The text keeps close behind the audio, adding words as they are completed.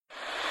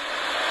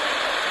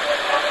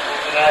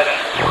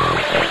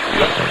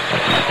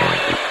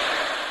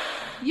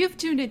You've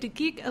tuned into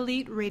Geek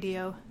Elite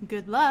Radio.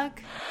 Good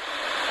luck.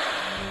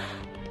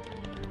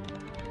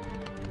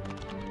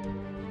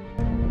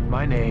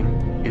 My name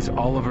is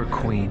Oliver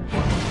Queen.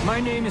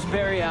 My name is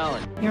Barry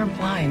Allen. You're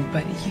blind,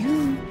 but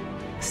you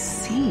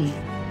see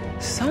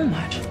so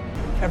much.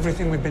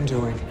 Everything we've been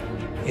doing,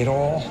 it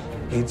all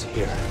leads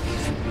here.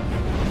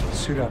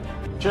 Suit up.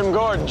 Jim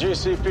Gordon,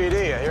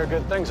 GCPD. I hear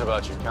good things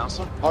about you,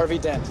 Counselor. Harvey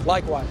Dent.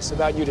 Likewise,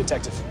 about you,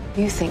 Detective.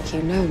 You think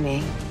you know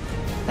me,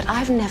 but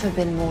I've never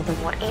been more than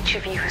what each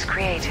of you has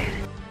created.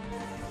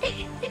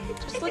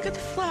 Just look at the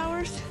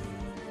flowers.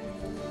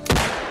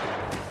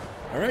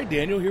 All right,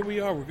 Daniel, here we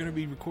are. We're going to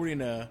be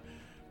recording a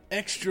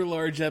extra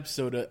large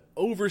episode, a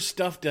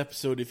overstuffed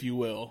episode, if you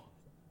will.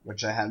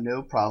 Which I have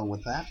no problem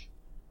with that.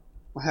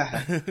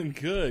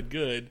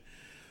 Good.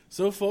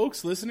 So,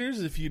 folks,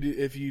 listeners, if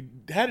you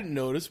hadn't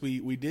noticed,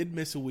 we did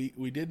miss a week.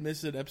 We did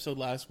miss an episode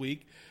last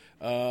week.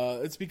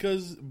 It's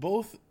because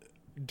both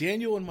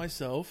Daniel and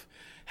myself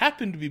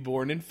happened to be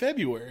born in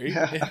February,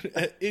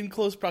 in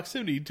close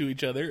proximity to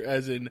each other,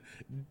 as in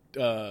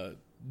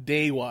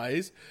day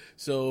wise.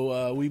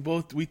 So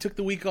we took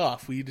the week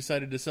off. We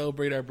decided to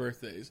celebrate our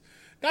birthdays,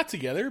 not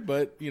together,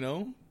 but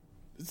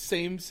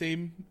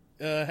same.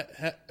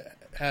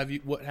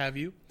 What have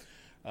you?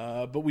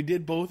 But we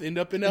did both end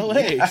up in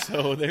LA,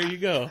 so there you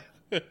go.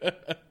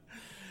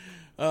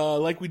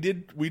 Like we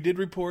did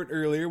report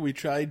earlier, we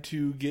tried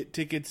to get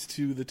tickets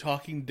to The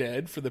Talking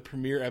Dead for the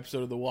premiere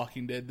episode of The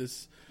Walking Dead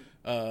this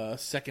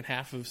second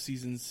half of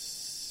season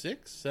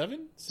 6.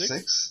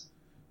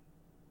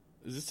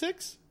 Is it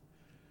 6?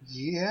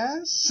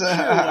 Yes. Sure,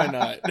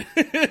 why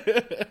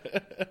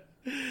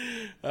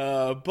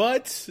not?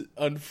 But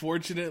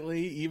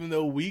unfortunately, even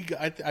though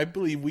I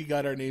believe we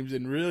got our names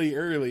in really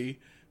early,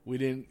 we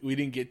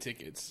didn't get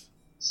tickets.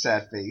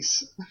 Sad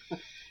face.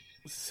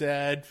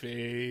 Sad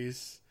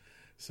face.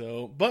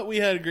 So, but we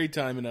had a great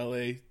time in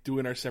LA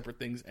doing our separate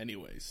things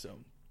anyways. So,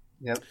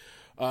 yep.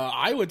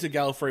 I went to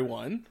Gallifrey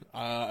One.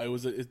 It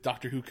was a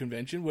Doctor Who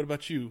convention. What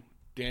about you,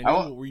 Daniel?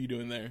 What were you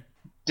doing there?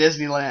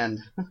 Disneyland.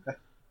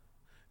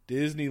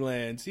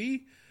 Disneyland.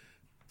 See,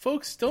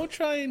 folks, don't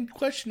try and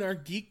question our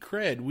geek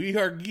cred. We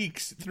are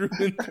geeks through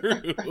and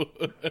through.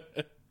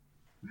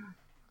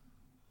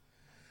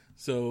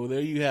 So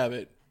there you have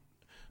it.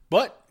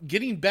 But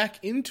getting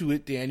back into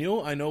it,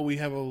 Daniel, I know we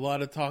have a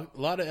lot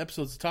of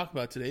episodes to talk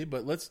about today.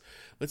 But let's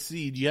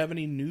see. Do you have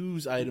any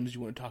news items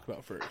you want to talk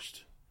about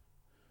first?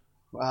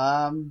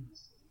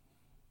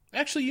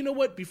 Actually, you know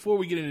what? Before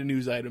we get into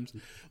news items,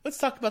 let's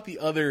talk about the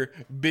other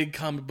big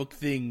comic book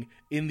thing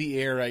in the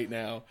air right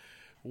now.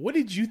 What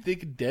did you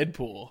think of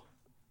Deadpool?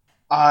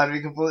 To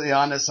be completely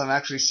honest, I'm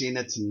actually seeing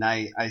it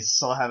tonight. I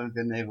still haven't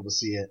been able to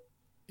see it.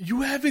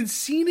 You haven't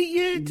seen it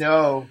yet?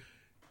 No.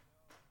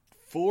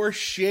 For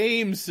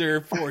shame,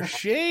 sir. For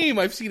shame.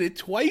 I've seen it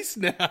twice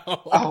now.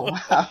 Oh,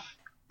 wow.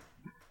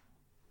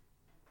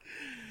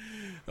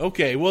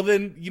 Okay, well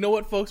then, you know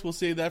what, folks? We'll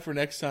save that for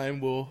next time.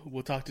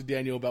 We'll talk to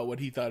Daniel about what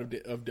he thought of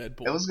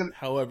Deadpool. It was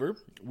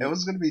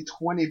gonna be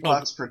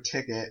 $20 per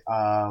ticket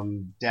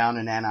down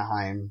in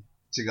Anaheim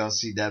to go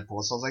see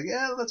Deadpool. So I was like,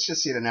 yeah, let's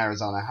just see it in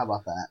Arizona. How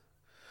about that?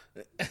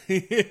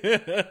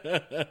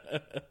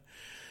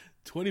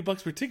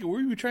 $20 per ticket.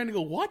 Where were you trying to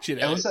go watch it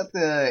at? It was at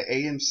the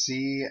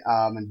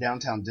AMC in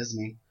downtown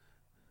Disney.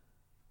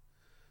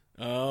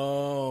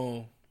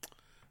 Oh.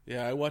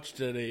 Yeah, I watched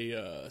it at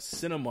a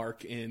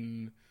Cinemark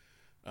in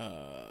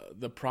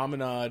the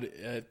Promenade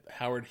at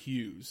Howard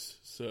Hughes.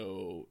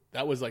 So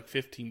that was like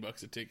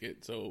 $15 a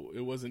ticket, so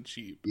it wasn't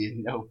cheap.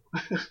 No.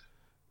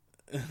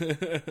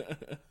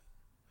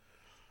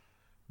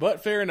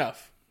 But fair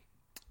enough.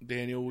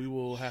 Daniel, we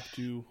will have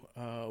to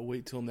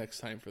wait till next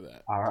time for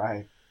that. All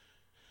right.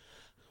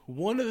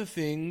 One of the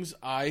things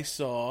I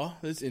saw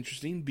that's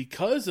interesting,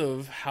 because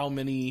of how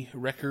many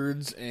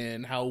records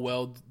and how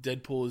well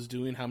Deadpool is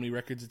doing, how many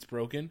records it's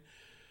broken,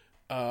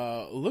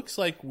 looks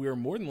like we're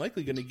more than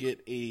likely going to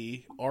get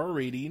a R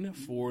rating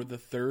for the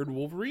third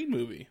Wolverine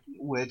movie.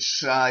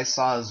 Which I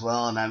saw as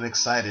well, and I'm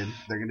excited.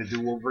 They're going to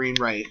do Wolverine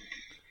right.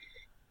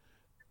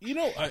 You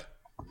know, I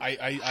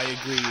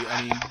agree.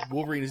 I mean,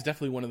 Wolverine is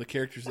definitely one of the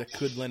characters that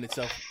could lend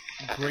itself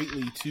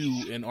greatly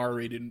to an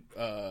R-rated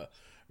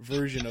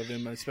version of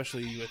him,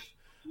 especially with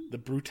the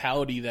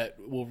brutality that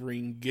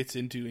Wolverine gets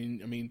into.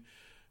 And I mean,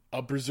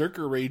 a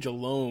Berserker Rage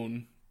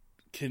alone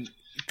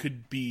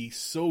could be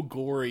so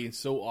gory and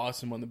so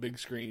awesome on the big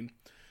screen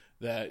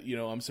that, you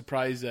know, I'm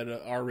surprised that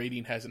a R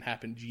rating hasn't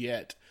happened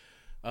yet.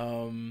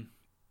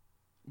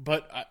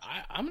 But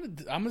I'm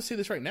gonna say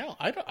this right now.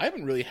 I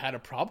haven't really had a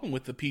problem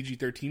with the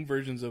PG-13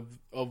 versions of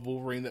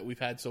Wolverine that we've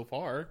had so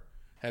far.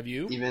 Have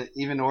you?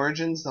 Even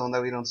Origins, the one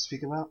that we don't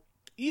speak about?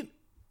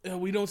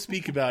 We don't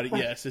speak about it,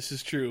 yes, this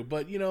is true.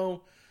 But, you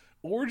know,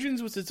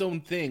 Origins was its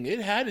own thing.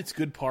 It had its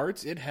good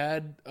parts. It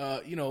had,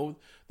 you know,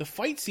 the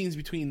fight scenes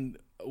between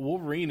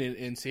Wolverine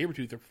and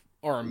Sabretooth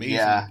are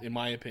amazing, in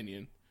my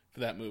opinion,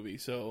 for that movie.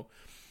 So,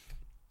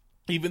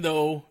 even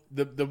though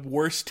the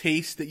worst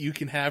taste that you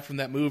can have from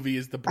that movie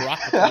is the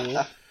Baraka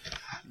pool,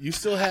 You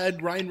still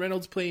had Ryan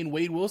Reynolds playing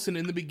Wade Wilson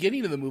in the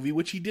beginning of the movie,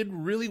 which he did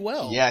really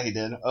well. Yeah, he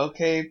did.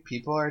 Okay,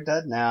 people are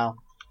dead now.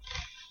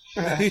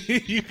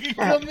 You can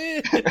come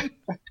in.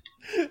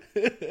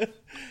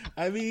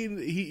 I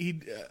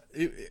mean,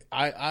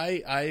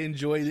 I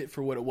enjoyed it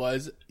for what it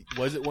was.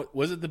 Was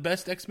it the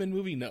best X-Men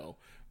movie? No.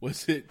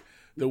 Was it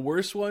the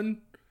worst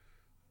one?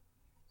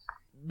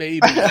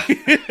 Maybe.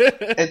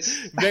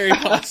 It's very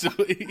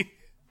possibly.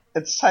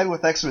 It's tied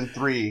with X-Men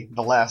 3,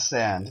 The Last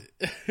Stand.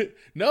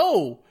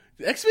 No.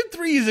 X-Men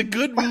 3 is a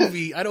good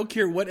movie. I don't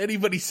care what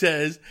anybody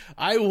says.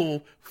 I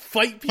will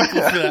fight people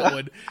for that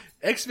one.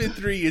 X-Men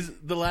 3 is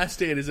The Last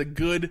Stand is a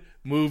good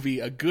movie,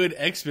 a good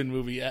X-Men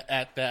movie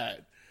at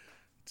that.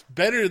 It's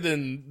better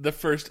than the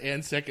first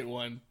and second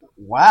one.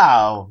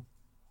 Wow.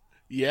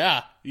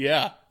 Yeah,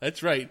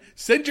 that's right.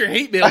 Send your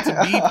hate mail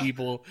to me,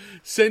 people.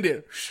 Send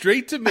it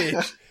straight to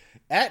Mitch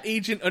at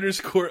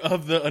agent_of_Pat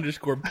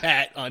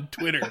on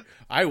Twitter.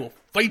 I will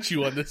fight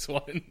you on this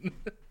one.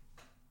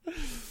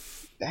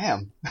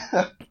 Damn.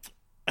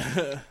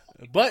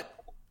 But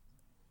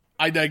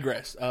I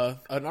digress.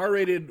 An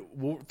R-rated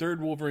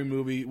third Wolverine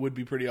movie would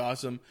be pretty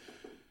awesome.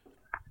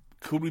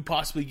 Could we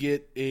possibly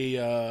get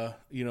a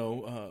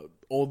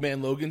Old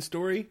Man Logan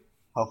story?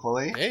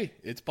 Hopefully. Hey,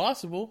 it's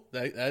possible.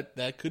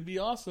 That could be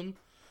awesome.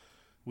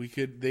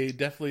 They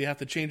definitely have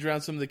to change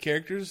around some of the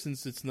characters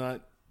since it's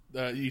not.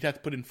 You'd have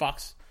to put in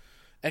Fox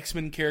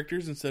X-Men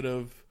characters instead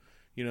of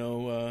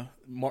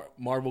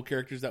Marvel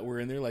characters that were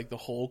in there like the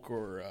Hulk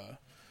or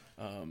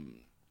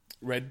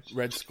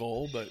Red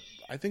Skull. But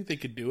I think they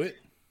could do it.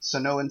 So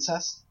no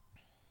incest?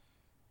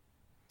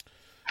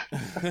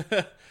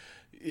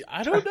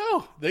 I don't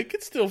know. They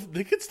could still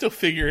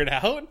figure it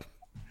out.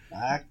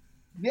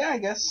 Yeah, I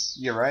guess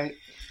you're right.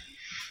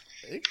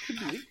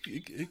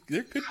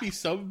 There could be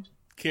some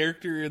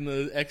character in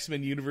the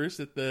X-Men universe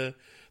that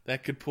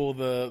could pull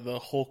the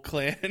whole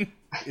clan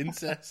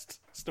incest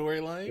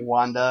storyline.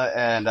 Wanda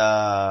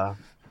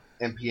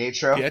and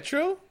Pietro.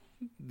 Pietro?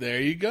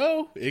 There you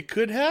go. It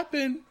could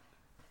happen.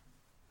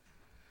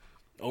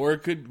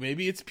 Or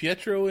maybe it's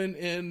Pietro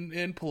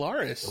and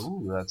Polaris.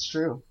 Ooh, that's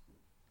true.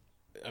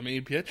 I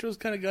mean, Pietro's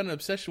kind of got an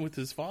obsession with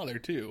his father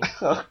too.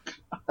 Oh,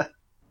 God.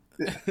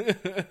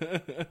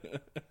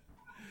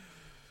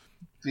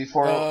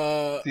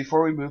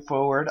 Before we move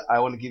forward, I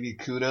want to give you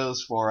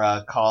kudos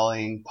for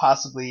calling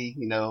possibly,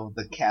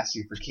 the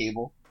casting for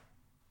Cable.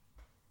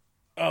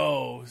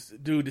 Oh,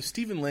 dude, if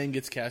Stephen Lang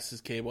gets cast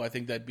as Cable, I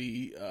think that'd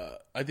be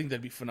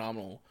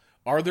phenomenal.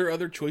 Are there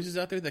other choices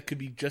out there that could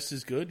be just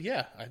as good?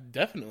 Yeah,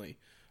 definitely.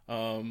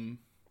 I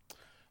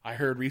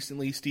heard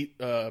recently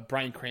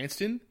Bryan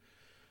Cranston.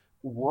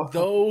 Whoa.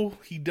 Though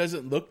he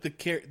doesn't look the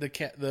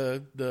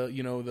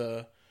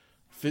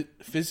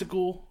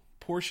physical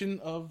portion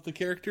of the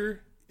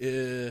character,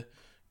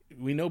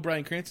 we know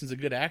Bryan Cranston's a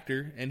good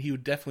actor, and he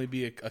would definitely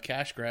be a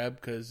cash grab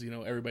because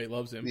everybody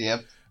loves him.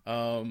 Yep.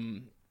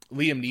 Liam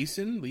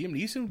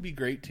Neeson would be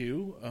great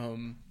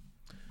too.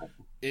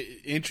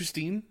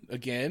 Interesting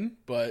again,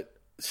 but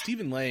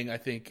Stephen Lang, I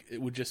think it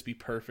would just be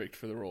perfect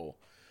for the role.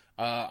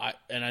 I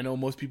know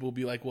most people will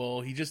be like,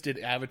 well, he just did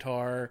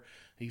Avatar.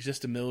 He's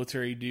just a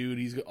military dude.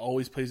 He's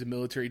always plays a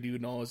military dude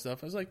and all this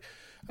stuff. I was like,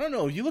 I don't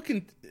know. You look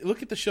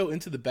at the show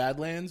Into the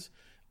Badlands.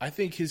 I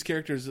think his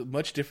character is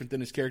much different than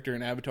his character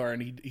in Avatar,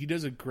 and he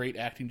does a great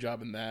acting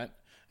job in that,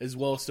 as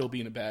well as still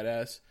being a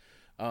badass.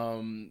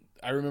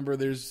 I remember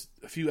there's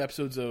a few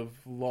episodes of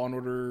Law and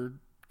Order: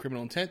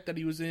 Criminal Intent that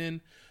he was in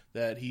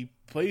that he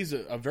plays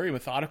a very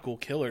methodical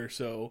killer.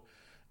 So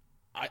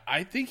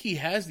I think he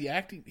has the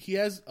acting. He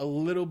has a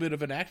little bit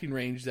of an acting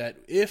range that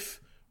if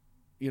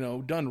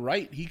done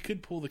right, he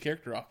could pull the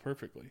character off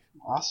perfectly.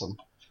 Awesome.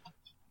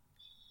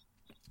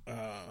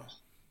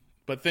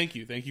 But thank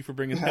you for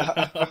bringing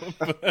that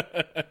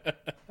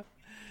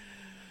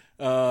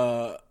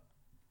up.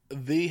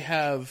 They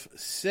have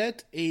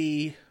set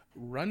a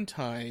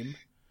runtime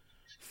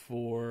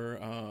for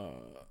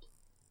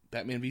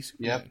Batman v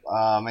Superman. Yep.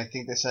 I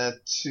think they said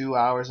 2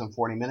 hours and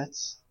 40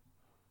 minutes.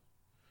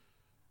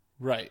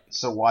 Right.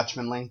 So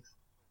Watchmen length.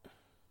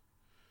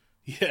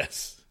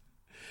 Yes.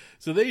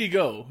 So there you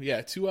go.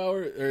 Yeah, 2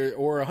 hours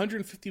or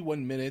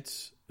 151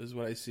 minutes is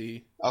what I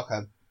see.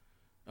 Okay.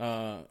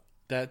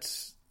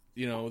 That's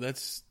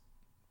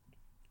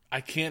I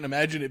can't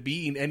imagine it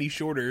being any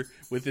shorter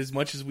with as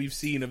much as we've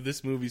seen of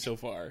this movie so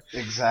far.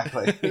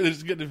 Exactly.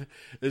 There's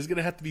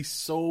gonna have to be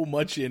so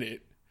much in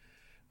it.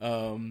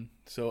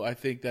 So I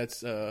think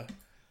that's a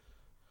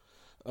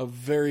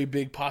very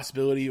big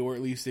possibility, or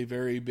at least a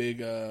very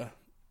big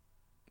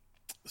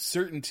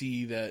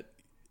certainty that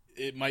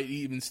it might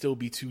even still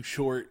be too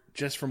short.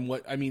 Just from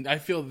what I mean, I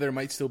feel there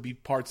might still be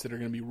parts that are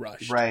going to be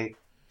rushed. Right.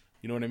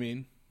 You know what I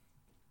mean?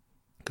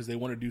 Because they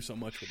want to do so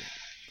much with it.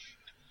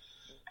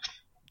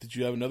 Did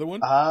you have another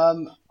one?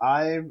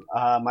 I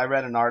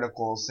read an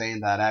article saying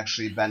that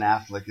actually Ben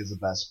Affleck is the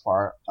best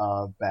part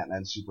of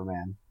Batman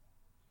Superman.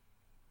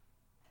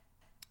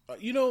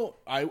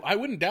 I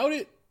wouldn't doubt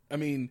it. I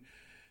mean,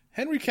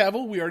 Henry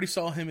Cavill, we already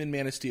saw him in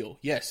Man of Steel.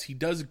 Yes, he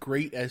does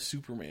great as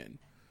Superman.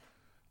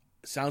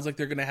 Sounds like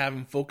they're going to have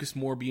him focus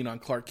more being on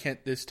Clark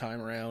Kent this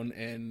time around,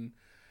 and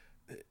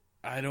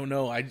I don't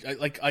know. I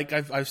like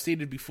I've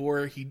stated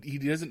before, he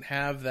doesn't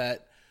have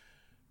that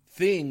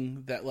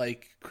thing that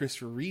like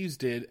Christopher Reeves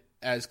did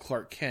as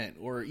Clark Kent,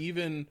 or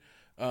even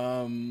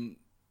Tom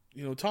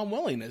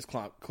Welling as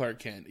Clark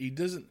Kent. He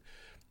doesn't.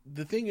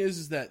 The thing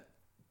is that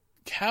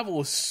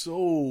Cavill is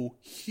so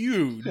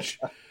huge,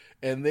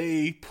 and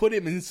they put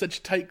him in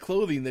such tight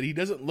clothing that he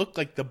doesn't look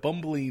like the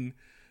bumbling,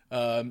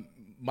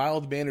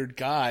 mild-mannered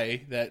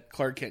guy that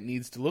Clark Kent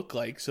needs to look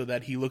like, so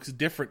that he looks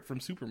different from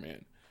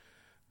Superman.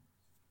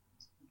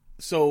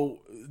 So,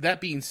 that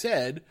being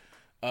said,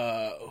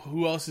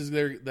 who else is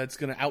there that's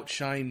going to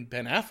outshine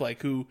Ben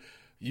Affleck, who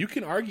you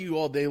can argue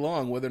all day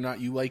long whether or not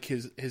you like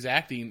his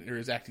acting or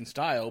his acting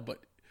style, but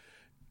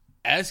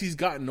as he's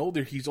gotten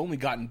older, he's only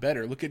gotten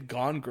better. Look at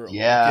Gone Girl.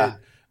 Yeah.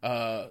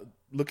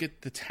 Look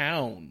at The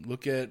Town.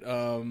 Look at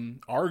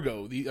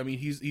Argo.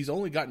 He's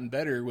only gotten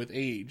better with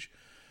age.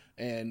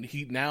 And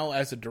he now,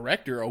 as a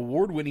director,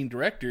 award-winning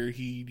director,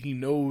 he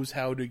knows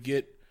how to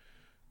get,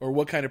 or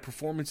what kind of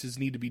performances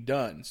need to be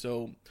done.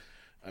 So,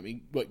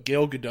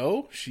 Gal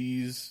Gadot?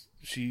 She is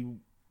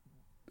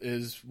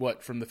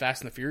from the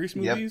Fast and the Furious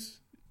movies?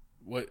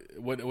 Yep.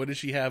 What does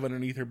she have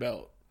underneath her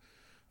belt?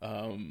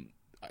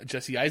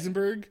 Jesse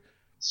Eisenberg?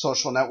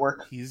 Social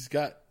Network. He's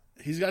got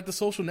the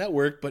Social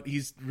Network, but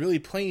he's really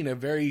playing a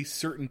very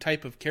certain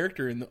type of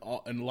character in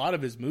a lot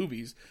of his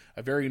movies.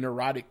 A very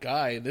neurotic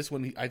guy. And this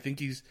one, I think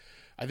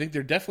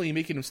they're definitely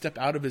making him step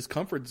out of his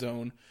comfort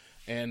zone,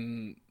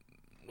 and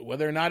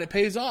whether or not it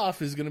pays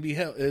off is going to be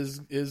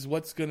is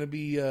what's going to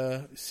be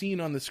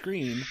seen on the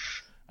screen.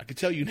 I can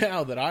tell you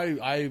now that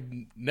I've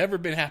never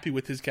been happy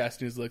with his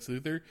casting as Lex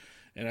Luthor,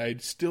 and I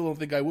still don't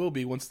think I will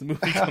be once the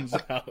movie comes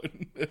out.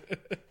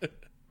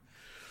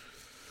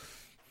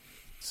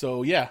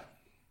 So yeah,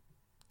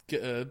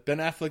 Ben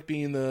Affleck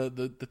being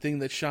the thing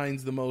that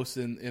shines the most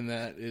in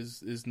that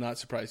is not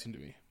surprising to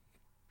me.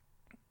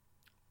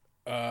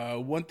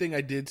 One thing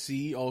I did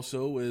see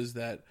also is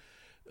that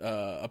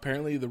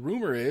apparently the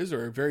rumor is,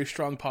 or a very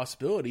strong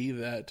possibility,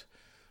 that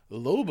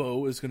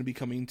Lobo is going to be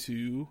coming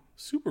to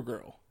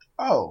Supergirl.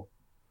 Oh.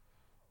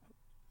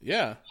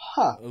 Yeah.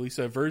 Huh. At least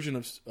a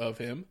version of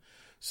him.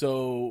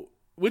 So,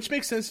 which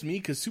makes sense to me,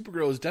 because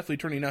Supergirl is definitely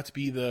turning out to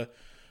be the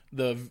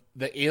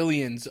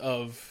aliens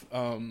of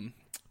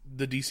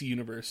the DC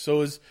universe.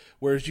 So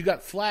whereas you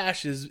got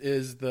Flash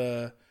is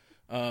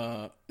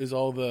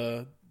all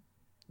the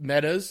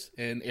metas,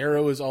 and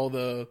Arrow is all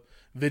the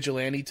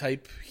vigilante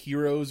type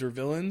heroes or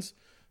villains.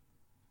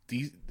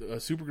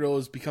 Supergirl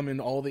is becoming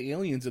all the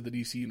aliens of the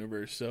DC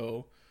universe.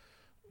 So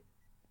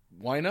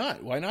why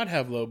not? Why not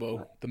have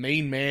Lobo, the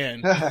main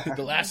man,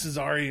 the last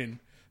Cesarian?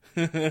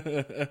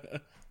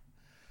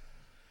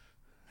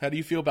 How do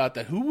you feel about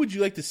that? Who would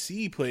you like to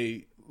see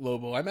play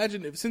Lobo? I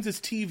imagine since it's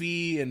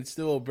TV and it's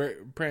still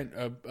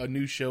a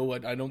new show,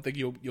 I don't think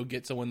you'll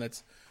get someone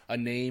that's a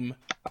name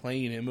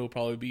playing him. It'll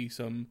probably be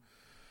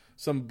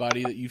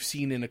somebody that you've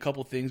seen in a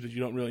couple things, but you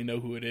don't really know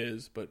who it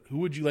is. But who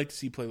would you like to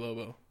see play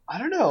Lobo? I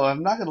don't know.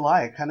 I'm not gonna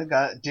lie. I kind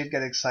of did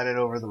get excited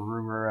over the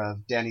rumor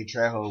of Danny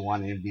Trejo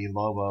wanting to be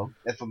Lobo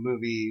if a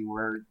movie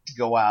were to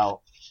go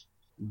out.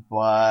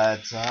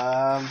 But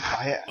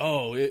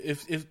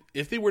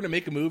if they were to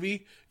make a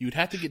movie, you'd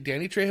have to get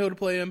Danny Trejo to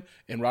play him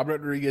and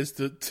Robert Rodriguez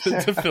to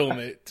film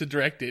it, to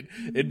direct it.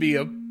 It'd be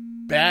a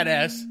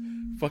badass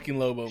fucking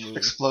Lobo movie.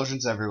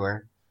 Explosions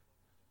everywhere.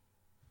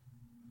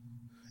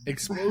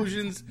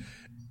 Explosions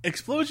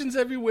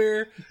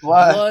everywhere.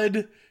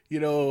 Blood.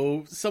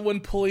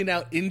 Someone pulling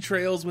out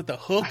entrails with a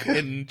hook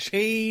and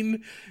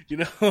chain.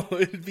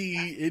 It'd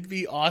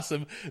be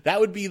awesome.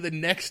 That would be the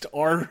next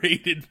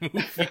R-rated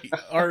movie,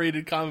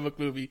 R-rated comic book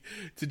movie,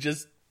 to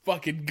just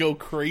fucking go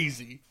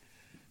crazy.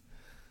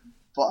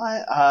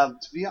 But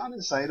to be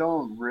honest, I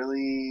don't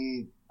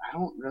really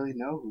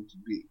know who to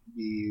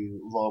be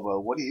Lobo.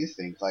 What do you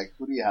think? Like,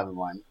 who do you have in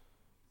mind?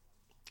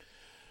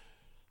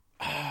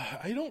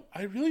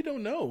 I really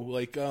don't know.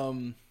 Like,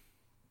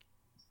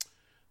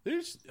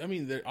 there's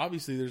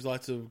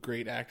lots of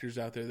great actors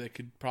out there that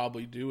could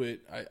probably do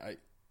it.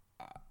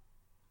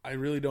 I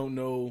really don't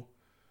know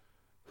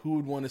who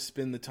would want to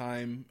spend the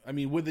time. I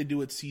mean, would they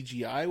do it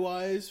CGI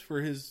wise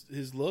for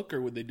his look,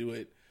 or would they do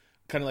it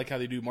kind of like how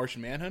they do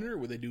Martian Manhunter? Or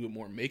would they do it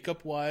more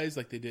makeup wise,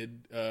 like they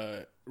did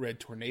Red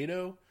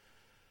Tornado?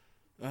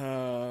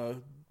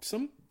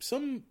 Some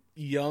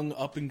young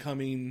up and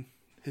coming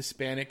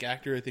Hispanic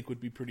actor I think would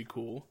be pretty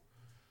cool.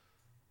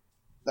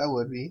 That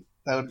would be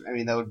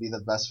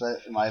the best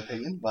fit in my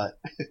opinion, but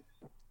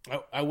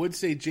I would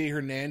say Jay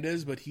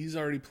Hernandez, but he's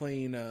already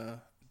playing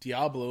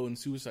Diablo in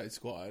Suicide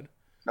Squad.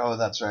 Oh,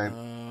 that's right.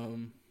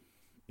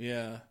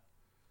 Yeah.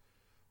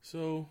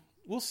 So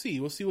we'll see.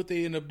 We'll see what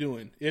they end up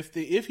doing. If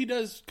he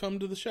does come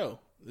to the show.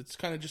 It's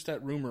kind of just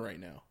that rumor right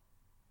now.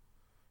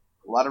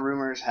 A lot of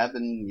rumors have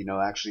been,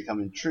 actually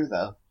coming true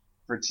though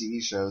for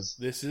TV shows.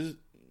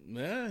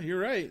 You're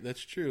right.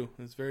 That's true.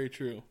 That's very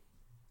true.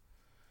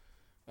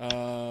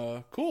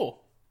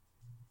 Cool.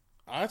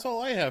 That's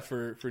all I have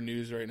for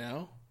news right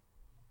now.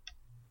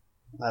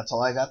 That's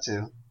all I got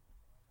to.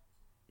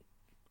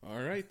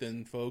 All right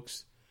then,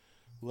 folks.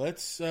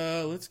 Let's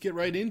get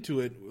right into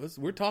it.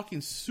 We're talking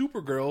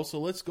Supergirl, so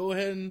let's go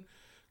ahead and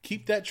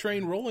keep that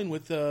train rolling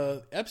with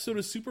the episode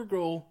of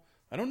Supergirl.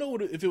 I don't know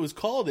if it was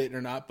called it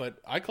or not, but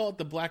I call it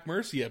the Black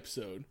Mercy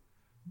episode.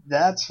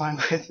 That's fine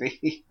with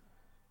me.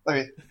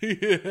 Okay.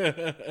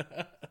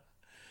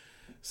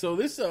 So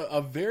this is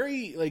a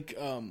very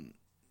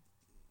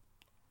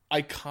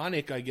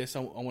iconic, I guess I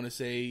want to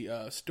say,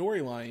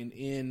 storyline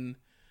in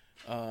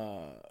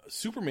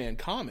Superman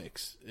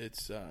comics.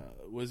 It's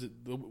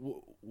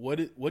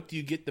what do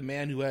you get the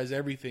man who has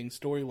everything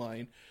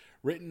storyline,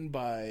 written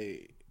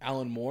by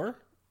Alan Moore.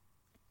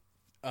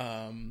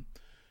 And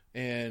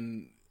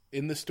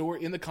in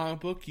the comic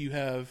book, you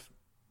have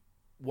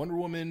Wonder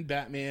Woman,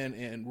 Batman,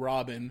 and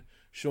Robin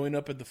showing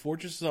up at the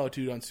Fortress of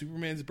Solitude on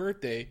Superman's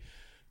birthday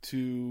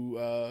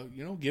to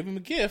give him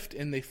a gift,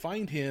 and they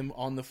find him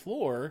on the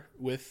floor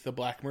with the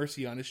Black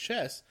Mercy on his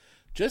chest,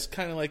 just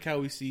kind of like how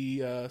we see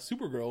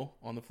Supergirl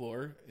on the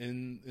floor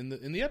in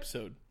the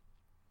episode.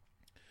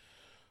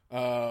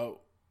 How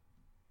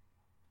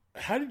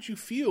did you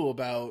feel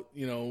about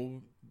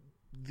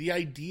the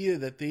idea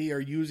that they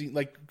are using,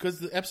 because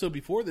the episode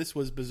before this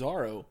was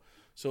Bizarro,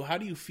 so how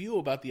do you feel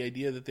about the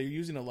idea that they're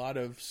using a lot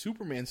of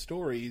Superman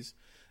stories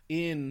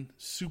in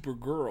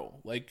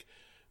Supergirl,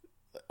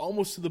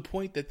 almost to the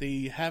point that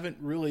they haven't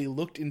really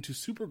looked into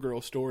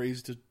Supergirl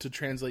stories to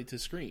translate to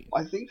screen?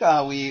 I think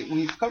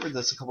we've covered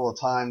this a couple of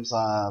times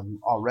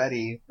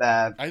already.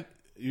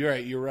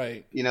 You're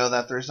right.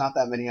 That there's not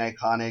that many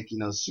iconic,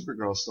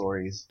 Supergirl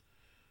stories.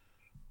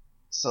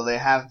 So they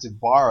have to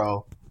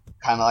borrow,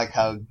 kind of like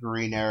how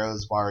Green Arrow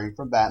is borrowing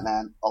from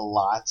Batman a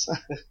lot.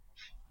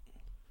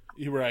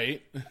 You're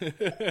right.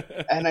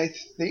 And I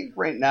think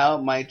right now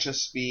it might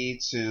just be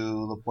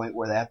to the point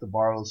where they have to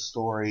borrow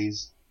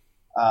stories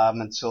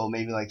until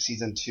maybe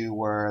season 2,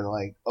 where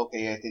they're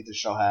okay, I think the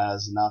show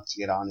has enough to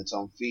get on its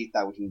own feet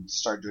that we can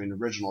start doing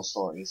original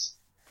stories.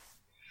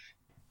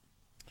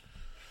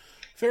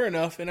 Fair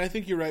enough, and I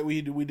think you're right.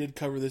 We did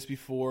cover this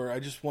before. I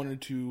just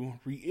wanted to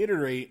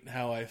reiterate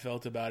how I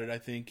felt about it. I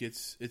think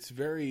it's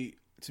very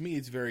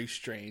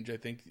strange. I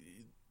think,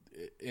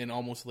 and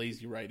almost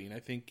lazy writing.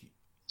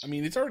 I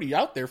mean, it's already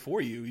out there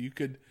for you. You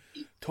could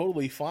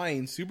totally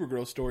find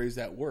Supergirl stories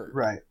that work,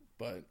 right?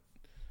 But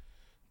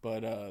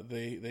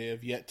they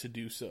have yet to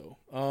do so.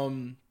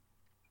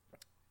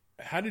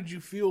 How did you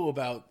feel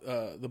about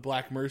the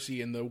Black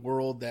Mercy and the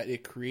world that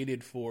it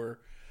created for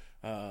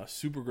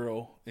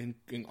Supergirl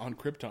on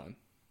Krypton?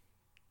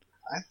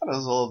 I thought it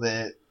was a little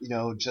bit,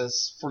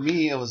 just for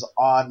me, it was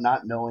odd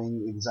not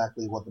knowing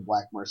exactly what the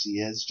Black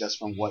Mercy is, just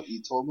from what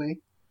you told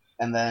me,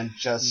 and then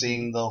just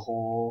seeing the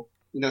whole,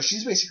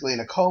 she's basically in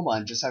a coma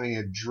and just having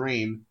a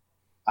dream,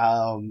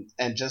 and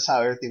just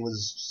how everything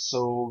was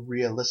so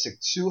realistic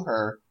to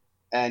her,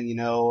 and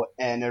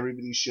and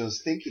everybody she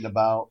was thinking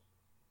about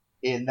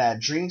in that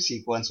dream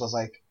sequence was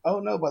oh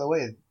no, by the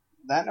way,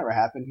 that never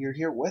happened. You're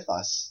here with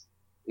us,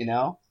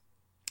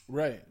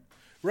 Right,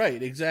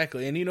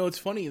 exactly. And it's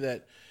funny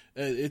that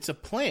it's a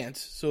plant,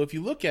 so if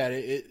you look at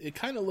it, it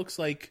kind of looks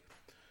like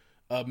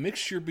a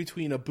mixture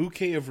between a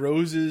bouquet of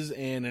roses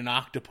and an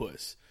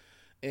octopus.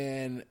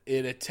 And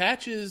it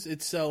attaches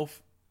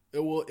itself,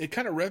 it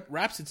kind of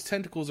wraps its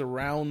tentacles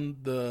around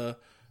the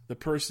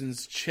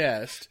person's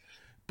chest,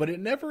 but it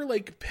never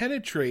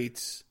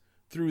penetrates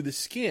through the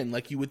skin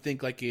like you would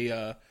think, like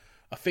a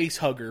face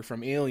hugger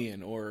from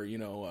Alien, or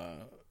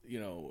a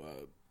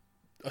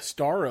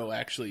Starro,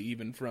 actually,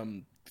 even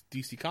from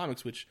DC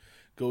Comics, which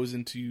goes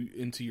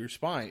into your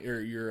spine, or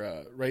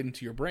your right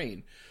into your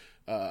brain.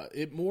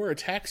 It more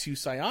attacks you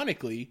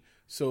psionically.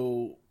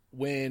 So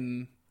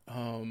when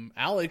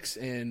Alex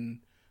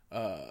and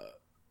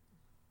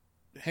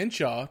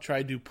Henshaw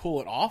tried to pull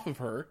it off of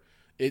her,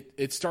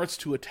 it starts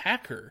to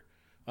attack her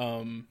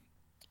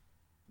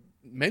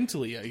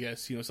mentally, I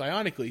guess,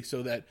 psionically,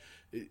 so that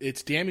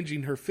it's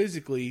damaging her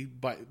physically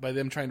by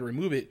them trying to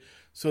remove it.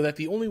 So that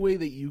the only way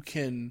that you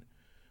can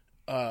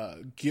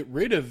get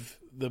rid of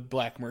the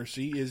Black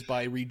Mercy is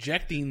by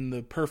rejecting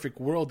the perfect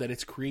world that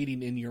it's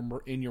creating in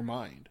your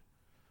mind.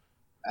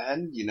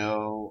 And,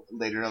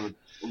 later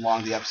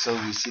along the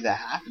episode, we see that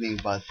happening,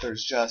 but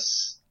there's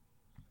just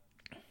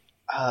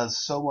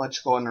so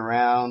much going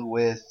around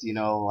with,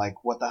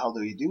 what the hell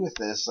do we do with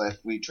this? If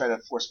we try to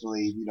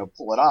forcefully,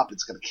 pull it off,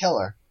 it's going to kill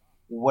her.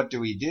 What do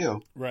we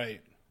do?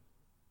 Right.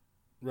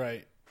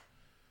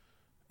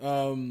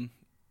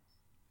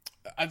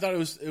 I thought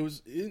it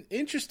was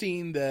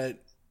interesting that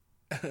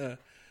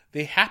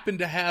they happen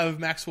to have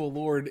Maxwell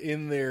Lord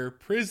in their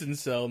prison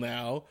cell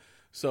now,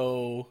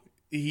 so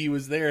he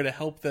was there to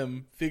help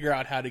them figure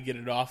out how to get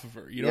it off of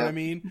her. You know what I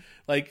mean?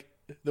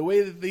 The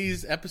way that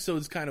these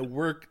episodes kind of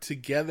work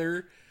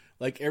together,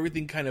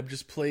 everything kind of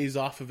just plays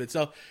off of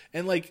itself,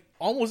 and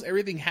almost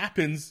everything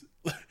happens.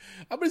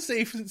 I'm going to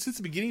say since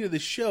the beginning of the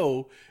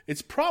show,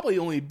 it's probably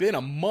only been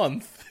a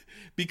month,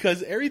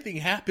 because everything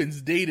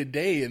happens day to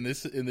day in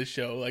this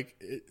show,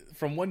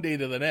 from one day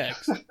to the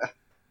next.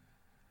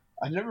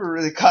 I never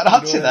really caught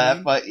up to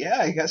that, but yeah,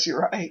 I guess you're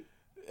right.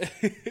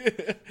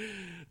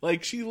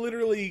 Like, she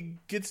literally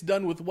gets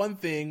done with one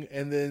thing,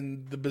 and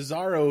then the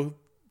Bizarro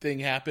thing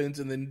happens,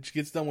 and then she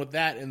gets done with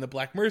that, and the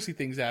Black Mercy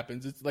things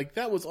happens. It's like,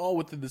 that was all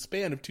within the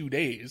span of 2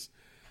 days.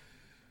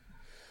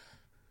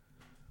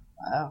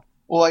 Wow.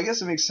 Well, I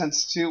guess it makes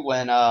sense, too,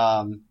 when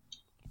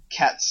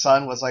Kat's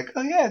son was like,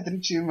 oh yeah,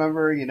 didn't you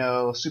remember,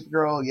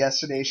 Supergirl,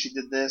 yesterday she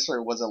did this,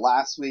 or was it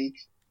last week?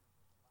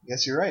 I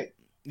guess you're right.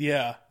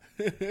 Yeah.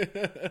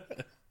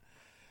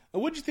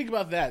 What'd you think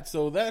about that?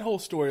 So that whole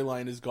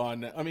storyline is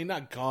gone. I mean,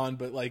 not gone,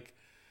 but like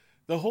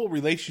the whole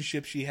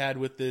relationship she had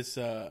with this,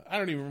 I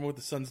don't even remember what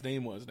the son's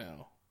name was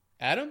now.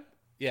 Adam?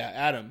 Yeah,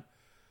 Adam.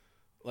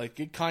 Like,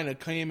 it kind of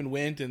came and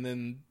went, and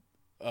then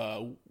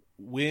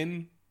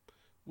Wynn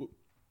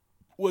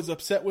was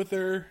upset with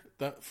her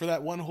for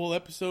that one whole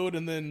episode,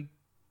 and then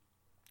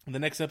the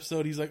next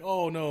episode he's like,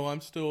 oh no, I'm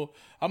still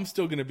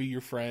going to be your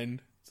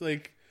friend. It's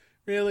like,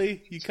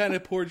 really? You kind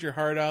of poured your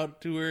heart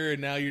out to her,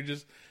 and now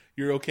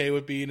you're okay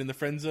with being in the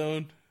friend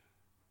zone?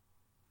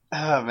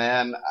 Oh,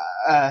 man.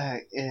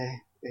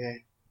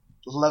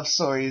 Love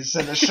stories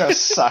in the show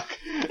suck.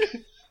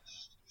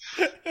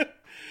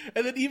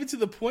 And then even to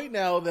the point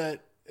now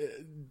that,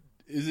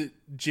 is it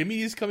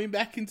Jimmy is coming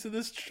back into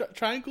this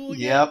triangle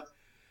again? Yep.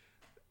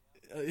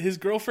 His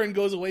girlfriend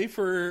goes away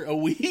for a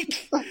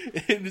week,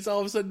 and it's all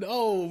of a sudden,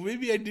 oh,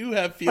 maybe I do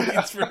have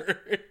feelings for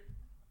her.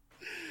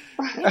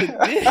 What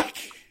a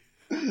dick.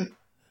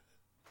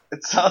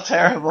 It's so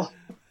terrible.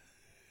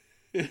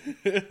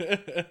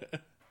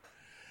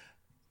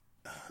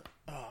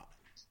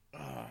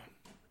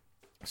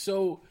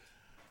 So,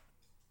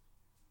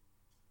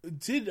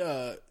 did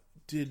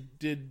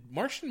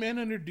Martian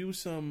Manhunter do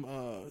some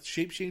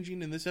shape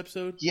changing in this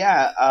episode?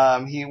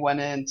 Yeah, he went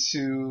in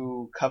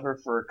to cover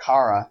for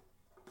Kara.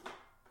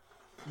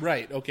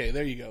 Right. Okay.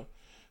 There you go.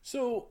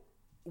 So,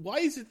 why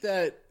is it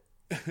that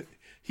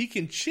he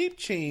can shape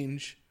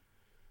change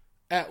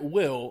at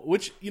will?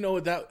 Which,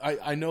 that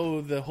I know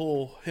the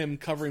whole him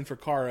covering for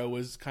Kara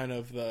was kind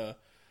of the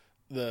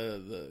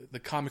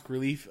comic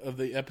relief of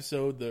the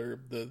episode,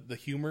 the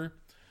humor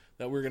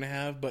that we're gonna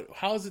have. But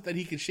how is it that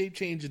he can shape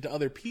change into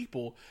other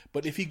people?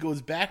 But if he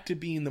goes back to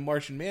being the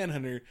Martian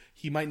Manhunter,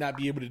 he might not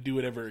be able to do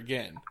it ever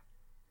again.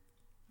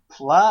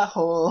 Plot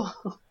hole.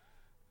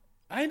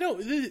 I know.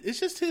 It's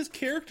just his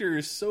character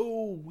is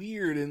so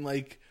weird, and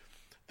like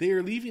they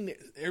are leaving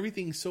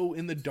everything so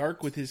in the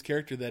dark with his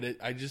character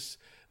that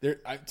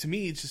to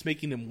me, it's just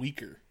making him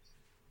weaker.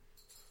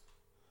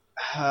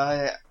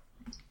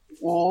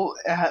 Well,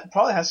 it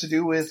probably has to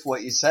do with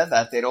what you said,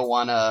 that they don't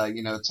want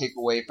to, take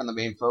away from the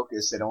main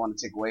focus. They don't want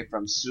to take away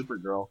from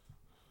Supergirl.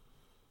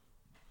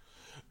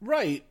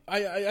 Right.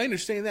 I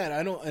understand that.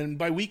 And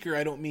by weaker,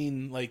 I don't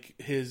mean like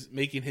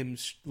making him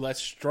less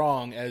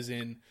strong, as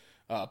in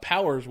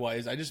powers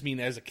wise. I just mean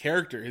as a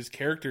character. His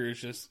character is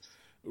just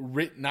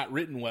not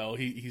written well.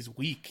 He's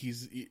weak.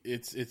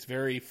 It's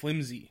very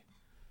flimsy.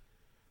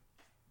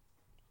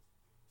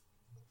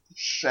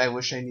 I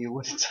wish I knew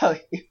what to tell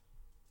you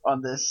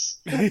on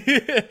this.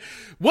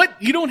 What?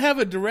 You don't have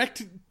a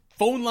direct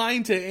phone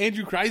line to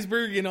Andrew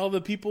Kreisberg and all the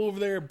people over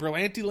there at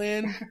Berlanti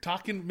Land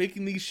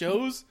making these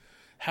shows?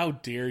 How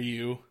dare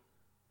you?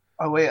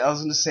 Oh wait, I was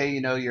going to say,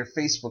 your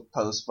Facebook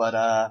post,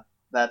 but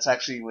that's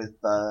actually with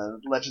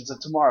Legends of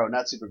Tomorrow,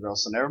 not Supergirl,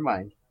 so never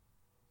mind.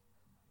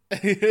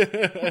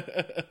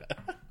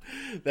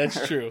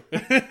 That's true.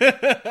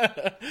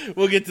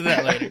 We'll get to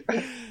that later.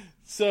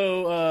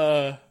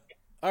 So,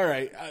 all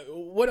right.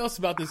 What else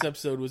about this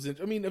episode was it?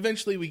 I mean,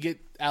 eventually we get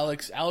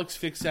Alex. Alex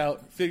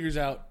figures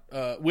out,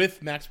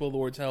 with Maxwell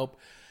Lord's help,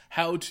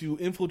 how to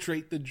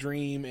infiltrate the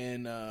dream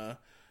and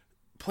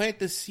plant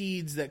the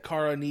seeds that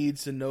Kara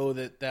needs to know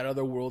that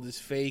other world is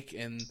fake,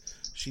 and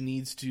she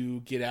needs to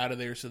get out of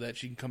there so that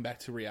she can come back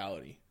to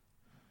reality.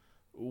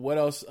 What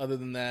else other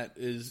than that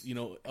is,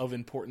 of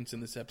importance in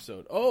this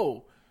episode?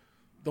 Oh,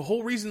 the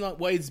whole reason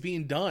why it's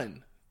being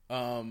done.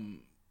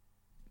 Non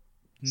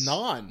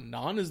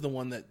is the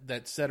one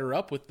that set her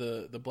up with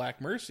the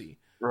Black Mercy.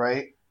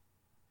 Right.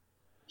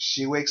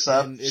 She wakes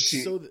up. And it's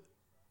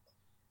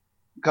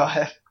Go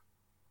ahead.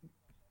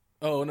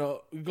 Oh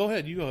no, go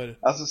ahead. You go ahead.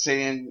 I was just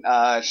saying,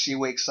 she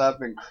wakes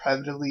up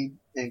incredibly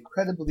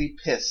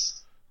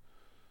pissed.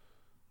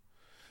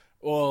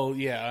 Well,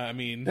 yeah. I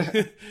mean,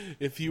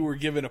 if you were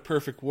given a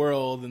perfect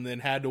world and then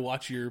had to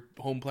watch your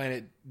home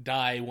planet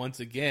die once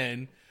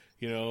again,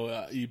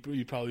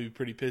 you'd probably be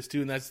pretty pissed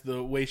too. And that's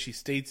the way she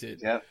states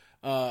it. Yep.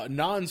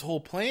 Nan's whole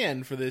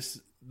plan for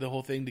the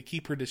whole thing, to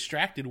keep her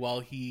distracted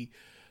while he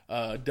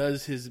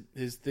does his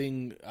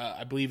thing.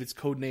 I believe it's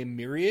codename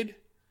Myriad.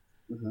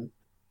 Mm-hmm.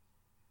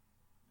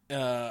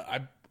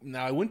 I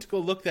went to go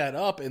look that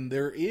up, and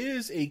there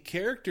is a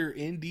character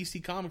in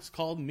DC Comics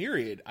called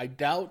Myriad. I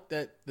doubt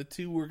that the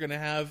two were going to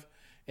have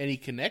any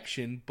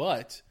connection,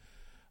 but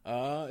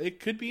it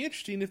could be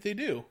interesting if they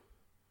do.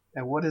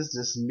 And what is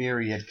this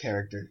Myriad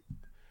character?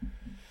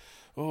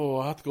 Oh,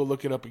 I'll have to go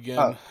look it up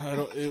again.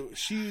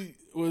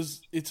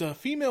 It's a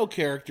female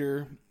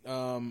character.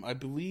 I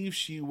believe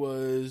she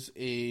was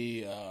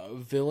a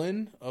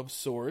villain of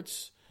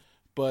sorts,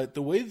 But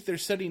the way that they're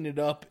setting it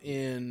up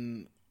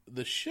in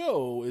the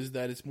show is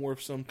that it's more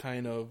of some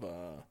kind of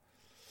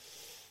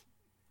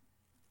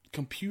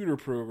computer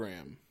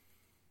program.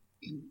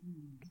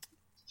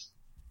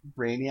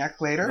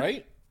 Brainiac later?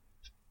 Right?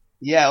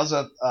 Yeah, it was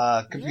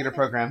a computer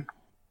program.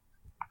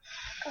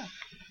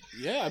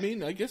 Yeah, I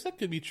mean, I guess that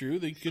could be true.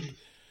 They could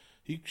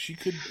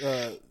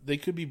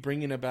be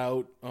bringing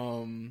about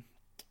a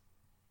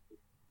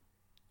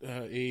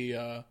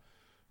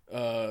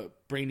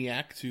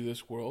Brainiac to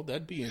this world.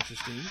 That'd be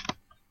interesting.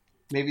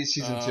 Maybe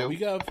season 2. We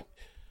got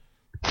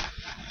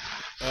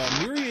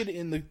Myriad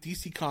in the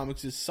DC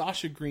Comics is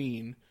Sasha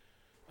Green.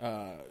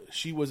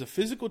 She was a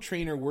physical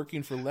trainer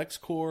working for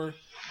LexCorp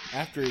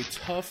after a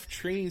tough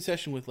training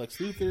session with Lex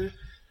Luthor.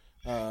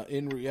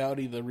 In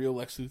reality, the real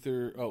Lex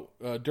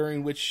Luthor,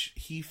 during which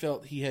he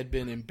felt he had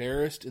been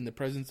embarrassed in the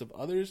presence of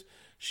others,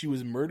 she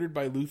was murdered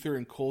by Luthor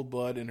in cold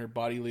blood, and her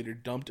body later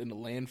dumped in a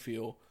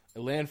landfill.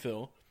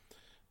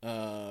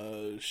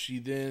 She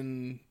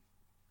then,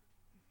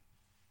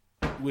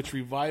 which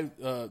revived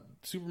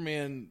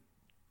Superman.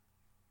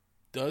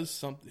 Does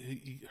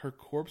something? Her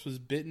corpse was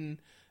bitten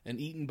and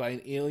eaten by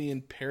an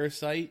alien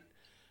parasite,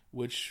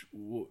 which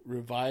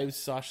revives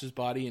Sasha's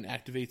body and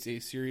activates a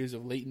series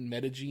of latent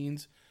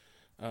metagenes.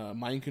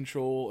 Mind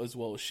control, as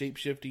well as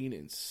shape-shifting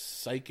and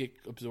psychic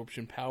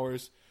absorption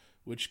powers,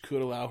 which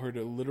could allow her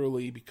to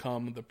literally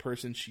become the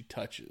person she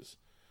touches.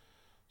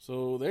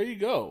 So there you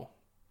go.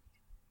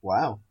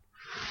 Wow.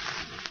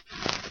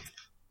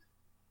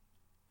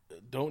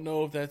 Don't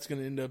know if that's going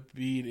to end up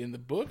being in the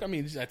book. I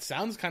mean, that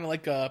sounds kind of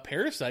like a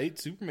Parasite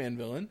Superman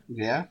villain.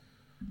 Yeah.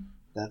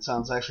 That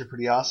sounds actually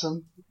pretty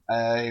awesome.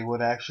 I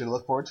would actually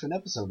look forward to an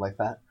episode like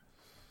that.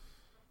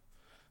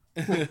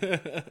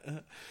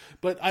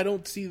 But I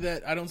don't see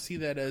that. I don't see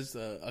that as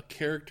a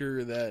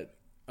character that,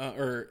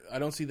 or I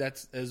don't see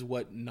that as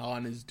what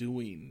Non is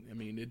doing. I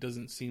mean, it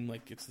doesn't seem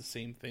like it's the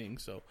same thing.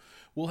 So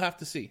we'll have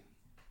to see.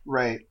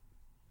 Right.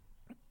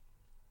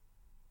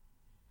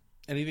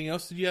 Anything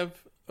else did you have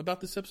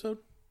about this episode?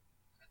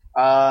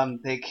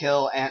 They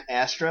kill Aunt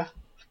Astra.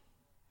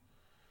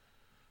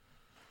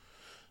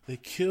 They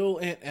kill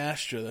Aunt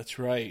Astra. That's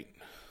right.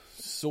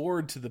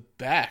 Sword to the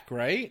back,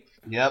 right?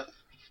 Yep.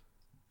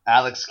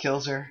 Alex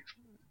kills her.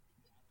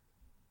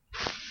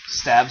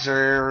 Stabs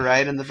her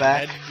right in the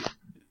back.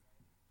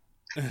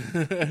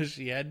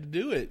 She had to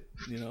do it.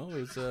 You know,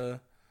 it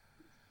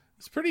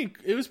was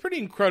pretty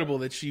incredible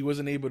that she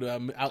wasn't able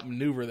to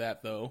outmaneuver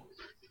that, though.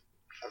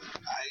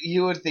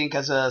 You would think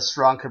as a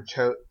strong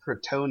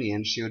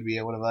Kryptonian, she would be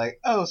able to be like,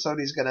 oh,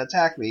 somebody's going to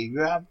attack me.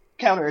 You have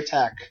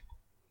counterattack.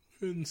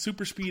 And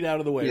super speed out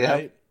of the way, yep.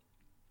 Right?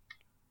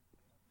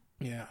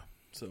 Yeah.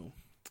 So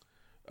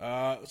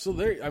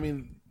there, I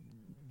mean,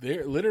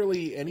 there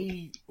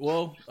literally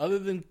other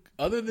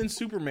than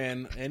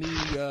Superman, any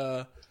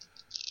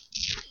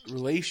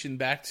relation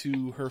back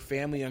to her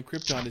family on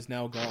Krypton is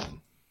now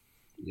gone.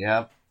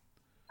 Yep.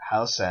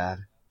 How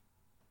sad.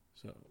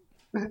 So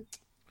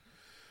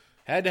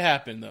had to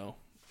happen though.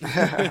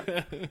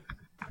 Didn't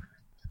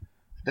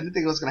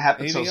think it was going to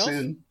happen Anything so else?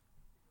 soon.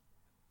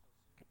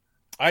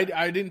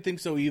 I didn't think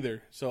so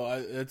either. So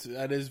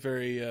that is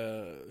very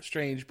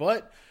strange.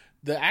 But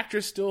the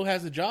actress still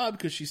has a job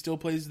because she still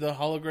plays the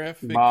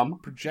holographic mom.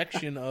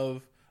 projection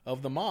of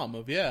the mom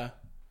of yeah.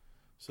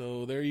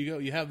 So there you go.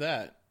 You have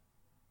that.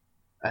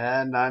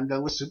 And I'm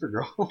done with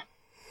Supergirl.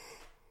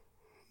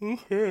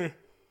 Okay.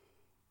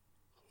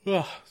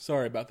 Oh,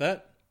 sorry about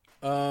that.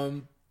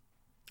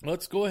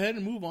 Let's go ahead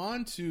and move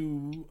on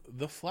to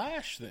The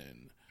Flash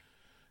then.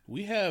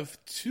 We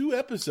have 2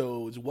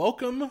 episodes.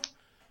 Welcome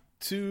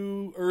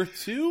to Earth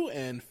 2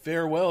 and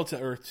Farewell to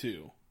Earth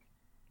 2.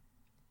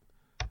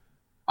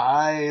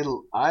 I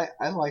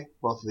liked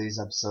both of these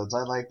episodes.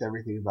 I liked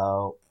everything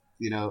about,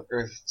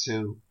 Earth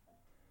 2.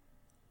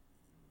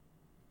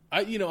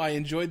 I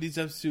enjoyed these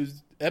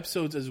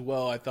episodes as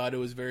well. I thought it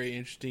was very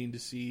interesting to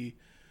see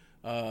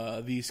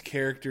these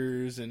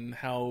characters and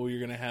how you're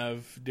going to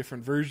have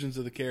different versions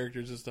of the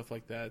characters and stuff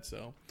like that.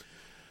 So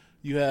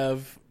you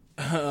have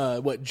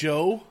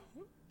Joe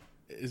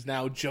is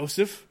now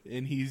Joseph,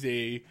 and he's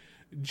a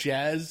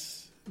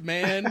jazz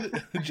man,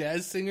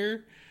 jazz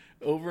singer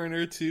over in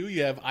Earth 2.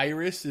 You have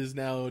Iris is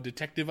now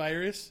Detective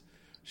Iris.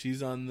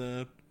 She's on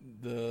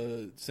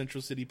the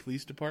Central City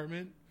Police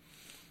Department.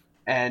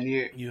 And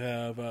you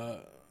have go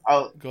ahead. I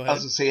was going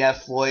to say you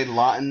have Floyd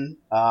Lawton,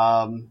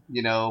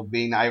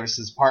 being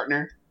Iris's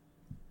partner.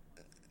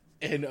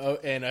 And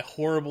a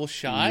horrible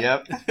shot.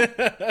 Yep.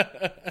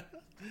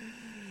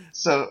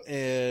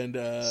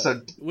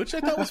 Which I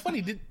thought was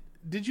funny.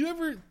 Did you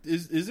ever?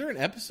 Is there an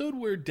episode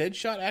where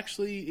Deadshot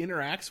actually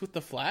interacts with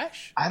the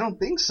Flash? I don't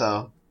think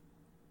so.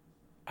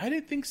 I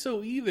didn't think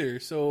so either.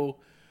 So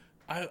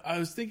I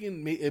was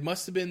thinking it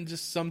must have been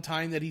just some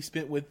time that he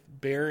spent with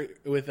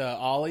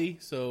Ollie.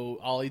 So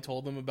Ollie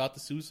told him about the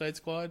Suicide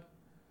Squad.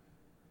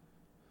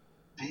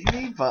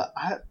 Maybe, but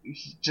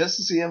just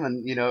to see him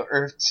in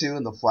Earth 2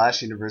 in the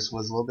Flash universe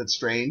was a little bit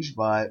strange,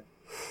 but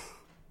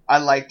I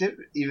liked it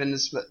even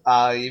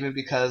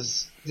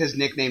because his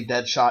nickname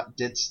Deadshot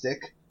did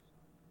stick.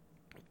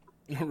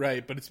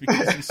 Right, but it's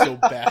because he's so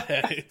bad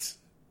at it.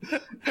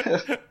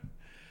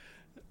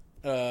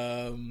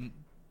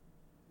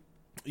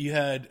 You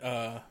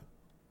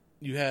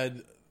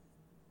had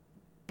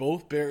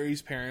both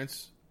Barry's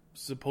parents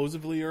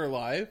supposedly are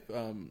alive.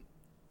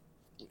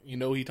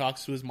 He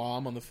talks to his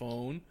mom on the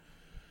phone.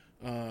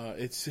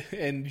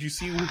 And you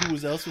see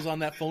who else was on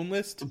that phone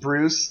list?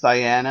 Bruce,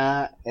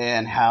 Diana,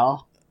 and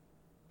Hal.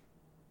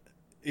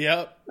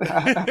 Yep.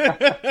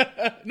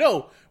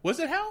 No, was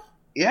it Hal?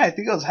 Yeah, I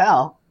think it was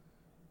Hal.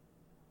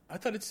 I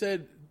thought it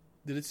said.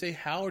 Did it say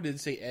Hal or did it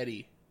say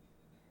Eddie?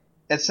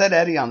 It said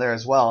Eddie on there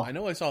as well. I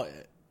know I saw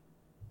it.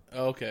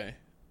 Okay.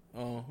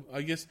 Oh,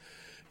 I guess.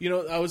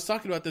 I was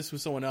talking about this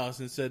with someone else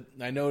and said,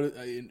 I know,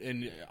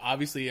 and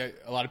obviously a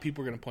lot of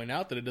people are going to point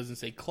out that it doesn't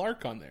say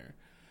Clark on there.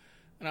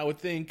 And I would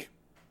think,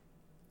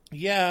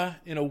 yeah,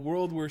 in a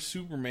world where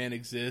Superman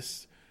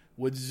exists,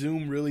 would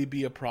Zoom really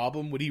be a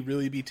problem? Would he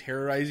really be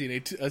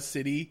terrorizing a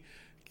city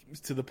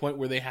to the point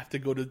where they have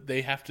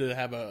to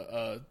have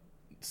a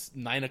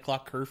 9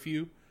 o'clock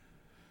curfew?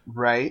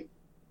 Right.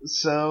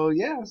 So,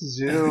 yeah,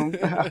 Zoom.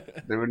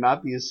 There would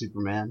not be a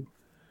Superman.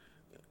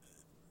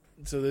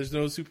 So there's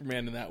no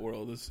Superman in that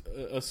world,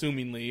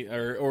 assumingly,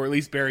 or at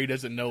least Barry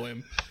doesn't know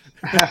him.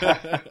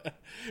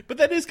 But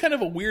that is kind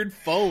of a weird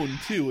phone,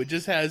 too. It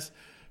just has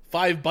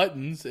 5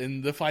 buttons,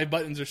 and the 5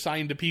 buttons are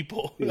signed to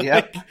people.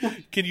 Yep.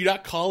 Can you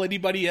not call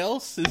anybody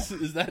else?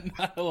 Is that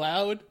not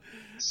allowed?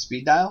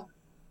 Speed dial?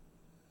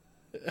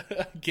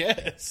 I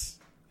guess.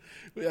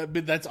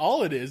 But that's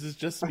all it is. It's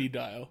just speed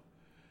dial.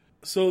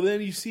 So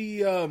then you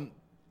see...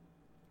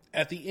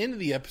 at the end of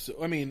the episode,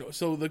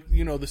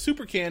 the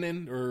super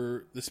cannon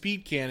or the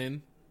speed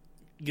cannon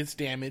gets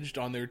damaged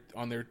on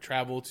their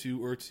travel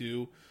to Earth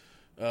 2.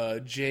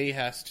 Jay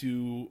has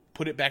to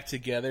put it back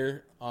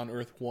together on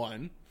Earth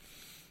 1,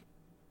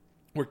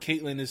 where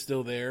Caitlin is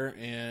still there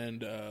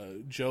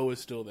and Joe is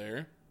still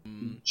there.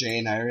 Jay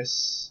and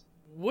Iris.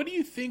 What do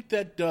you think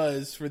that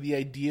does for the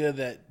idea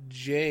that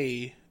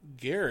Jay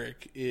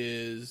Garrick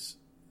is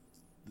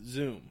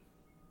Zoom?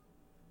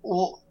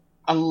 Well,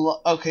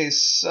 okay,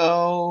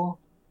 so...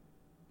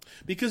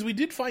 Because we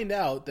did find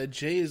out that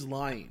Jay is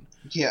lying.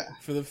 Yeah.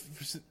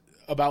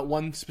 About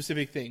one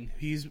specific thing.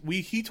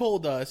 He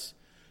told us,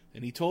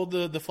 and he told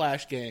the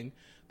Flash gang,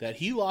 that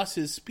he lost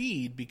his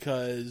speed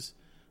because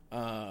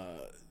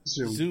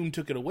Zoom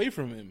took it away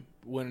from him.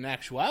 When in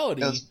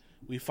actuality,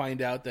 we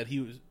find out that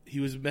he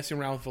was messing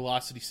around with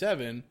Velocity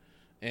 7,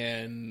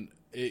 and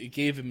it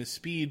gave him his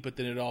speed, but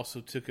then it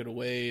also took it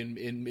away,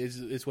 and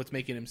is what's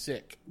making him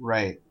sick.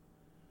 Right.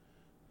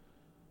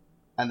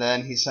 And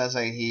then he says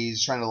that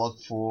he's trying to look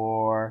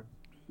for,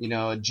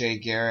 Jay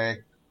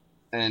Garrick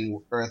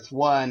and Earth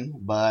 1,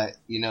 but,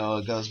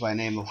 it goes by the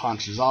name of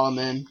Hunter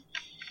Zolomon.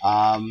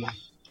 And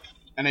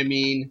I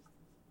mean,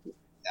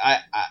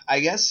 I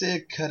guess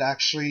it could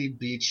actually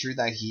be true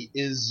that he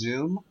is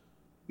Zoom,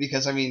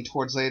 because,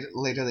 towards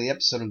later in the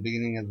episode, in the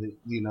beginning of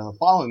the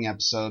following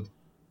episode,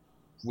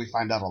 we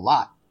find out a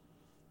lot.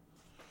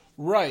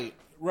 Right.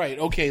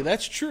 Okay,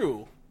 that's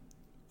true.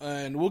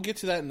 And we'll get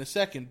to that in a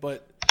second,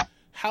 but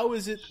how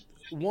is it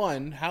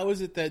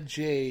that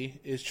Jay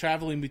is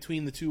traveling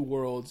between the two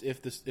worlds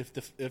if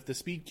the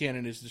speed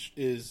cannon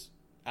is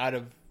out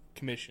of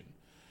commission?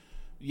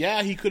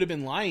 Yeah, he could have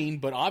been lying,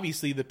 but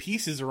obviously the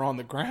pieces are on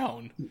the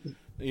ground.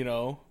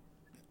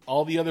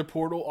 All the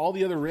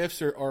other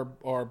rifts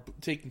are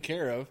taken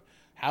care of.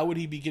 How would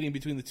he be getting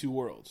between the two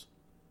worlds?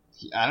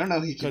 I don't know.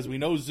 Because we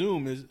know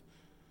Zoom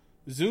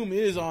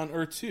is on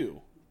Earth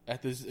 2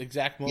 at this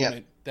exact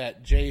moment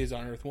that Jay is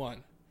on Earth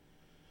 1.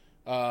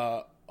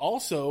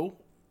 Also,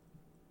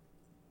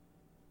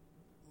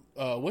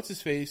 what's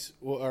his face?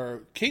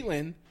 Or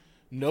Caitlin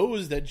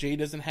knows that Jay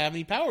doesn't have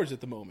any powers at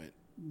the moment.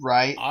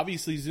 Right.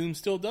 Obviously, Zoom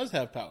still does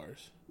have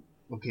powers.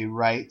 Okay,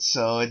 right.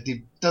 So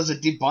does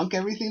it debunk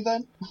everything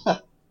then?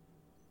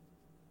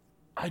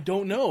 I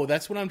don't know.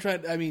 That's what I'm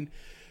trying.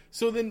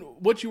 So then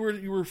what you were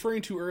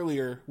referring to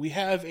earlier, we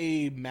have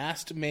a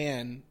masked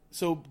man.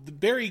 So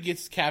Barry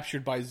gets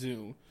captured by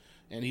Zoom,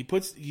 and he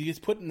gets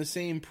put in the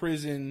same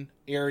prison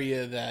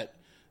area that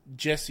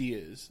Jesse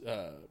is.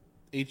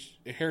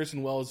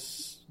 Harrison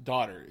Wells'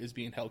 daughter is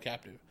being held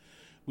captive.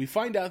 We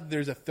find out that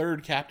there's a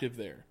third captive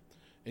there,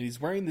 and he's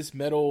wearing this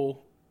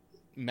metal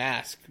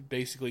mask,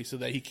 basically, so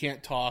that he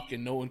can't talk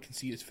and no one can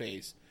see his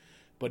face.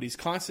 But he's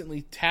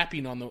constantly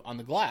tapping on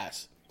the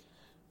glass.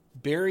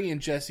 Barry and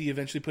Jesse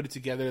eventually put it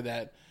together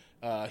that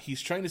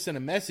he's trying to send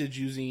a message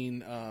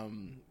using,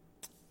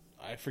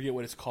 I forget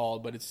what it's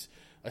called, but it's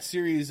a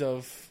series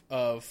of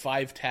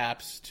 5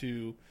 taps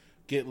to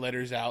get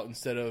letters out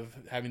instead of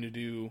having to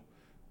do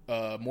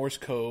Morse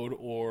code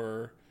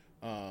or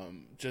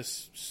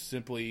just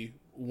simply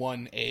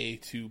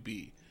 1A to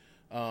B.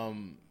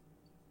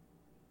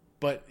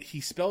 But he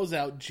spells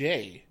out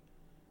J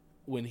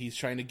when he's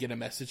trying to get a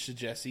message to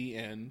Jesse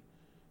and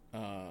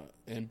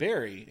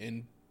Barry.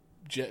 And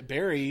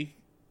Barry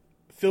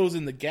fills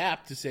in the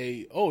gap to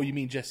say, "Oh, you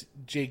mean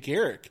Jay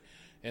Garrick?"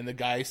 And the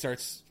guy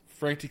starts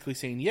frantically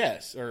saying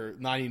yes, or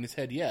nodding his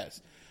head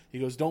yes. He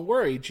goes, "Don't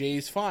worry,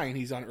 Jay's fine.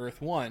 He's on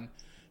Earth 1."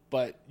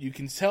 But you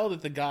can tell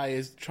that the guy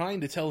is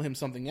trying to tell him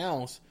something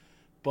else,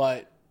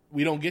 but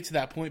we don't get to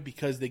that point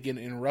because they get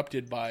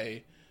interrupted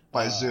by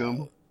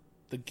Zoom.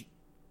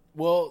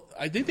 Well,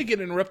 I think they get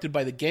interrupted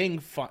by the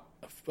gang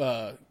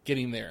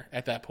getting there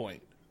at that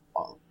point.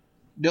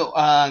 No,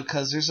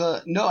 because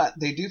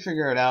they do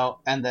figure it out,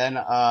 and then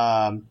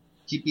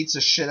he beats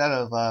the shit out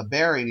of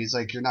Barry, and he's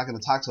like, "You're not going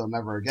to talk to him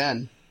ever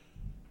again."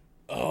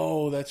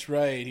 Oh, that's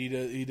right.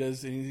 He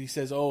does, and he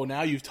says, "Oh,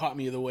 now you've taught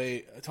me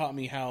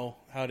how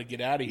to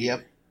get out of here."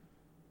 Yep.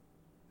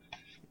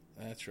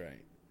 That's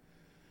right.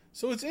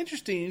 So it's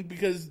interesting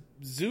because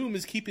Zoom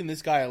is keeping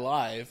this guy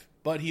alive,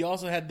 but he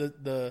also had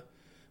the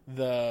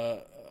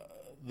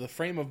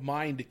frame of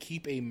mind to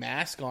keep a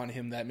mask on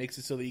him that makes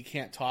it so that he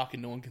can't talk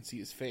and no one can see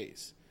his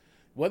face.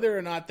 Whether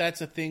or not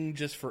that's a thing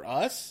just for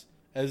us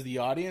as the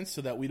audience,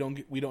 so that we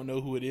don't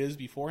know who it is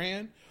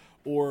beforehand,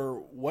 or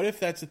what if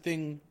that's a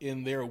thing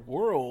in their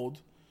world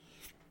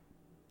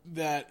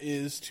that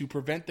is to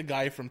prevent the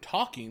guy from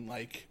talking,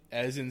 like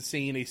as in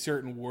saying a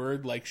certain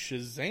word like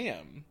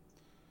Shazam.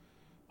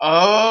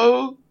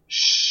 Oh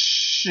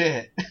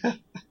shit.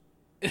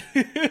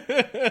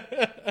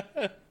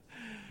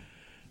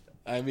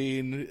 I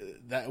mean,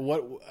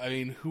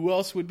 who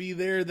else would be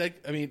there?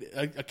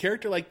 A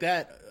character like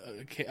that,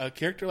 a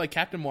character like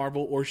Captain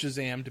Marvel or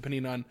Shazam,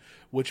 depending on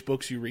which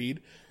books you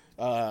read,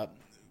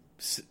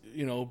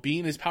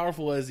 being as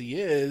powerful as he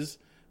is,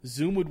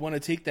 Zoom would want to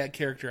take that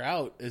character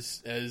out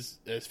as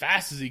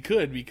fast as he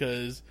could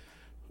because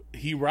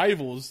he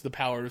rivals the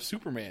power of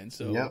Superman.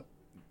 So, yep.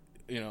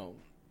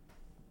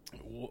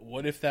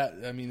 What if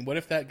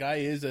that guy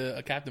is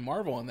a Captain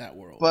Marvel in that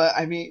world? But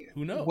I mean,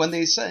 who knows? When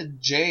they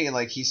said Jay,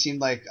 like he seemed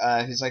like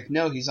he's like,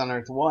 no, he's on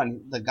Earth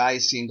 1. The guy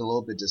seemed a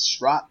little bit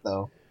distraught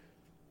though.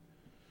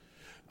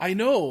 I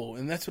know,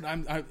 and that's what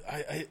I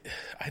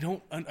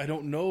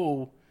don't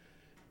know.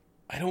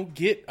 I don't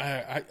get.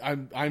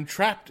 I'm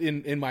trapped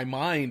in my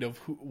mind of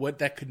what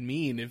that could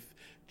mean. If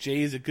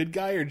Jay is a good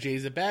guy or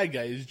Jay's a bad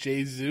guy, is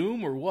Jay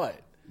Zoom or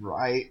what?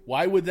 Right.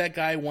 Why would that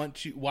guy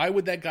want you? Why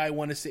would that guy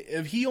want to say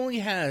if he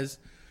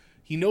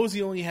knows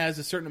he only has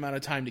a certain amount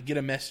of time to get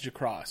a message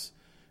across,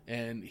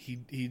 and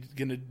he's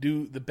gonna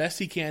do the best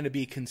he can to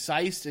be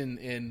concise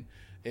and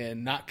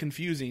not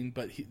confusing.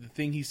 But the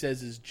thing he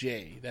says is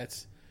Jay.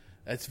 That's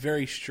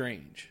very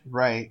strange.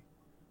 Right.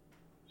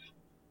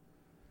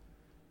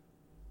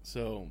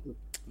 So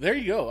there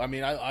you go. I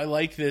mean, I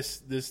like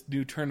this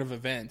new turn of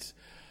events.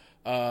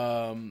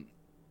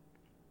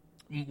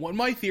 One of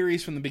my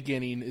theories from the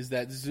beginning is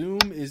that Zoom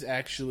is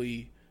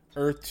actually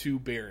Earth 2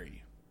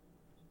 Barry.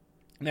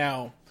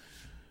 Now,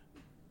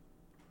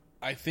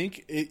 I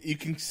think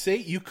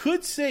you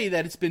could say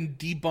that it's been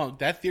debunked.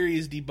 That theory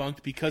is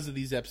debunked because of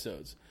these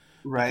episodes.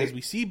 Right. Because we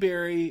see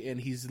Barry,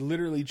 and he's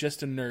literally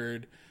just a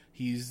nerd.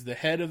 He's the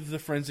head of the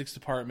forensics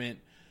department.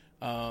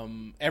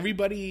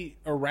 Everybody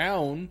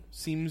around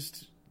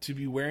seems to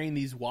be wearing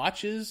these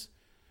watches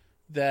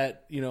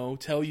that,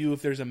 tell you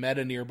if there's a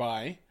meta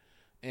nearby.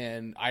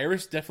 And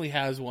Iris definitely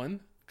has one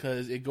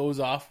because it goes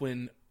off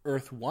when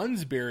Earth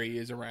 1's Barry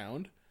is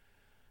around.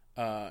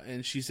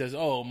 And she says,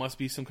 "Oh, it must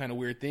be some kind of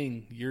weird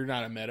thing. You're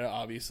not a meta,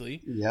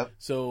 obviously." Yep.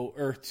 So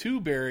Earth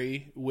 2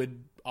 Barry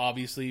would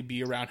obviously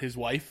be around his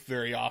wife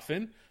very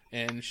often,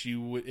 and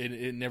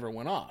it never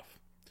went off.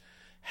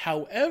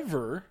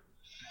 However,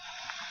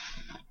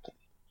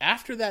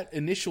 after that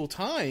initial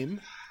time,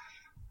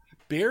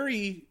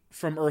 Barry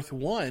from Earth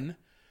 1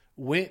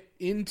 went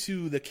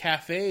into the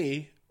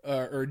cafe,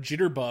 or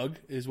Jitterbug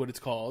is what it's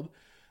called,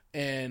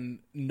 and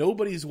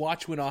nobody's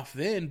watch went off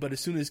then, but as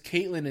soon as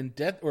Caitlin and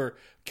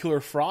Killer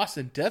Frost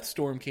and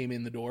Deathstorm came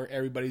in the door,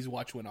 everybody's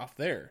watch went off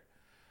there.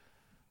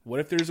 What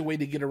if there's a way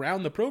to get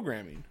around the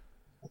programming?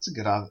 That's a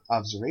good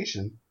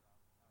observation.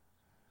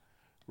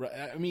 Right.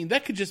 I mean,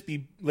 that could just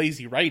be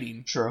lazy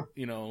writing. True.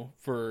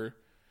 For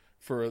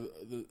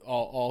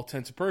all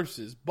intents and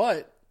purposes.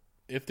 But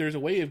if there's a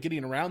way of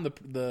getting around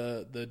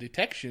the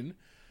detection,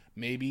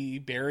 maybe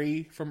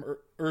Barry from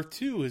Earth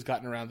 2 has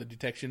gotten around the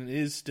detection and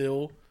is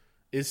still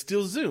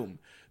Zoom.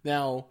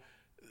 Now,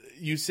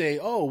 you say,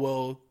 oh,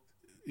 well,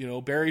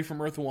 Barry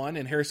from Earth 1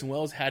 and Harrison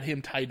Wells had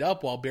him tied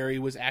up while Barry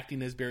was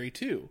acting as Barry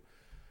 2.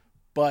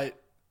 But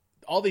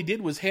all they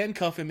did was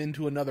handcuff him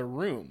into another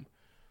room.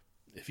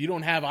 If you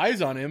don't have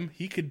eyes on him,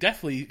 he could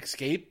definitely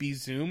escape, be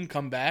Zoom,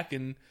 come back,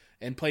 and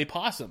play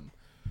possum.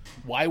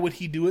 Why would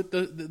he do it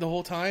the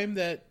whole time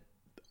that,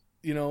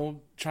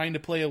 trying to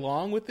play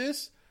along with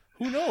this?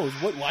 Who knows?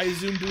 Why is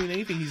Zoom doing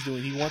anything he's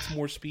doing? He wants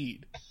more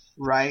speed.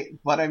 Right.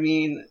 But I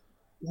mean,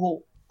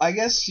 well, I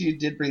guess you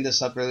did bring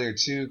this up earlier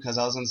too, because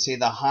I was going to say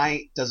the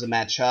height doesn't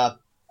match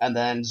up, and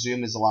then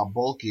Zoom is a lot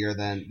bulkier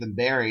than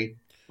Barry.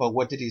 But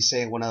what did he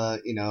say in one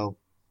of the,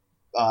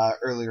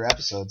 earlier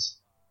episodes?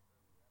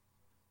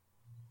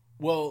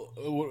 Well,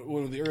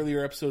 one of the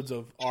earlier episodes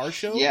of our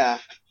show? Yeah.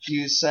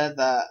 You said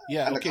that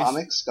in the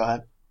comics. Go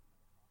ahead.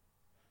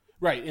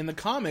 Right. In the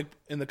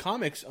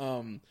comics,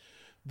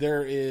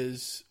 there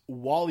is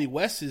Wally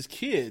West's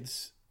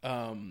kids,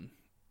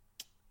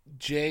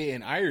 Jay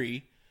and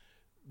Irie,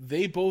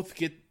 they both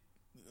get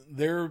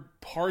their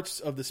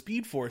parts of the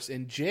Speed Force,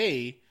 and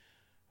Jay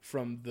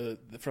from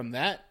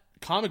that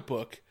comic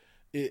book,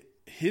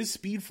 his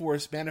Speed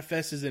Force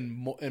manifests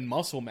in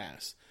muscle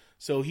mass.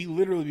 So he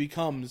literally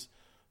becomes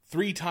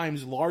 3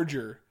 times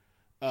larger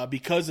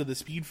because of the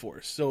Speed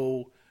Force.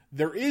 So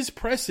there is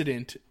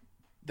precedent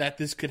that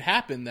this could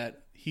happen,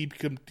 that he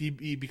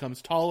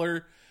becomes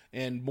taller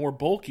and more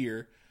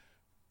bulkier,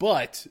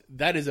 but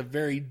that is a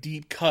very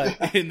deep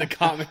cut in the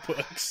comic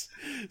books.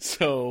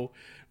 So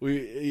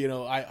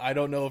I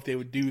don't know if they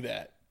would do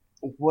that.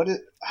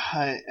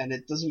 And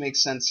it doesn't make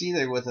sense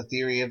either with the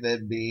theory of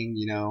it being,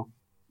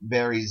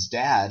 Barry's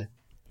dad.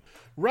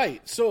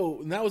 Right.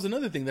 So that was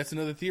another thing. That's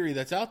another theory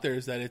that's out there,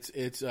 is that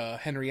it's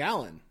Henry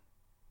Allen.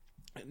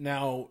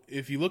 Now,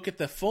 if you look at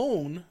the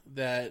phone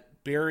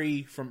that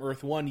Barry from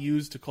Earth 1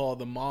 used to call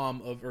the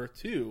mom of Earth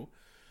 2,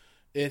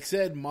 it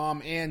said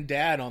mom and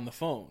dad on the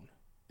phone.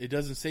 It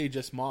doesn't say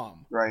just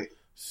mom. Right.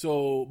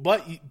 So,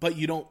 but he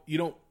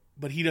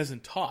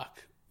doesn't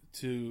talk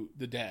to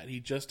the dad. He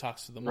just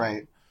talks to the mom.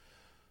 Right.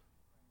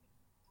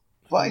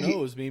 But who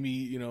knows?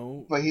 Maybe,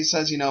 But he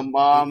says,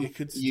 Mom,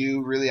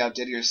 you really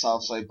outdid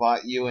yourself, so I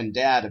bought you and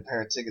Dad a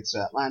pair of tickets to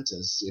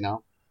Atlantis,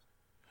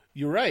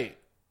 You're right.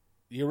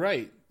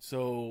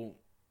 So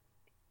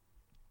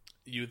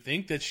you would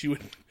think that she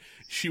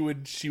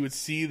would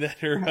see that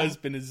her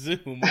husband is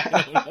Zoom.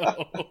 I don't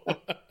know.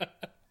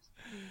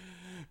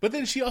 But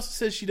then she also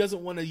says she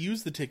doesn't want to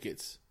use the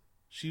tickets.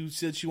 She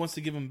said she wants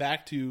to give them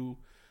back to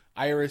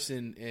Iris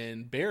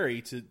and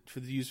Barry to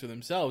use for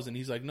themselves, and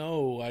he's like,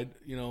 no,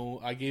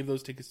 I gave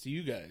those tickets to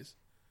you guys.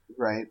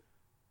 Right.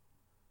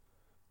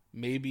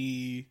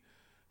 Maybe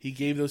he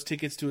gave those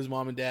tickets to his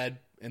mom and dad,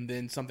 and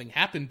then something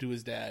happened to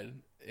his dad,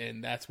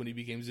 and that's when he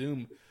became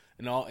Zoom.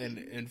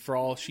 And for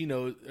all she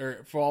knows,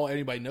 or for all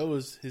anybody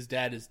knows, his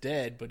dad is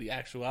dead, but in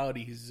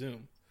actuality he's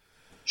Zoom.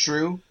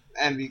 True.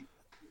 And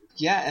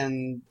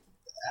damn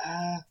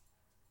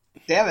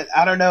it,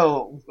 I don't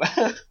know.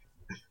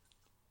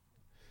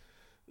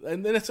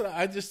 And then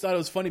I just thought it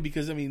was funny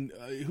because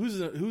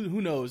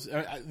who knows?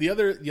 The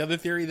other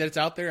theory that's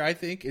out there, I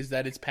think, is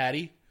that it's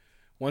Patty.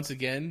 Once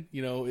again,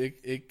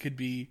 it could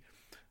be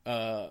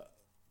the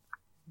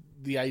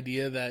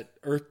idea that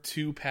Earth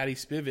 2 Patty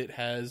Spivot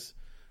has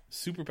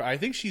superpower. I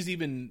think she's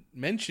even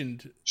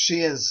mentioned. She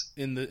is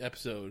in the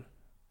episode.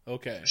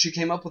 Okay, she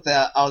came up with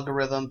that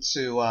algorithm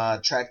to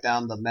track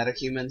down the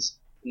metahumans,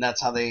 and that's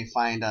how they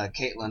find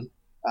Caitlin,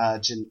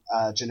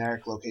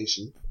 generic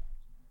location.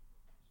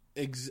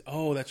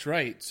 Oh, that's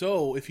right.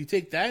 So if you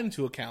take that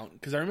into account,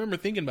 because I remember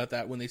thinking about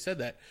that when they said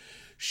that,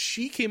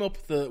 she came up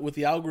with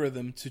the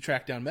algorithm to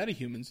track down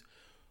metahumans.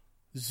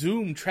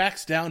 Zoom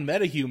tracks down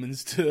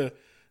metahumans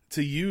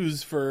to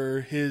use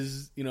for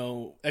his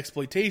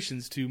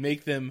exploitations, to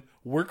make them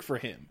work for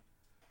him.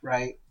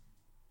 Right.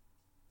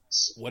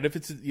 What if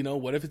it's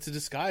a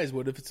disguise?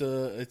 What if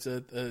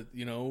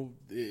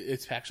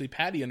it's actually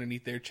Patty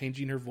underneath there,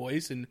 changing her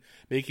voice and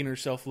making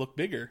herself look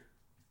bigger?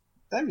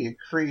 That'd be a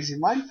crazy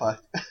mindfuck.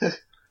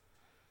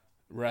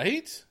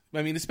 Right?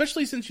 I mean,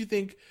 especially since you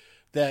think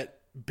that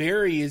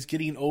Barry is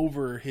getting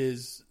over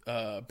his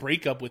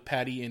breakup with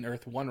Patty in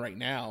Earth 1 right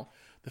now.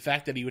 The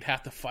fact that he would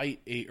have to fight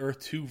a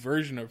Earth 2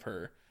 version of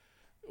her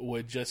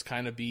would just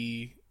kind of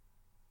be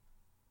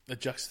a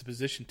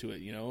juxtaposition to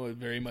it,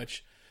 very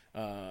much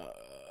a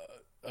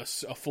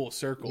full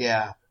circle.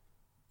 Yeah.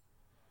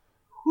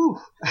 Whew.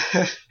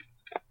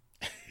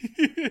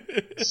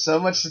 So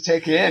much to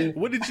take in.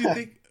 What did you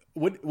think?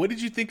 What did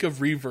you think of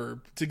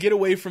Reverb? To get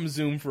away from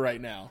Zoom for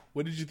right now,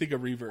 what did you think of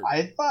Reverb?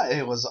 I thought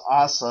it was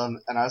awesome,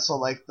 and I also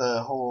liked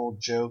the whole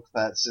joke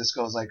that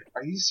Cisco was like,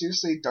 "Are you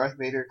seriously Darth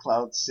Vader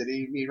Cloud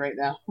City me right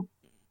now?"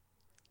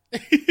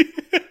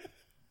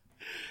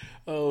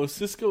 Oh,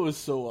 Cisco is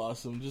so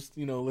awesome. Just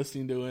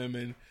listening to him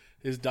and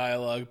his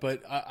dialogue.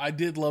 But I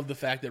did love the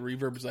fact that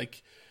Reverb was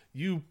like,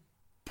 "You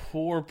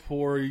poor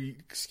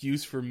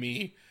excuse for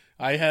me.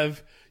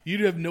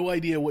 You have no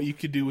idea what you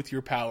could do with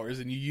your powers,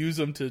 and you use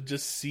them to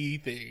just see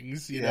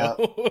things, you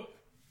know?"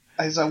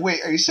 I was like,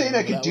 wait, are you saying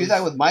I can do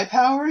that with my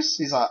powers?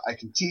 He's like, I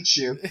can teach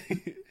you.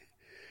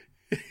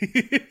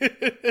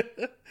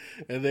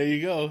 And there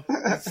you go.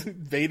 It's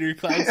Vader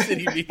Cloud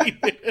City me.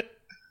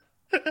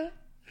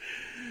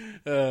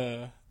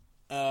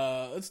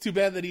 It's too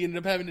bad that he ended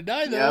up having to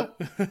die, though.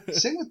 Yep.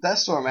 Same with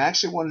Deathstorm. I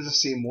actually wanted to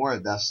see more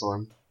of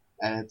Deathstorm,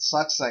 and it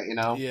sucks that,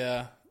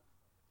 Yeah.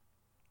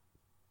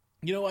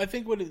 I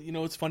think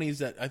what's funny is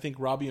that I think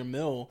Robbie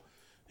Amell,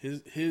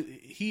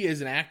 he as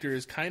an actor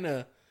is kind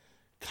of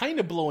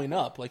blowing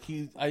up. Like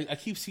I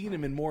keep seeing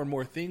him in more and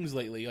more things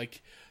lately.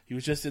 Like he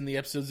was just in the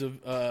episodes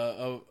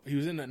he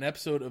was in an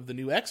episode of the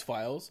new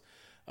X-Files.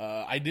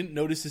 I didn't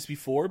notice this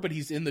before, but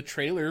he's in the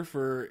trailer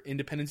for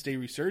Independence Day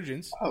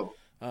Resurgence. Oh.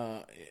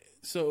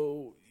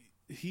 So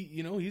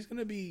he's going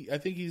to be, I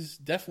think he's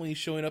definitely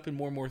showing up in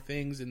more and more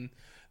things, and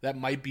that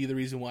might be the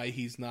reason why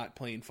he's not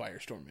playing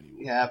Firestorm anymore.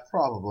 Yeah,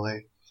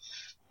 probably.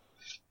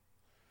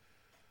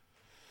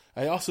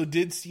 I also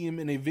did see him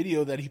in a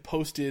video that he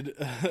posted,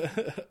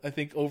 I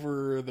think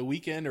over the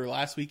weekend or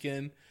last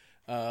weekend,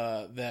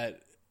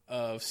 that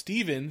of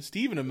Stephen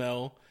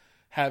Amell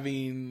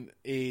having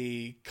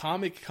a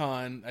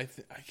Comic-Con. I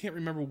can't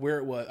remember where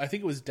it was. I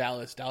think it was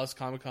Dallas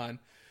Comic-Con.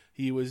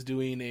 He was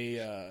doing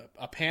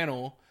a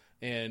panel,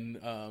 and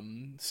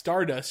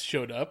Stardust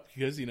showed up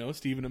because,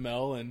 Stephen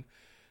Amell and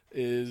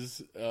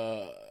is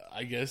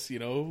I guess,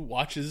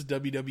 watches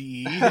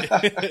WWE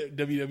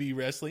WWE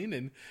wrestling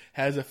and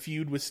has a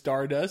feud with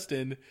Stardust,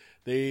 and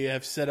they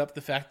have set up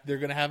the fact that they're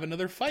going to have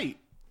another fight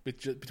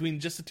between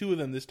just the two of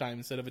them this time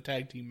instead of a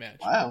tag team match.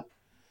 Wow.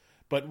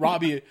 But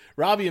Robbie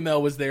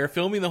Amell was there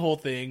filming the whole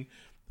thing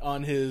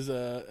on his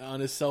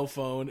cell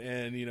phone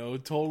and,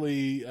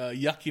 totally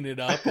yucking it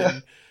up.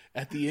 And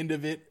at the end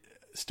of it,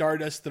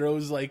 Stardust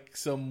throws like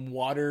some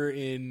water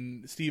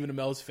in Stephen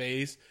Amell's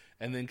face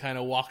and then kind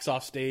of walks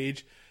off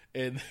stage.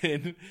 And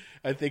then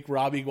I think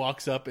Robbie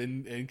walks up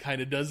and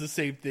kind of does the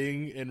same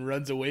thing and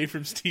runs away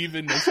from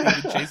Stephen as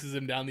Stephen chases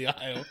him down the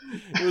aisle.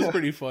 It was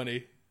pretty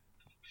funny.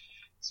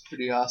 It's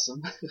pretty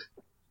awesome.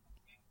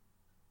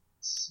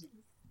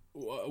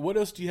 What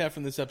else do you have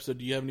from this episode?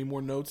 Do you have any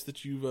more notes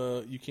that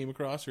you came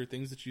across or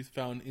things that you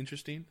found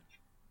interesting?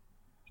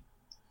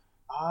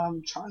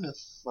 I'm trying to.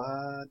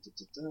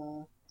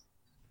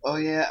 Oh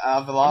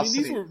yeah,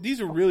 Velocity. I mean,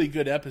 these are really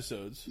good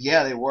episodes.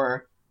 Yeah, they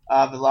were.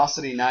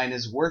 Velocity 9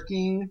 is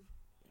working,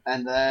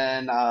 and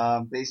then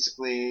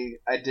basically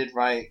I did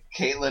write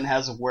Caitlyn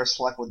has a worse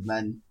luck with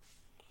men.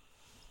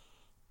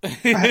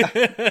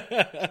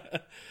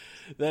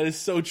 That is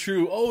so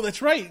true. Oh,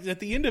 that's right.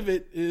 At the end of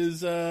it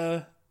is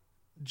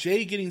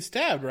Jay getting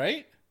stabbed,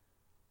 right?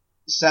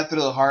 Stabbed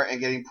through the heart and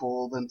getting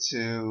pulled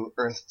into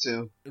Earth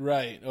 2.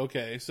 Right.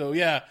 Okay. So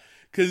yeah,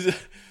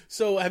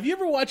 so have you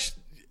ever watched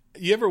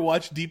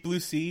Deep Blue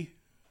Sea?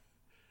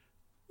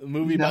 The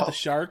movie about the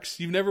sharks.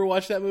 You've never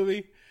watched that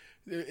movie?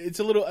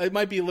 It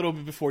might be a little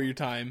bit before your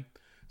time.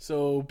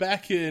 So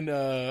back in,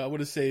 I want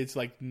to say it's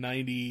like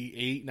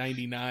 98,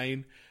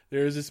 99,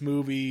 there's this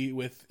movie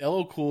with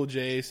LL Cool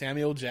J,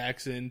 Samuel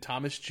Jackson,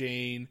 Thomas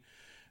Jane,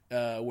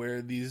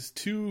 where these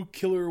two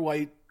killer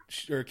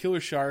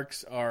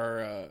sharks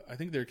are, I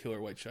think they're killer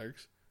white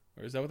sharks.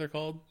 Or is that what they're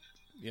called?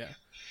 Yeah.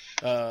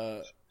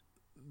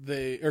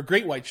 They are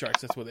great white sharks,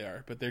 that's what they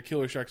are. But they're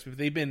killer sharks. But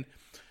they've been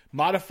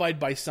modified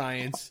by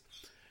science.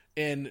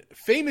 And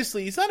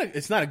famously,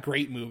 it's not a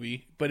great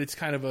movie, but it's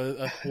kind of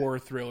a horror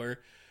thriller.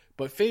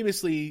 But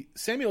famously,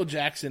 Samuel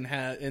Jackson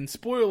and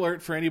spoiler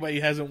alert for anybody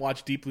who hasn't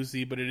watched Deep Blue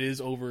Sea, but it is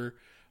over,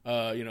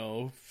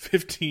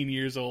 15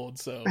 years old.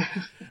 So,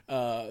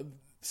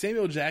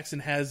 Samuel Jackson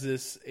has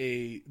this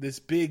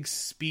big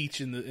speech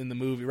in the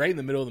movie, right in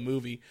the middle of the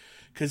movie,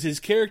 because his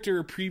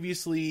character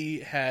previously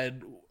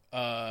had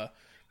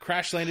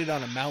crash landed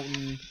on a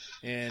mountain.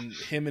 And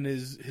him and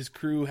his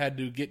crew had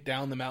to get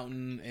down the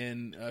mountain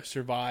and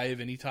survive.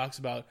 And he talks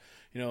about,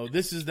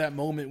 this is that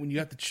moment when you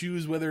have to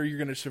choose whether you're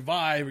going to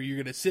survive or you're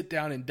going to sit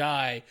down and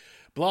die,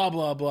 blah,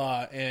 blah,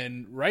 blah.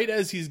 And right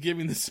as he's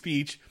giving the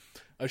speech,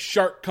 a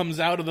shark comes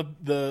out of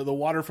the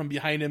water from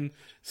behind him,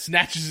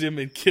 snatches him,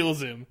 and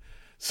kills him.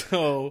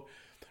 So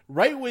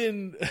right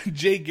when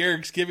Jay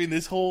Garrick's giving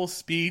this whole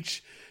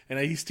speech, and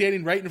he's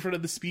standing right in front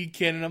of the speed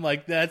cannon, I'm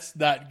like, that's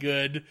not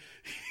good.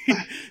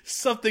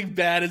 Something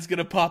bad is going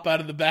to pop out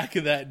of the back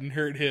of that and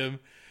hurt him.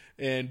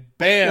 And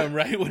bam,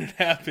 right when it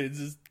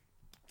happens,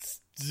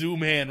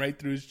 zoom hand right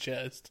through his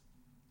chest.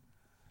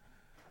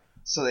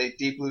 So they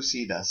Deep Blue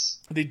Sea us.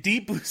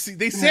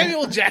 They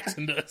Samuel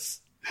Jackson us.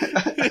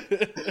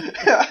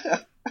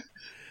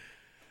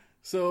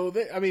 So,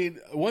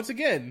 once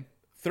again,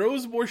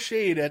 throws more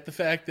shade at the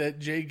fact that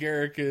Jay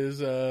Garrick is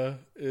the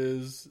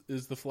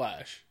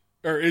Flash.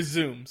 Or is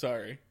Zoom,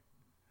 sorry.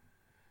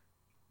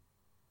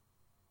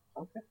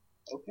 Okay.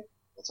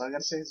 That's all I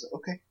gotta say is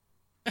okay.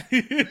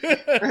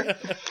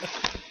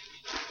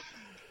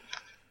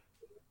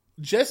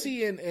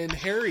 Jesse and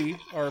Harry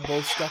are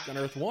both stuck on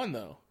Earth 1,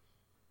 though.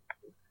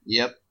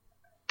 Yep.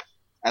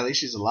 At least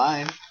she's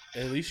alive.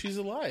 And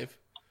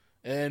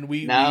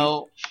we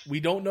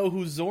don't know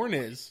who Zorn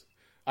is.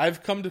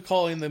 I've come to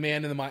call him the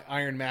man in the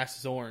Iron Mask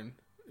Zorn,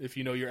 if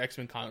you know your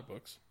X-Men comic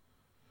books.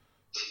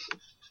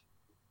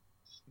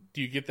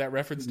 Do you get that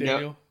reference,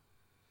 Daniel?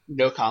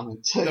 No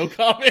comments. No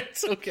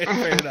comments? Okay,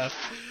 fair enough.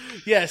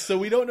 Yeah, so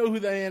we don't know who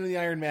the man in the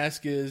Iron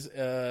Mask is,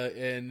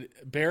 and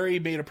Barry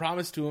made a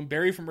promise to him.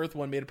 Barry from Earth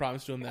 1 made a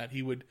promise to him that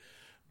he would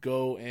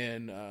go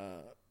and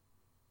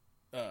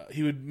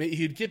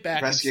he'd get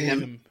back rescue and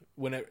save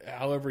him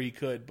however he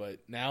could, but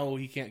now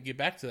he can't get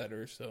back to that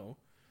Earth, so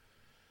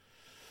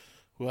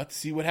we'll have to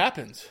see what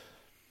happens.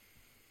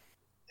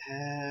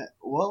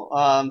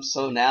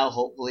 So now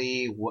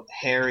hopefully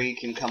Harry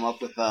can come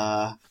up with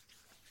a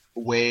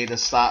way to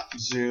stop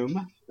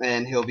Zoom,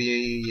 and he'll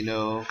be,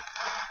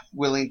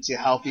 willing to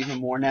help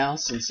even more now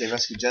since they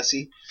rescued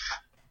Jesse.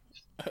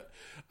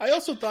 I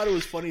also thought it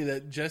was funny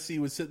that Jesse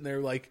was sitting there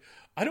like,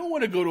 I don't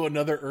want to go to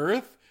another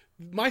Earth.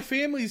 My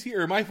family's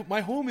here. My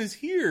home is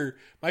here.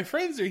 My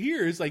friends are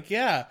here. It's like,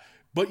 yeah,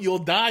 but you'll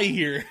die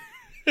here.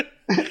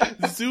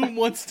 Zoom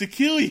wants to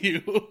kill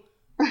you.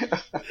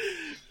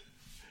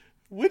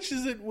 Which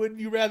is it would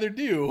you rather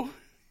do?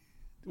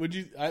 Would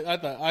you? I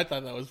thought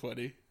that was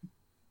funny.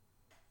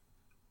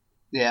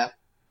 Yeah.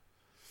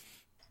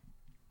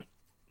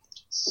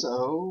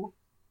 So,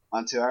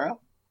 on to Arrow.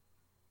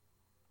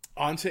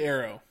 On to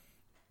Arrow.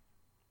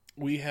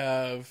 We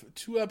have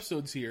 2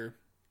 episodes here.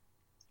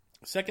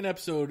 Second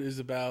episode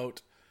is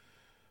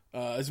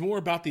more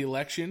about the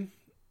election.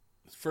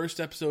 First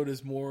episode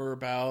is more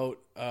about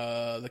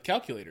the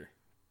calculator.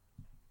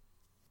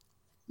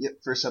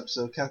 Yep, first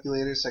episode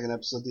calculator, second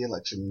episode the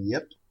election.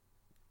 Yep.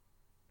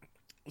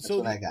 That's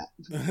what I got.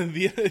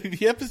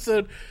 The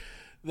episode,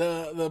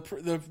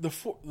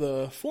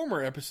 the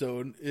former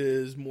episode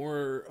is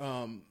more.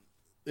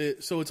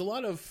 So it's a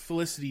lot of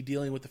Felicity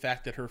dealing with the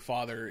fact that her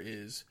father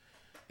is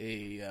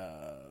a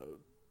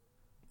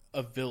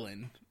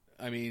villain.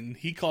 I mean,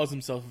 he calls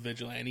himself a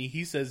vigilante.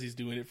 He says he's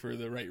doing it for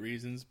the right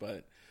reasons,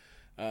 but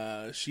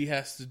she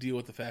has to deal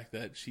with the fact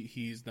that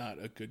he's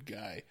not a good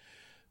guy.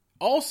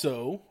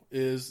 Also,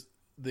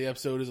 the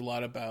episode is a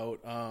lot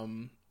about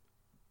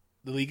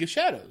the League of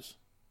Shadows.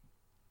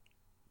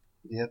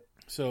 Yep.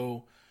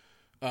 So,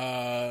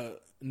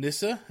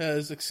 Nyssa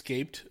has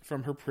escaped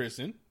from her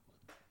prison.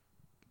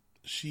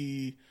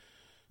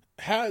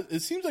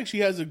 It seems like she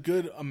has a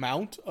good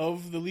amount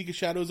of the League of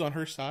Shadows on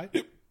her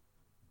side.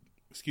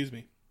 Excuse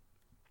me.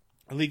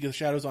 A League of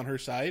Shadows on her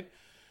side.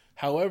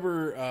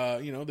 However,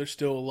 there's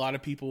still a lot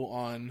of people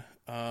on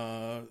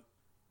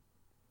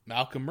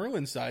Malcolm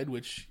Merlyn's side,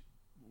 which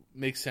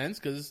makes sense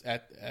because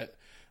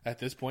at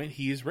this point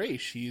he is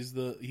Raish. He's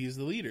the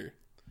leader.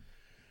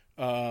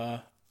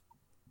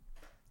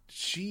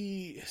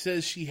 She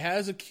says she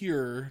has a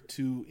cure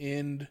to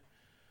end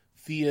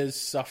Thea's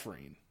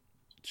suffering.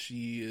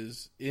 Thea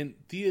is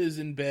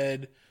in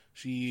bed.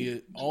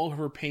 All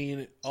her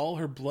pain, all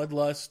her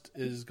bloodlust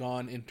is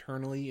gone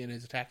internally and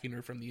is attacking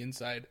her from the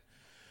inside.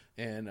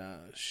 And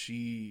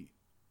she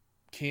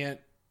can't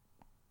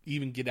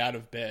even get out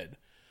of bed.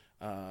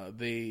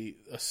 A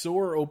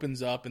sore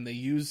opens up and they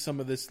use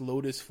some of this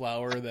lotus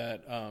flower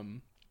that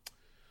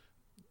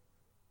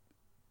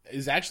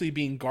is actually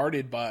being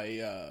guarded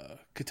by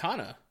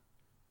Katana,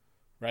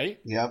 right?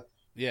 Yep.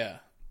 Yeah.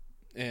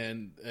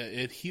 And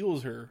it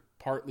heals her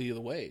partly of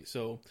the way.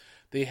 So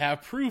they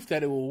have proof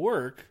that it will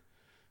work,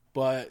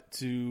 but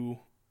to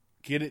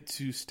get it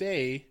to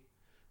stay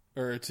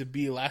or to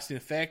be a lasting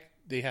effect,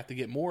 they have to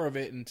get more of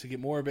it. And to get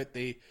more of it,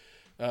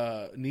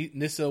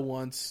 Nyssa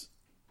wants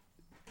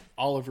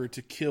Oliver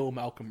to kill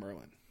Malcolm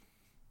Merlyn.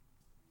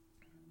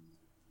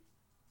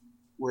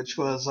 Which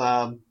was,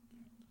 I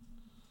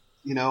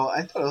thought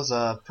it was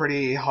a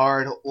pretty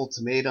hard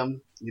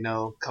ultimatum,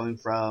 coming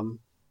from,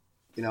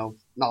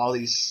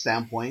 Nolly's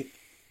standpoint.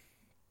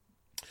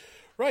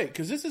 Right,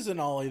 because this is an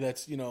Ollie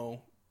that's,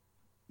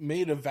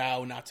 made a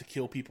vow not to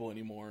kill people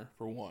anymore,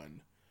 for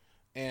one.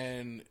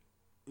 And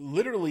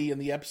literally in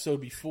the episode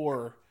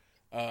before,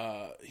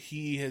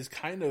 he has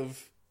kind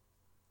of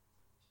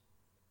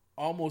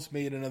almost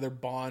made another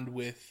bond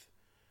with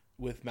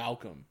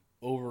Malcolm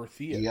over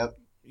Thea. Yep.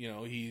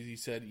 He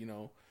said,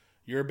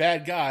 you're a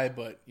bad guy,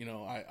 but,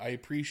 I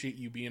appreciate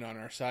you being on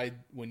our side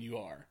when you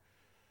are.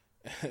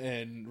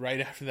 And right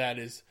after that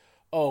is,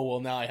 oh, well,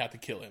 now I have to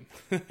kill him.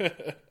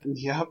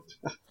 Yep.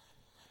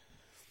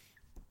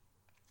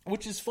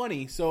 Which is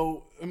funny.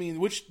 So,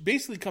 which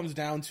basically comes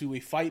down to a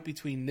fight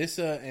between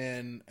Nyssa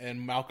and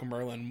Malcolm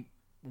Merlyn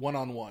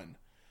one-on-one.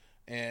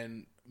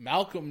 And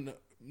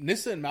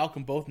Nyssa and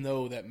Malcolm both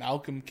know that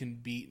Malcolm can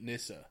beat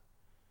Nyssa.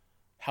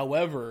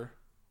 However,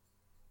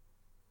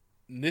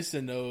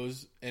 Nyssa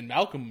knows and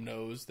Malcolm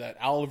knows that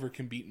Oliver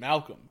can beat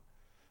Malcolm.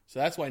 So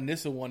that's why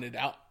Nyssa wanted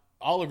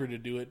Oliver to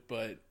do it,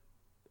 but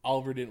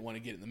Oliver didn't want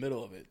to get in the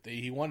middle of it.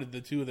 He wanted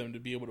the two of them to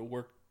be able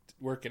to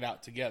work it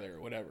out together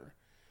or whatever.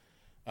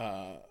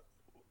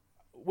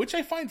 Which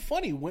I find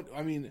funny.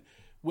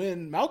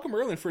 When Malcolm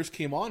Merlyn first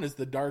came on as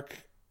the Dark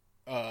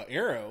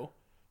Arrow,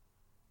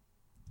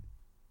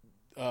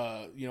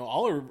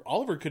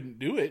 Oliver couldn't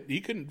do it.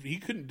 He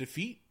couldn't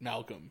defeat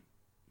Malcolm.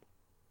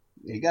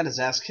 He got his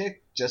ass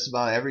kicked just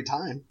about every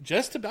time.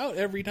 Just about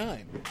every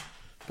time.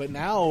 But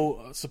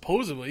now,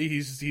 supposedly,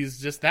 he's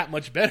just that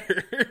much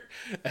better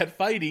at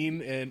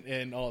fighting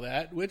and all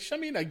that. Which,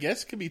 I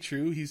guess could be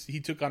true. He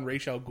took on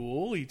Ra's al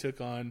Ghul. He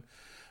took on,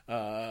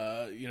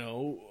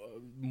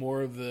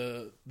 more of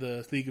the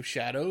League of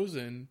Shadows,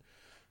 and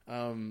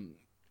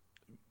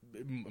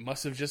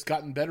must have just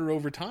gotten better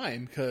over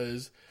time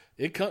because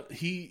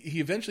he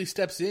eventually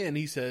steps in.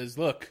 He says,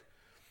 "Look,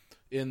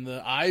 in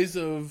the eyes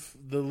of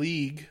the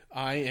League,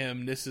 I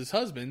am Nyssa's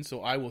husband,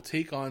 so I will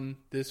take on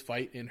this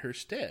fight in her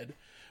stead."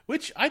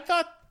 Which I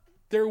thought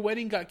their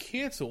wedding got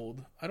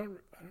canceled. I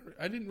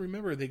didn't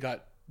remember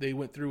they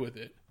went through with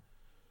it.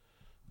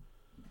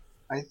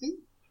 I think,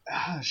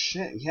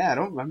 shit, yeah, I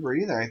don't remember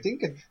either. I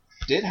think it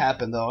did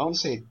happen though. I don't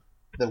say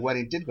the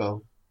wedding did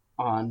go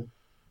on.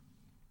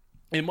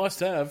 It must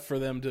have for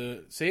them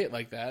to say it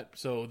like that.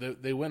 So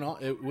they went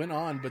on. It went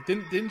on, but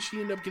didn't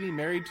she end up getting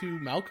married to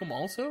Malcolm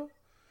also?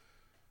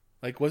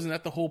 Like, wasn't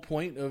that the whole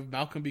point of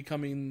Malcolm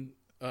becoming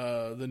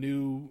the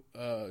new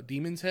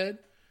Demon's Head?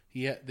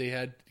 He had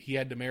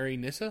to marry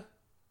Nyssa.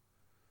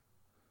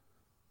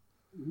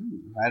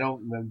 I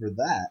don't remember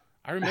that.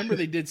 I remember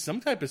they did some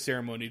type of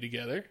ceremony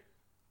together.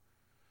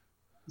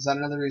 Is that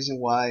another reason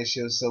why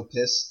she was so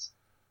pissed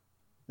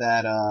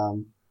that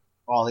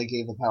Ollie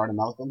gave the power to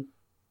Malcolm?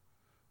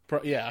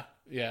 Yeah,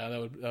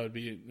 that would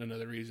be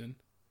another reason.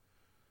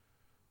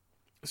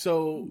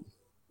 So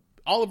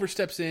Oliver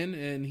steps in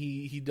and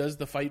he does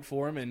the fight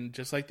for him, and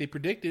just like they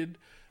predicted,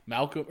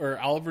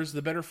 Oliver's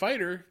the better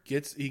fighter.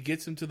 He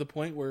gets him to the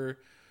point where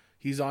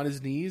he's on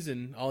his knees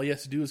and all he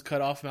has to do is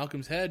cut off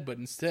Malcolm's head, but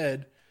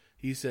instead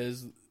he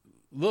says,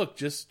 "Look,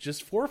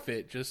 just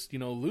forfeit, just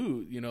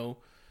lose,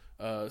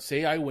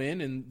 say I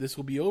win and this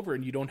will be over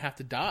and you don't have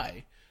to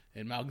die."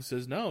 And Malcolm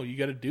says, "No, you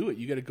got to do it.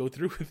 You got to go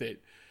through with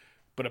it."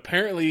 But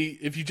apparently,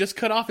 if you just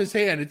cut off his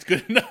hand, it's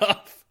good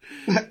enough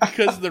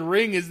because the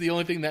ring is the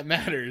only thing that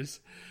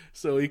matters.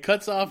 So he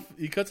cuts off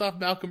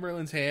Malcolm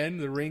Merlin's hand.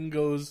 The ring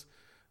goes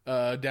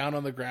down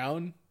on the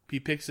ground. He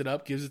picks it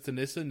up, gives it to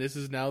Nyssa.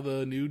 Nyssa's now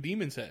the new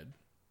demon's head.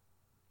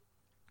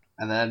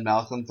 And then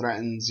Malcolm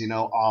threatens,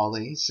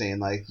 Ollie,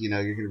 saying you're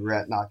gonna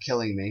regret not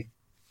killing me.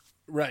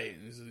 Right.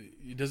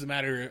 It doesn't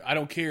matter. I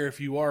don't care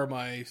if you are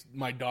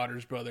my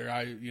daughter's brother.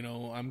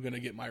 I'm gonna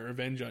get my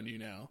revenge on you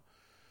now.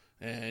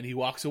 And he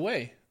walks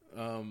away.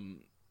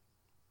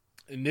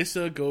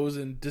 Nyssa goes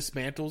and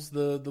dismantles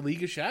the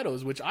League of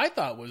Shadows, which I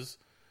thought was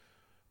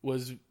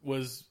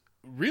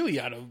really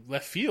out of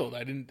left field.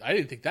 I didn't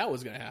think that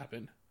was going to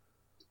happen.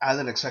 I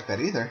didn't expect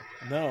that either.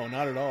 No,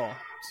 not at all.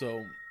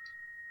 So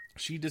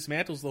she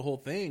dismantles the whole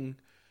thing,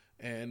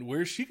 and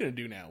where's she going to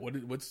do now?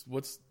 What's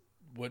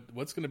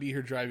going to be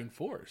her driving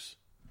force?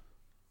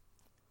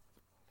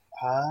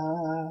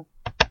 What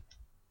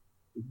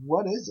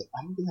is it?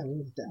 I don't think I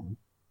wrote it down.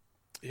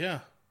 Yeah.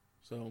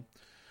 So,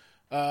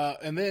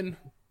 and then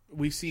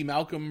we see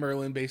Malcolm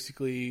Merlin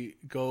basically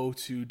go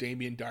to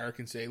Damien Darhk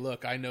and say,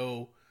 "Look, I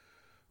know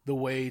the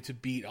way to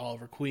beat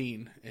Oliver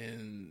Queen,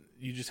 and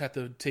you just have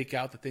to take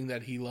out the thing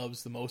that he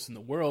loves the most in the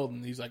world."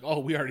 And he's like, "Oh,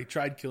 we already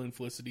tried killing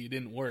Felicity. It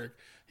didn't work."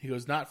 He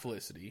goes, "Not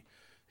Felicity,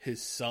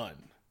 his son."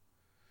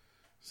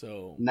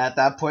 So, and at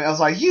that point, I was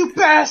like, "You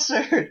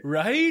bastard!"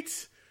 Right?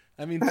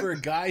 I mean, for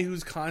a guy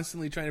who's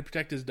constantly trying to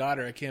protect his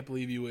daughter, I can't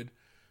believe you would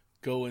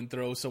go and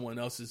throw someone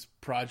else's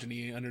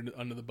progeny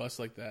under the bus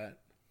like that.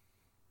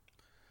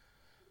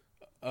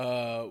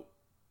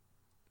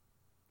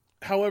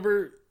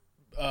 However,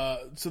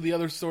 so the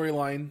other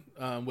storyline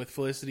with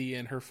Felicity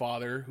and her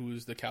father,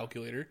 who's the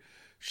calculator,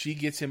 she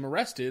gets him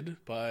arrested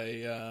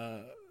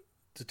by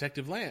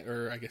Detective Lance,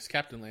 or I guess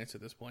Captain Lance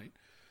at this point.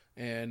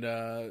 And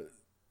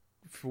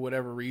for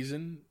whatever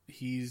reason,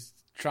 he's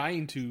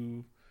trying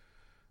to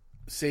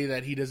say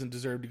that he doesn't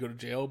deserve to go to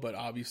jail, but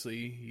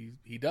obviously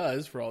he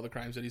does for all the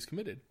crimes that he's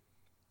committed.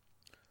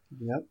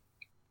 Yep.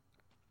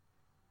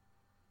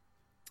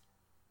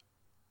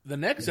 The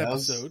next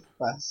episode...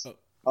 I was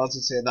going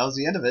to say, that was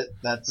the end of it.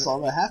 That's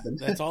all that happened.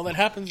 That's all that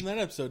happens in that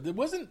episode. There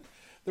was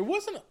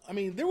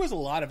a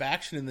lot of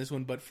action in this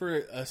one, but for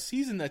a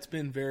season that's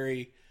been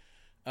very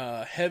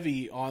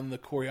heavy on the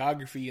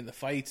choreography and the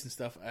fights and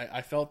stuff,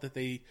 I felt that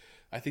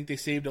I think they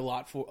saved a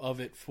lot of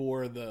it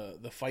for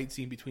the fight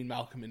scene between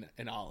Malcolm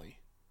and Ollie.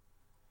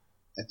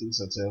 I think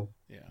so too.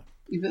 Yeah.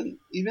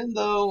 Even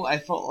though I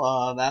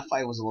felt that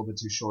fight was a little bit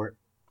too short.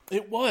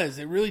 It was.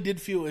 It really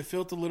did feel. It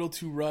felt a little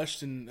too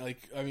rushed, and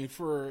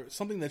for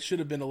something that should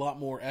have been a lot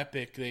more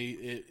epic,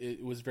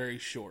 it was very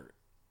short.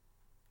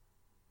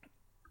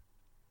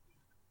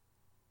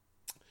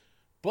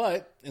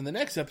 But in the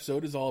next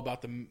episode is all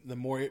about the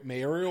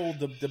mayoral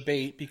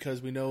debate,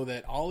 because we know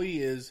that Ollie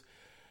is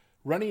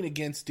running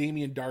against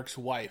Damien Darhk's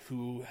wife,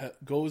 who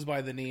goes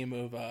by the name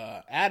of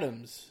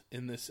Adams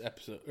in this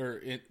episode,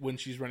 when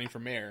she's running for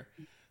mayor.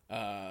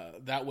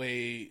 That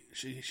way,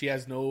 she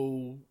has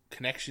no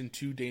connection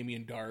to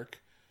Damien Darhk,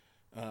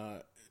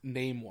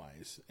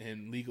 name-wise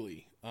and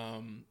legally.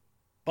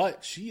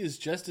 But she is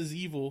just as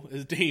evil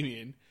as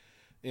Damien,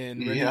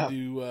 and ready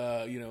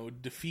to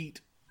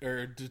defeat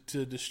or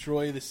to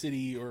destroy the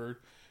city, or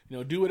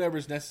do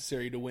whatever's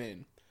necessary to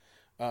win.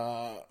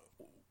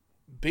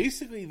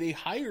 Basically, they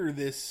hire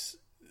this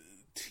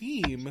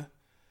team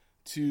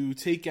to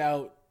take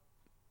out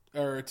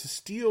or to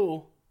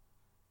steal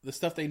the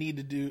stuff they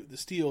need to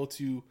steal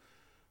to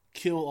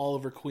kill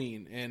Oliver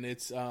Queen, and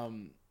it's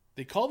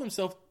they call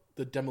themselves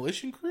the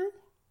Demolition Crew.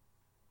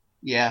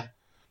 Yeah.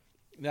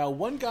 Now,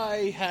 one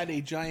guy had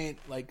a giant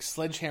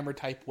sledgehammer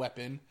type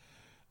weapon.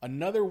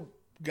 Another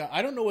guy,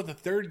 I don't know what the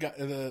third guy,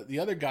 the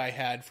other guy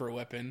had for a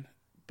weapon,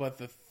 but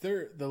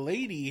the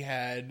lady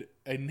had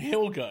a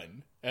nail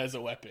gun as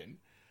a weapon.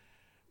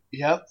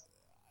 Yep.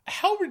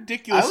 How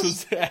ridiculous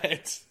was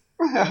that?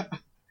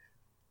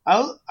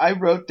 I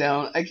wrote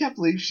down, I can't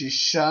believe she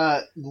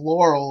shot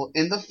Laurel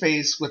in the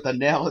face with a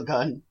nail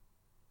gun.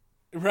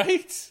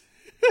 Right?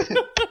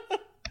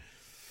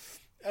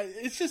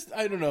 It's just,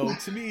 I don't know.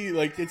 To me,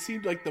 it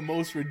seemed like the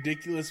most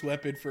ridiculous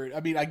weapon for it. I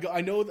mean,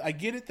 I know, I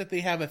get it that they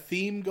have a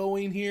theme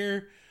going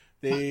here.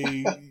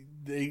 They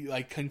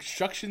like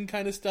construction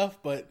kind of stuff,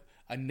 but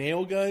a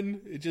nail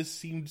gun, it just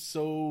seemed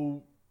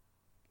so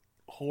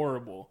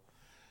horrible.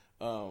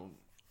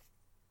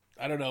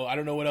 I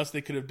don't know what else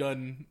they could have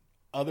done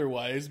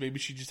otherwise. Maybe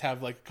she just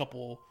have like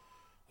a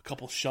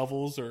couple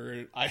shovels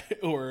or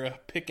a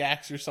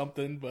pickaxe or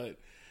something, but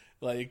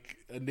like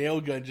a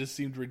nail gun just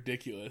seemed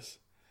ridiculous.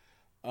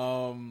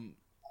 I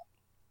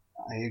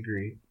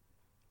agree.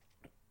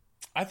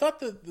 I thought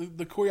that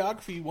the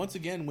choreography once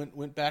again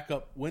went back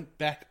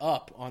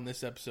up on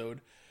this episode,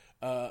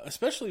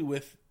 especially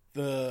with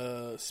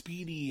the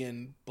Speedy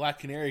and Black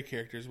Canary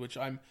characters, which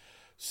I'm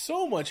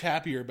so much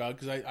happier about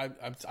because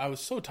I was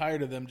so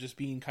tired of them just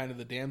being kind of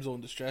the damsel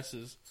in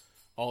distresses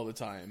all the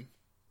time,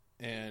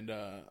 and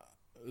I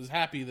was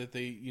happy that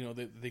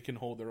they can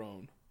hold their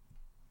own.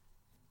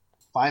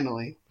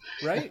 Finally,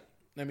 right?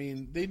 I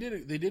mean, they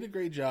did a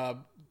great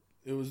job.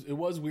 It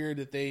was weird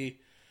that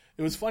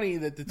it was funny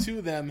that the two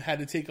of them had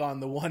to take on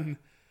the one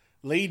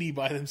lady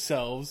by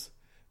themselves,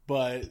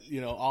 but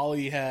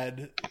Ollie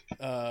had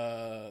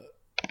the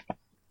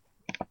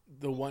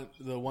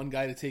one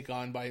guy to take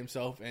on by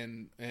himself,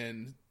 and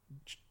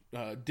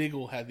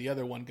Diggle had the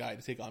other one guy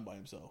to take on by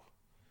himself.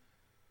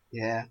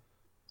 Yeah,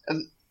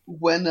 and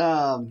when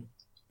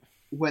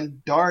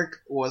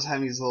Dark was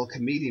having his little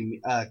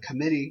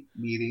committee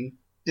meeting,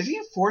 did he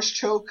force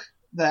choke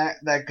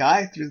that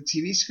guy through the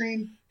TV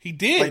screen? He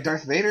did. Like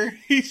Darth Vader?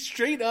 He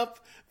straight up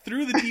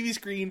through the TV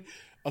screen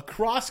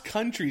across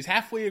countries,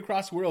 halfway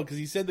across the world, because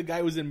he said the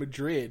guy was in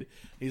Madrid.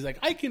 He's like,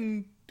 I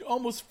can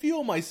almost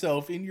feel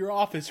myself in your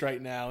office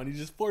right now, and he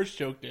just force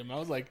choked him. I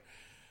was like,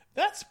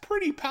 that's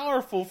pretty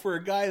powerful for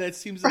a guy that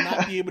seems to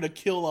not be able to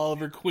kill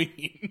Oliver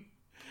Queen.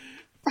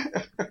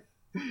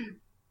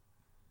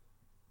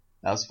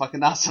 That was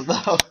fucking awesome,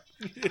 though.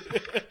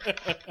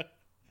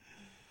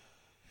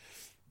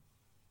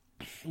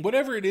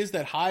 Whatever it is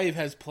that Hive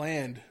has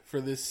planned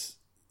for the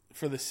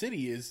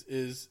city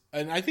is,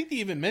 and I think they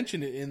even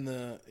mentioned it in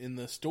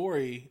the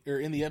story or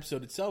in the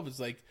episode itself. Is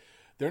like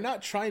they're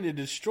not trying to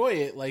destroy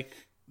it like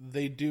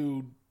they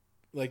do,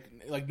 like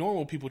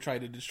normal people try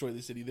to destroy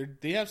the city.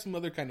 They have some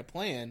other kind of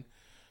plan,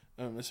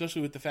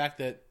 especially with the fact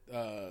that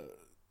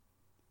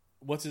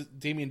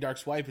Damien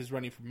Dark's wife is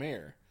running for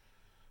mayor.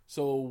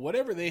 So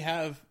whatever they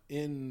have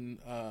in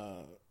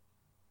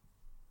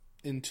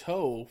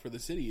tow for the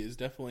city is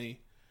definitely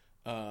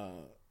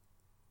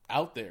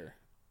out there.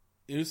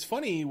 It was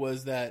funny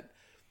was that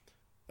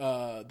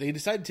they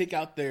decided to take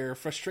out their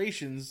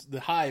frustrations. The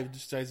Hive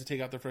decides to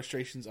take out their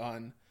frustrations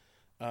on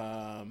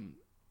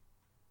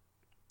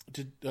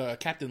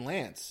Captain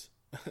Lance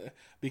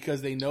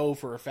because they know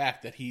for a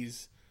fact that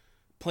he's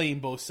playing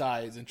both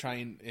sides and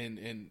trying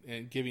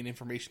and giving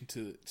information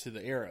to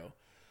the Arrow.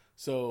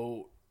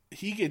 So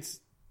he gets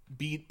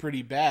beat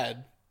pretty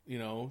bad,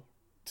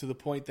 to the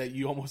point that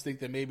you almost think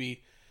that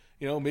maybe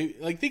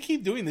like they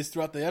keep doing this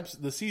throughout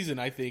the season.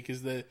 I think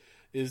is the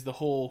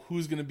whole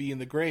who's going to be in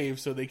the grave.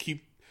 So they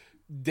keep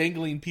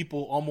dangling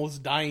people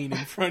almost dying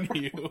in front of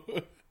you.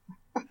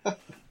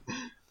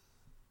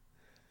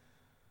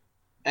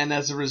 And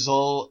as a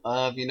result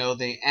of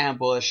the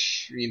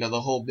ambush,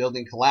 the whole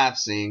building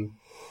collapsing,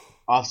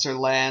 Officer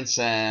Lance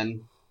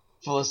and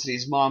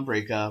Felicity's mom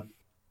break up.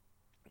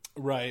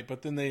 Right,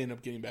 but then they end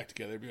up getting back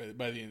together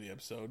by the end of the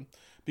episode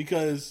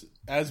because,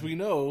 as we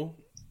know,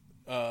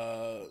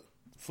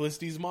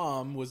 Felicity's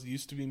mom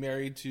used to be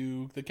married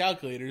to the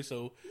Calculator,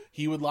 so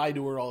he would lie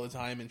to her all the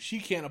time, and she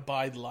can't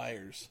abide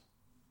liars.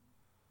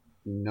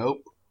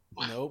 Nope,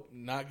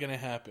 not gonna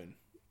happen.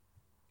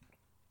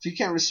 If you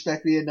can't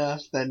respect me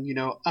enough, then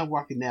I'm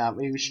walking out.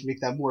 Maybe we should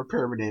make that more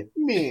permanent.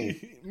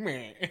 Me.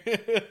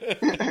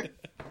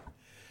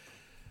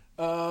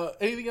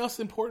 Anything else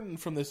important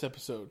from this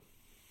episode?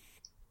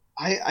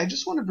 I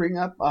just want to bring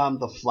up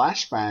the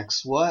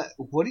flashbacks. What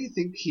do you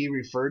think he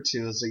referred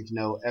to as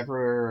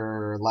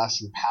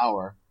everlasting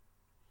power?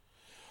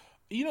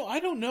 I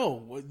don't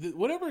know.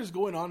 Whatever is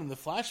going on in the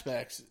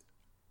flashbacks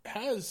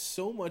has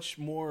so much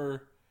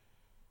more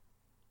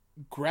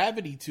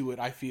gravity to it,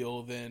 I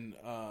feel, than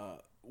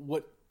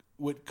what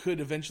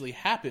could eventually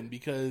happen,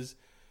 because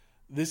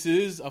this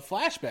is a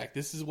flashback.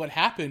 This is what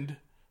happened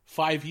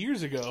 5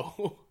 years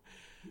ago.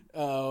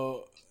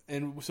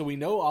 And so we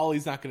know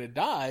Ollie's not going to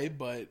die,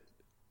 but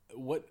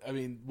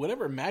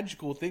whatever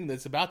magical thing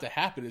that's about to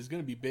happen is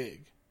going to be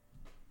big.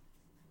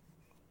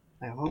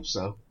 I hope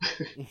so.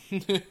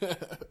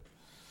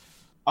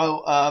 I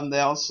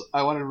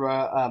wanted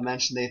to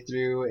mention they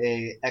threw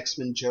a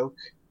X-Men joke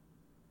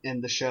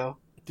in the show.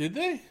 Did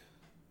they?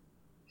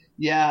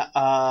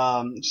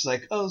 Yeah. She's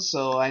like, oh,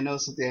 so I know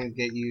something I can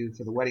get you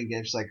for the wedding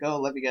gift. She's like, oh,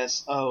 let me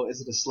guess. Oh,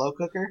 is it a slow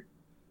cooker?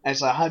 And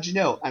she's like, how'd you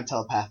know? I'm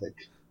telepathic.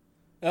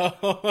 Oh,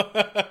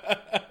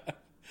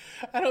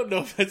 I don't know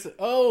if that's...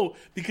 Oh,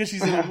 because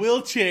she's in a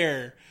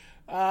wheelchair.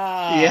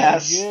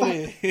 Yes.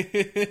 I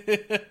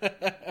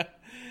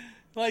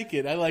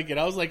get it. I like it.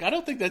 I was like, I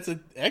don't think that's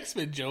an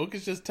X-Men joke.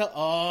 It's just...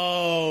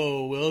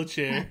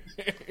 wheelchair.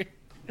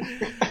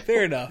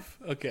 Fair enough.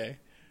 Okay.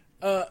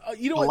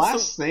 You know what?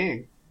 Last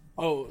thing.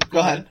 Oh, go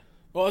ahead.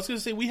 Well, I was going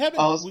to say, we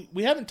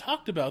haven't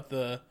talked about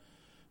the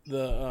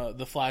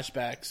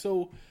flashback.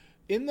 So...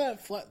 In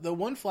the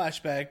one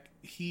flashback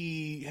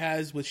he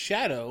has with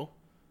Shadow,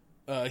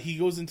 he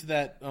goes into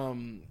that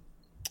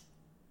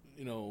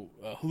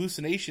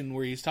hallucination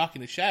where he's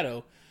talking to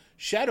Shadow.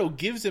 Shadow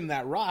gives him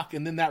that rock,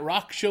 and then that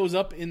rock shows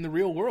up in the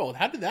real world.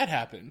 How did that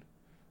happen?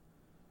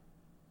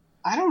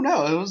 I don't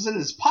know. It was in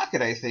his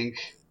pocket, I think.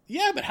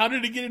 Yeah, but how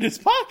did it get in his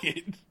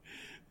pocket?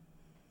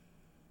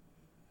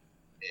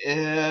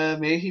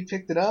 Maybe he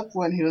picked it up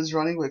when he was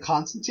running with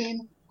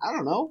Constantine. I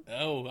don't know.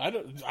 Oh,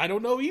 I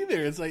don't know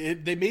either. It's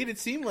like they made it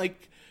seem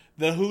like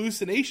the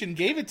hallucination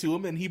gave it to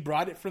him, and he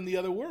brought it from the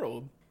other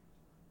world.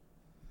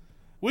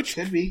 Which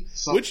could be,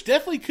 which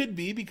definitely could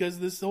be, because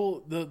this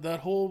whole that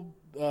whole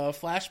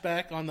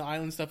flashback on the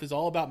island stuff is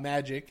all about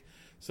magic.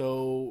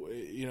 So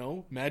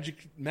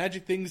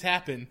magic things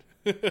happen.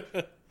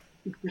 And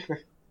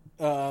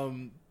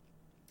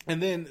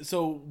then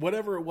so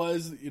whatever it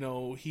was,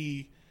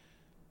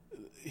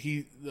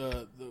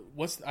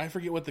 I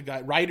forget what the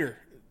guy, Ryder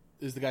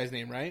is the guy's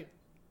name, right?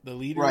 The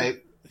leader,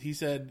 right? He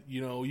said,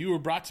 you were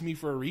brought to me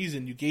for a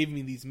reason. You gave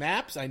me these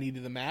maps. I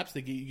needed the maps.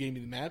 You gave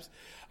me the maps.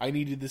 I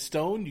needed the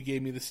stone. You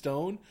gave me the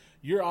stone.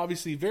 You're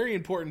obviously very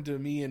important to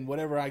me and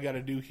whatever I got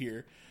to do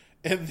here.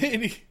 And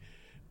then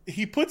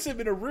he puts him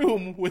in a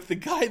room with the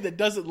guy that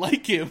doesn't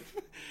like him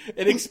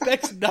and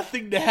expects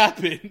nothing to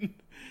happen.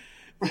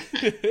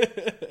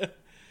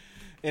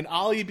 And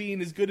Ollie, being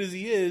as good as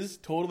he is,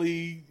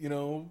 totally,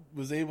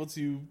 was able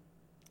to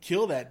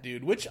kill that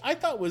dude, which I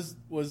thought was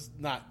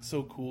not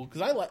so cool,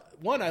 because I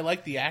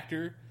like the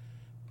actor.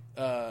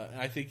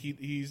 I think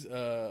he's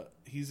a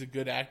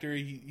good actor.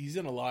 He's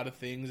in a lot of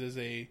things as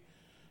a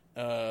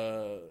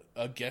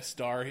guest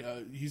star.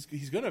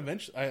 He's going to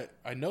eventually.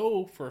 I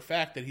know for a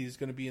fact that he's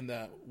going to be in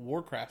that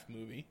Warcraft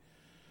movie.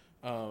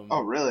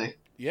 Oh, really?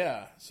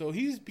 Yeah. So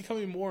he's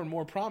becoming more and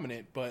more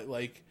prominent. But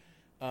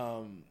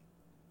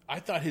I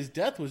thought his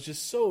death was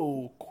just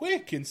so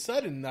quick and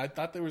sudden. I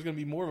thought there was going to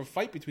be more of a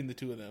fight between the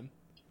two of them.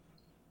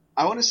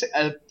 I want to say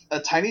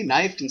a tiny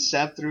knife can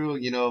stab through,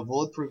 a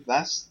bulletproof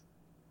vest.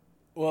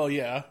 Well,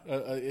 yeah,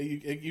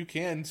 you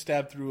can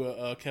stab through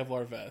a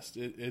Kevlar vest.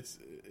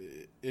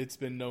 It's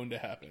been known to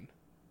happen.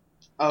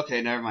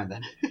 Okay, never mind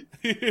then.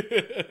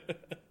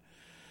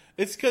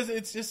 It's because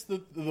it's just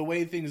the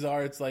way things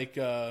are. It's like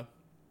a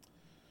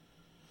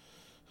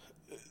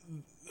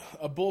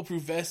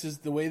bulletproof vest is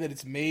the way that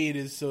it's made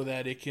is so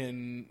that it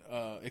can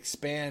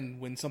expand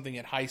when something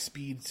at high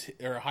speeds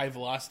or high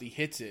velocity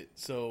hits it.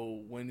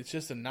 So when it's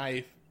just a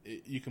knife,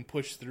 you can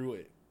push through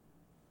it.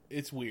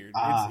 It's weird.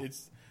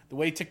 It's the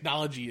way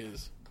technology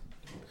is.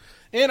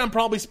 And I'm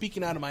probably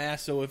speaking out of my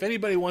ass, so if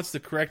anybody wants to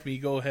correct me,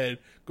 go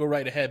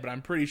right ahead. But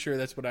I'm pretty sure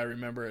that's what I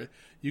remember.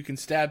 You can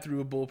stab through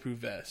a bulletproof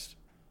vest.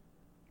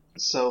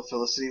 So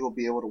Felicity will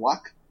be able to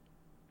walk?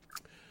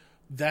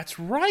 That's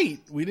right.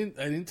 We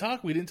didn't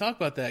talk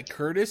about that.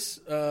 Curtis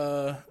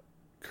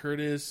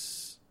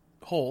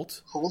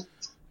Holt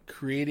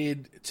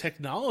created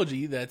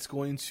technology that's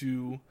going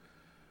to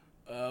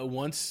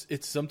once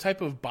it's some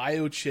type of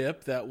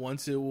biochip that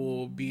once it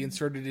will be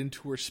inserted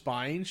into her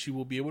spine, she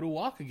will be able to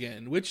walk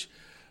again, which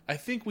I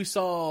think we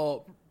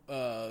saw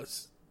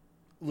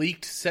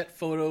leaked set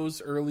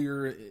photos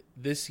earlier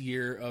this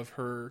year of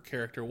her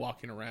character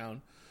walking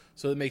around.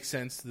 So it makes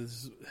sense this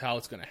is how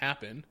it's going to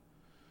happen.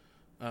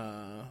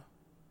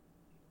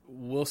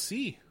 We'll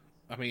see.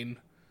 I mean,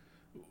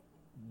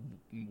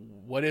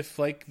 what if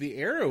the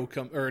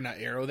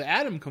the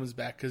Atom comes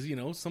back? Because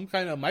some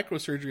kind of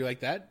microsurgery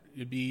like that,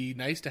 it'd be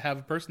nice to have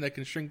a person that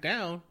can shrink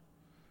down.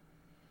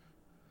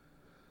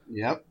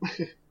 Yep.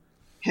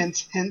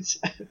 Hint, hint.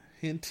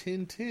 Hint,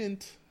 hint,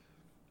 hint.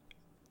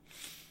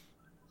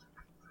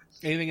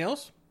 Anything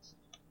else?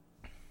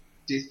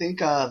 Do you think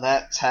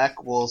that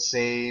tech will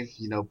save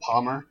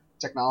Palmer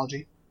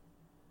technology?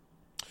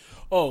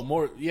 Oh,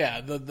 more,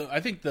 yeah. I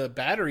think the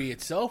battery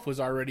itself was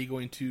already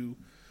going to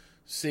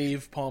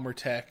save Palmer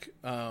Tech.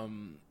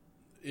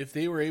 If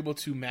they were able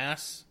to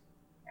mass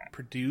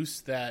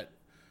produce that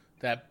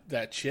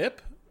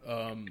chip,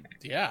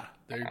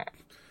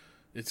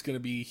 it's going to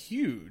be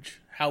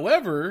huge.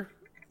 However,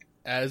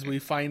 as we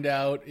find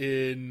out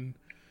in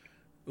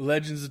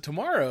Legends of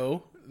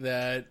Tomorrow,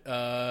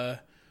 that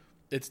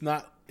it's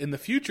not in the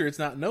future. It's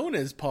not known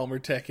as Palmer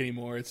Tech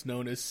anymore. It's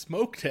known as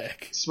Smoke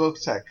Tech. Smoke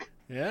Tech.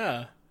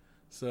 Yeah.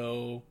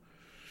 So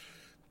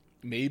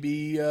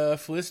maybe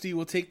Felicity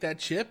will take that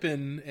chip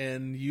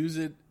and use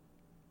it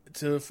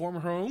to form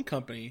her own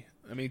company.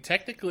 I mean,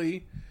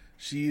 technically,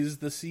 she's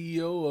the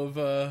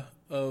CEO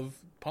of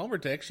Palmer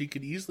Tech. She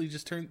could easily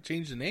just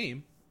change the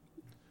name.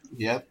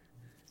 Yep.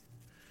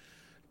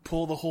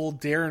 Pull the whole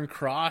Darren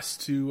Cross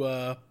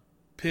to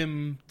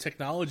Pym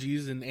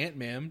Technologies and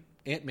Ant-Man.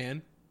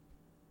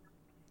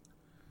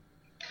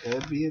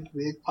 Could be a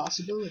big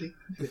possibility.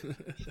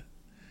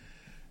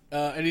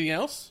 Anything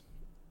else?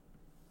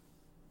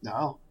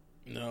 No,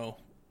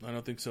 I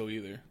don't think so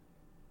either.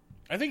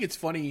 I think it's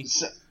funny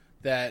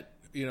that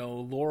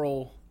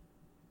Laurel,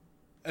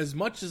 as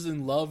much as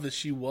in love as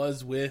she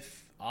was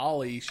with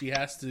Ollie, she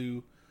has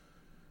to.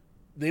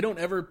 They don't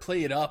ever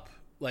play it up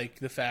like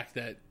the fact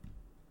that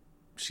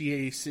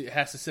she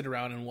has to sit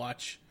around and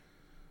watch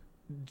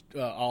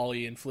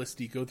Ollie and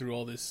Felicity go through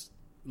all this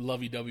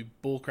lovey-dovey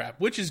bullcrap,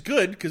 which is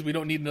good because we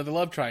don't need another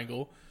love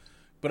triangle.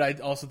 But I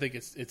also think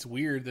it's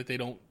weird that they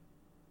don't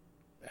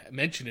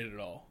mention it at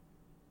all.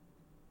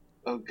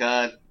 Oh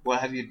God,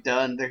 what have you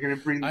done? They're gonna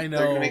I know.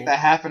 They're gonna make that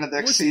happen at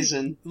next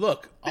season.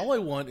 Look, all I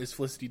want is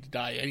Felicity to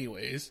die,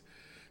 anyways.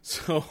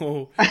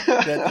 So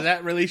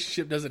that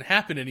relationship doesn't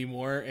happen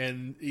anymore,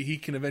 and he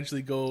can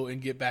eventually go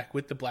and get back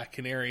with the Black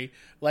Canary,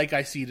 like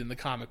I see it in the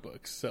comic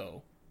books.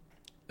 So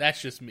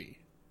that's just me.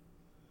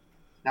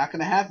 Not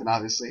gonna happen,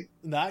 obviously.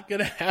 Not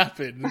gonna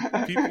happen.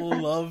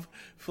 People love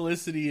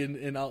Felicity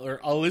or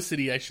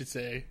Olicity, I should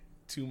say,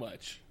 too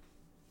much.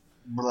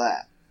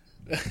 Blah.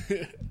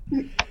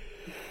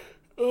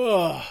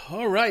 Oh,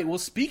 all right. Well,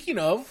 speaking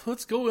of,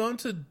 let's go on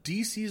to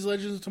DC's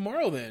Legends of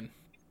Tomorrow then.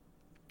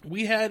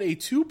 We had a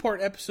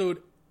 2-part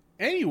episode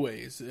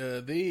anyways.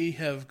 They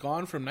have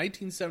gone from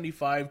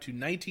 1975 to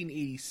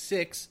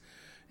 1986,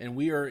 and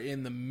we are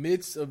in the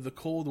midst of the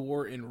Cold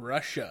War in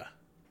Russia.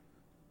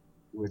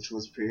 Which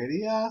was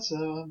pretty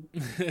awesome.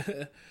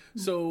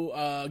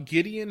 So,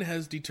 Gideon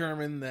has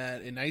determined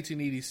that in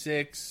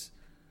 1986,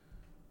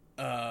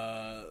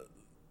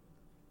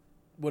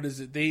 what is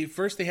it? They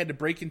had to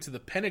break into the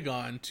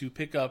Pentagon to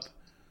pick up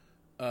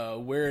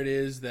where it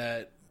is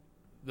that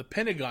the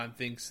Pentagon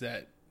thinks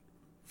that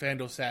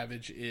Vandal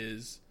Savage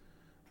is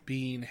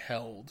being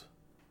held,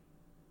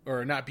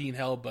 or not being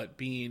held, but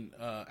being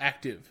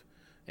active.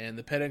 And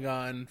the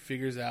Pentagon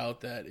figures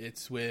out that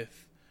it's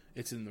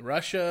in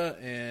Russia,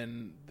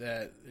 and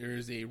that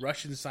there's a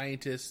Russian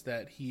scientist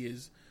that he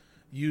is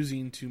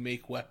using to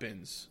make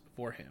weapons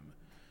for him.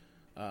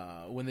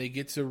 When they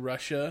get to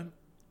Russia,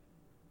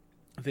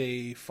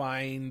 they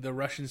find the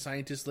Russian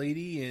scientist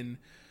lady, and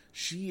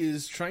she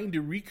is trying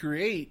to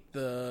recreate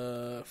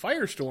the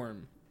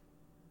Firestorm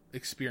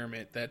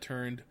experiment that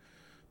turned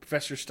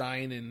Professor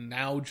Stein and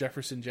now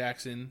Jefferson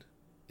Jackson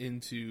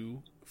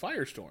into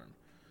Firestorm.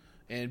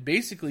 And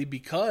basically,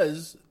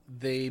 because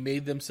they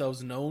made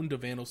themselves known to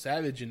Vandal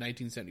Savage in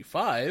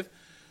 1975,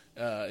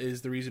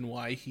 is the reason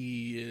why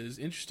he is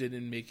interested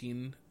in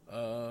making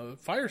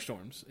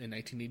Firestorms in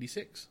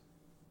 1986.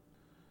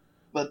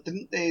 But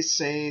didn't they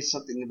say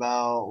something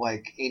about,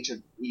 like,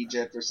 ancient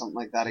Egypt or something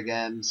like that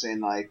again, saying,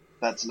 like,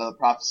 that's another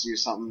prophecy or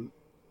something?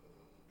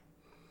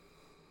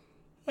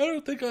 I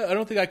don't think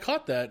I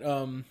caught that.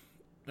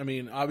 I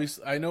mean,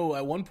 obviously, I know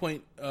at one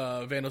point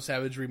Vandal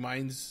Savage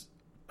reminds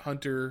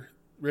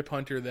Rip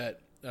Hunter,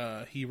 that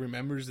he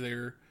remembers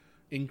their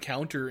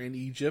encounter in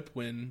Egypt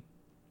when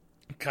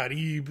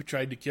Karib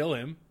tried to kill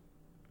him.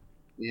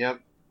 Yep.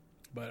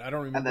 But I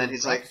don't remember. And then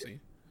he's prophecy. like,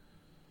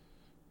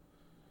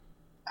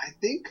 I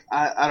think,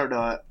 I don't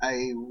know,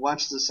 I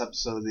watched this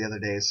episode the other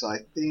day, so I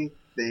think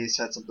they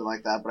said something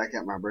like that, but I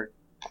can't remember.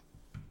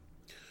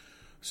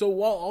 So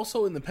while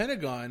also in the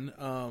Pentagon,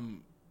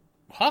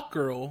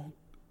 Hawkgirl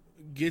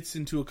gets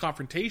into a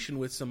confrontation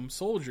with some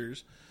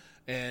soldiers,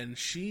 and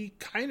she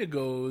kind of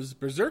goes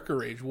Berserker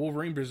Rage,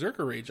 Wolverine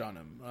Berserker Rage on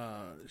him.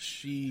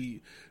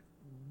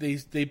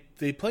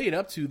 They play it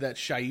up to that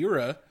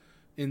Shayura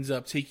ends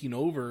up taking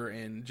over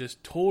and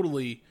just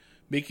totally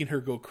making her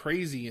go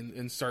crazy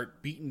and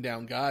start beating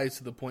down guys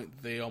to the point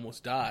that they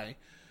almost die.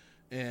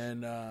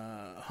 And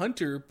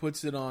Hunter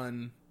puts it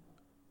on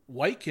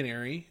White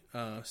Canary,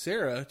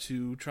 Sarah,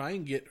 to try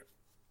and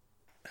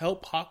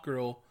help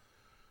Hawkgirl,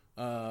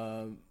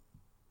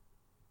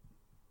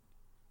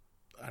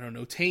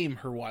 tame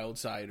her wild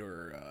side,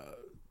 or,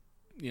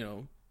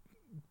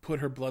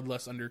 put her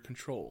bloodlust under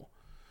control.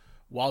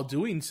 While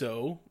doing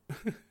so,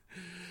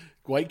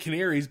 White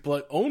Canary's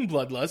own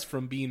bloodlust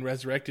from being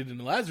resurrected in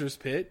the Lazarus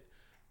Pit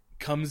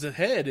comes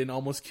ahead and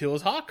almost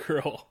kills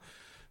Hawkgirl.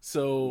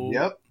 So,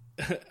 yep.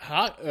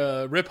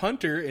 Rip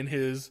Hunter, in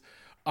his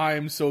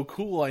 "I'm so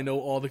cool, I know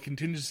all the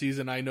contingencies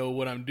and I know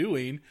what I'm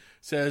doing,"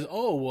 says,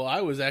 "Oh, well,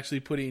 I was actually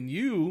putting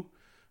you,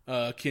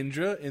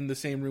 Kendra, in the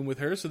same room with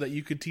her so that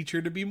you could teach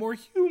her to be more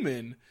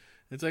human."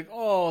 It's like,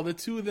 oh, the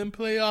two of them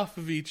play off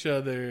of each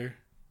other.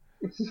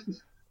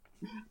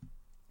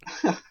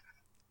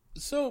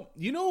 So,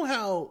 you know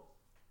how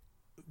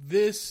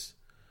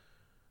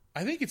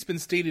I think it's been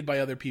stated by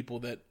other people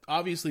that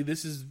obviously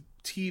this is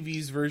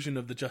TV's version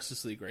of the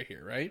Justice League right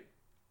here, right?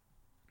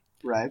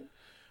 Right.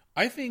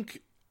 I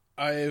think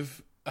it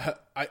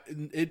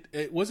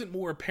wasn't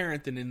more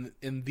apparent than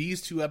in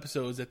these two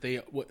episodes that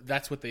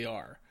that's what they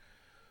are.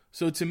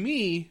 So to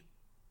me,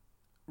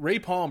 Ray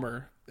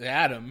Palmer,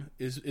 Adam,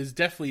 is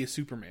definitely a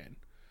Superman,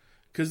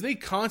 because they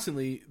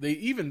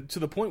even to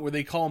the point where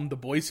they call him the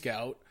Boy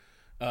Scout,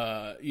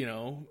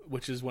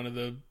 which is one of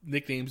the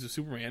nicknames of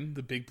Superman,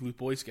 the Big Blue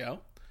Boy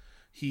Scout.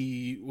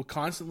 He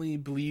constantly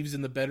believes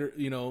in the better,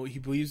 he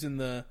believes in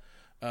the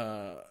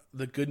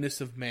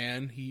goodness of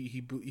man.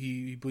 He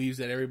believes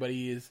that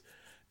everybody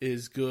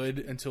is good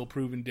until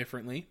proven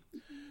differently.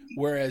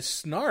 Whereas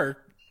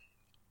Snark,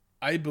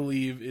 I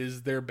believe,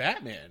 is their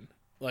Batman.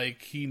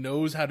 Like, he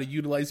knows how to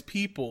utilize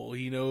people.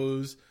 He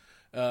knows,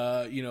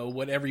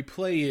 what every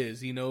play is.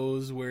 He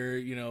knows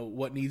where,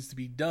 what needs to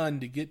be done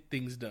to get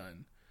things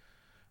done.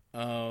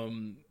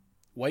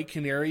 White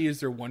Canary is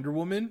their Wonder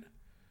Woman.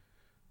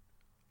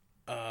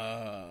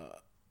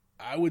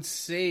 I would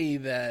say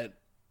that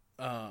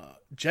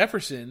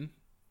Jefferson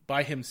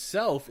by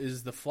himself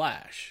is the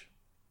Flash,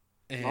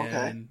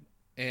 and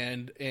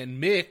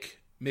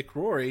Mick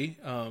Rory,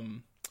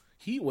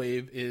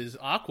 Heatwave is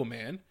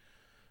Aquaman,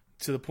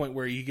 to the point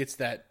where he gets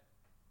that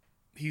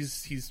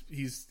he's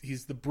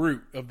the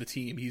brute of the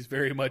team. He's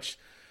very much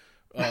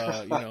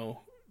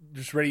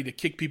just ready to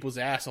kick people's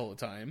ass all the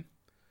time.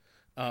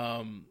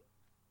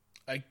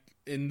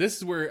 And this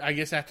is where I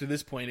guess after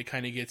this point it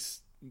kind of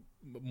gets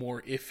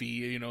more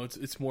iffy.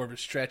 It's more of a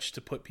stretch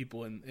to put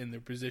people in their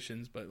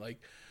positions, but like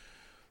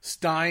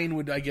Stein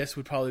would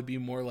probably be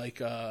more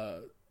like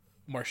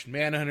Martian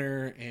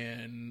Manhunter,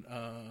 and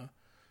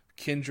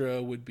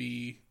Kendra would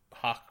be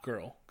Hawk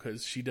Girl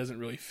because she doesn't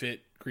really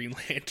fit Green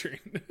Lantern.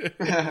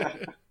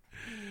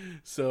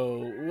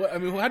 So,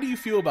 how do you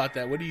feel about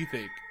that? What do you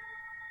think?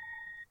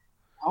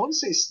 I would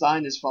say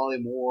Stein is probably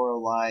more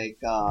like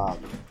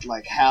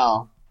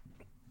Hal.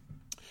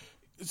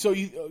 So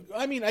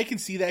I can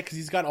see that because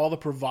he's got all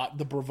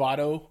the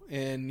bravado,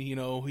 and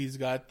he's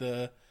got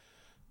the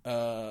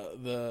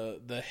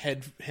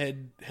head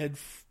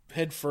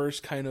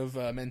first kind of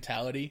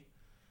mentality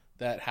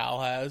that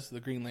Hal has, the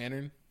Green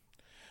Lantern.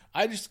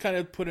 I just kind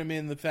of put him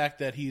in the fact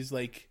that he's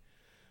like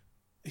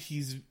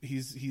he's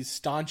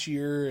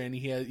staunchier, and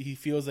he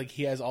feels like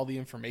he has all the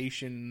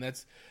information, and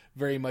that's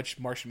very much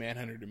Martian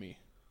Manhunter to me.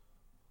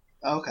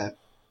 Okay.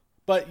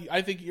 But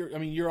I think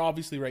you're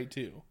obviously right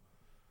too.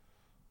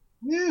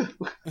 Yeah.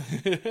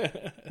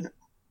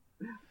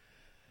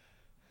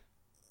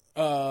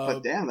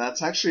 But damn,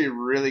 that's actually a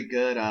really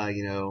good, I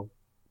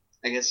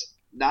guess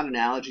not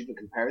analogy, but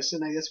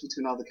comparison, I guess,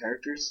 between all the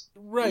characters.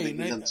 Right.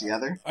 Them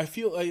together. I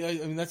feel,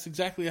 that's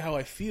exactly how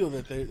I feel,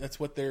 that's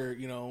what they're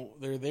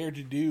there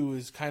to do,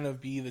 is kind of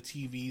be the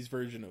TV's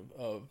version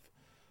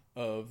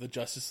of the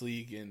Justice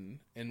League, and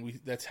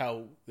that's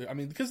how,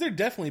 because they're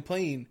definitely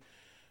playing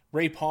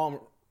Ray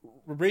Palmer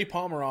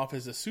off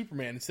as a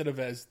Superman instead of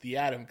as the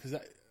Atom, because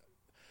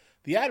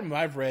the Atom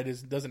I've read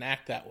doesn't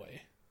act that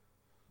way.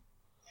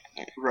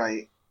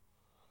 Right.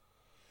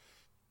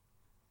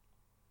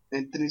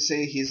 And did he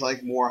say he's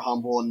like more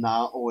humble and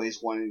not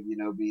always wanting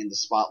to be in the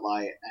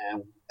spotlight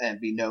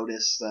and be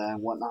noticed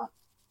and whatnot?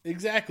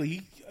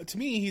 Exactly. To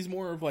me, he's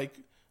more of like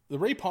the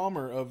Ray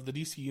Palmer of the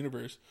DC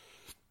universe,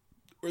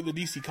 or the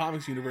DC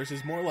Comics universe,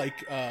 is more like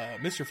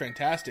Mr.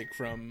 Fantastic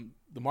from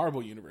the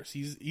Marvel universe.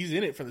 He's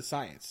in it for the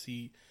science.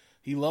 He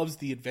loves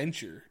the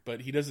adventure,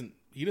 but he doesn't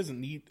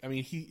need.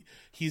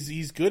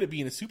 He's good at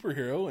being a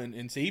superhero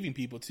and saving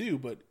people too,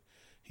 but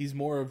he's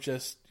more of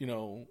just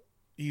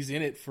he's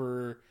in it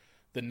for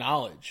the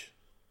knowledge.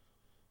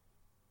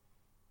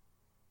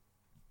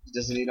 He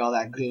doesn't need all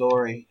that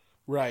glory.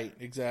 Right,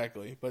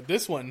 exactly. But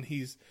this one,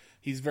 he's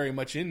very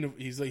much into.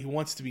 He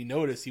wants to be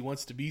noticed. He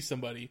wants to be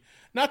somebody.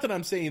 Not that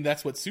I'm saying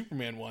that's what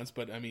Superman wants,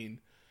 but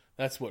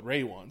that's what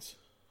Ray wants.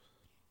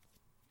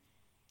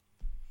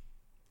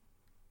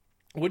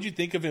 What'd you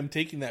think of him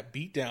taking that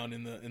beat down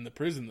in the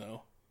prison,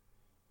 though?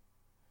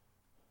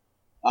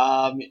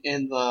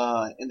 In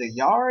the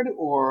yard,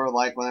 or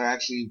like when they're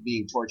actually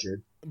being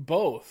tortured?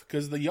 Both,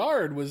 because the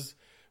yard was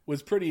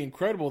pretty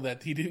incredible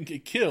that he didn't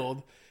get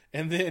killed,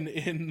 and then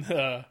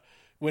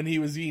when he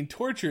was being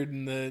tortured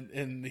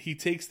and he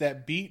takes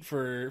that beat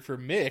for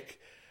Mick,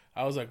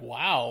 I was like,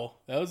 wow,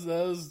 that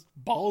was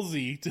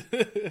ballsy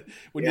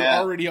when you're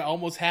already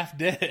almost half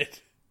dead.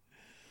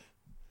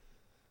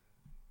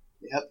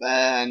 Yep,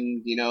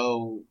 and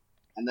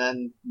and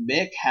then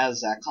Mick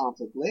has that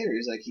conflict later.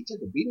 He's like, he took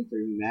a beating for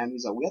me, man.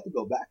 He's like, we have to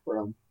go back for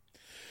him.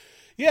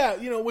 Yeah,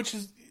 which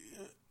is,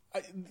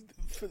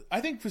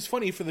 I think was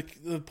funny for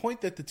the point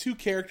that the two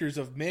characters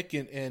of Mick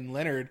and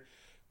Leonard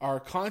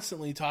are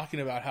constantly talking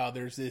about how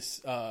there's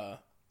this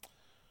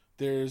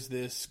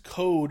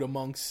code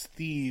amongst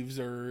thieves,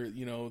 or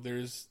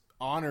there's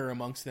honor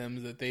amongst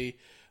them, that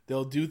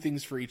they'll do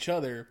things for each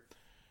other.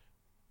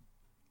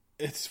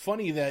 It's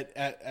funny that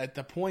at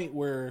the point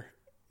where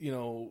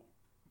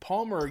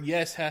Palmer,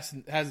 yes,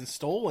 hasn't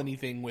stole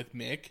anything with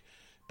Mick,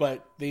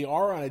 but they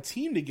are on a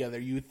team together.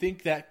 You would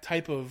think that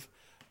type of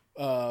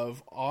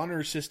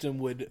honor system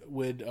would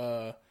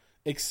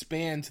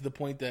expand to the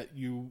point that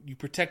you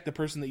protect the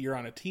person that you're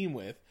on a team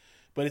with.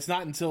 But it's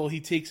not until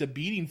he takes a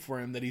beating for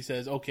him that he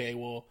says, okay,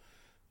 well,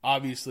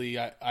 obviously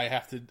I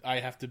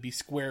have to be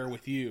square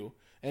with you.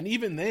 And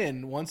even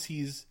then, once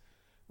he's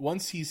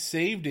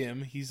saved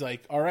him, he's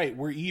like, all right,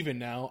 we're even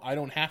now. I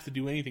don't have to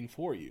do anything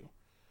for you.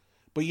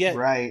 But yet,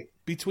 right,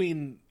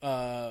 between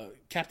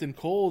Captain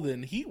Cold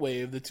and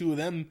Heatwave, the two of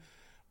them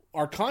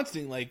are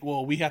constantly like,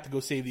 well, we have to go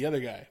save the other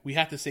guy. We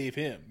have to save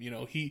him.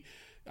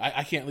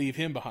 I can't leave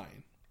him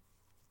behind.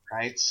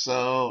 Right,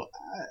 so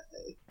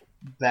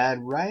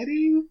bad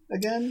writing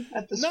again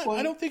at this point?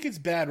 I don't think it's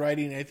bad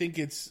writing. I think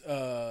it's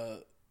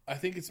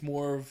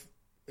more of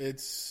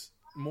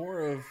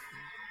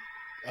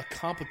a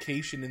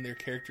complication in their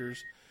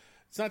characters.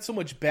 It's not so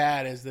much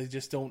bad as they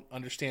just don't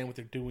understand what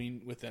they're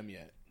doing with them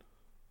yet.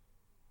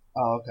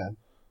 Oh, okay.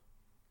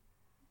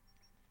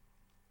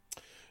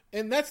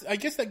 And I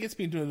guess that gets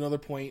me to another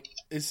point.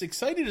 As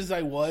excited as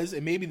I was,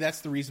 and maybe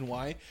that's the reason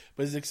why,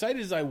 but as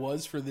excited as I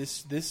was for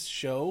this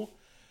show,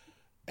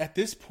 at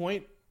this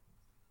point,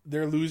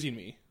 they're losing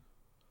me.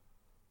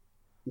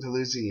 They're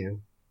losing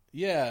you.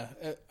 Yeah,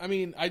 I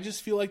mean, I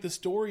just feel like the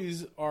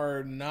stories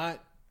are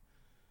not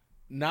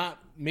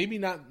maybe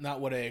not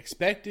what I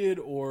expected,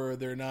 or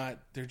they're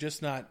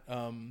just not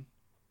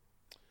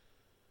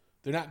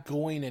they're not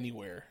going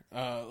anywhere.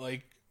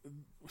 Like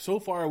so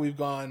far, we've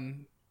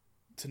gone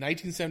to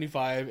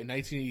 1975 and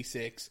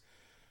 1986,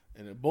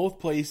 and in both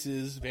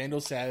places, Vandal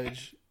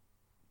Savage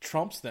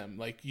trumps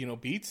them,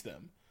 beats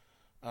them.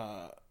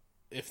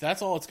 If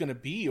that's all it's going to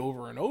be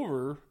over and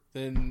over,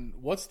 then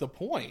what's the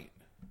point?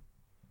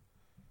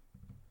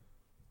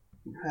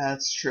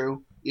 That's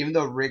true. Even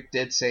though Rick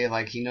did say,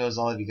 he knows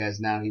all of you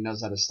guys now, he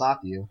knows how to stop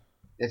you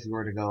if you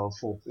were to go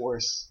full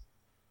force.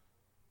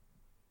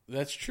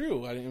 That's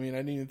true. I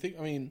didn't even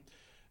think...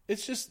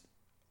 it's just...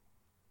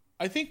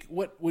 I think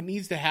what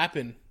needs to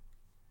happen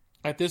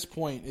at this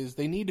point is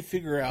they need to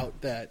figure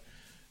out that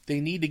they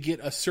need to get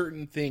a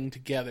certain thing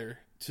together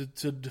to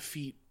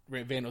defeat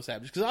Vandal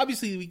Savage. Because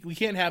obviously we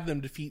can't have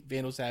them defeat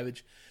Vandal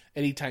Savage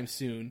anytime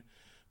soon,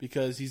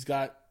 because he's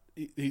got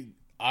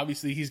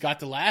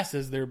the last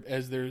as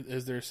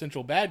their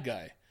central bad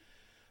guy.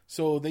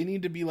 So they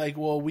need to be like,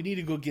 well, we need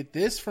to go get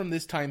this from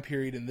this time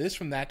period and this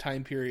from that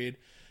time period,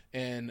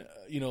 and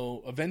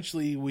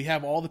eventually we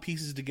have all the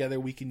pieces together,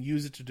 we can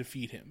use it to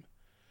defeat him.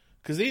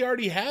 Because they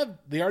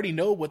already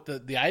know what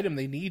the item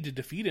they need to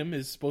defeat him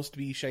is supposed to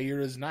be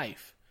Shayera's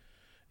knife,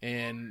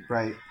 and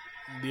right.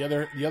 The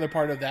other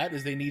part of that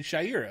is they need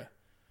Shayera,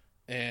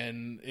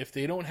 and if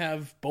they don't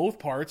have both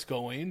parts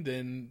going,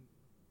 then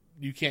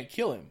you can't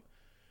kill him.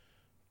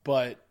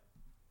 But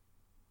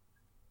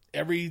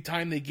every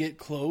time they get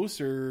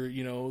close, or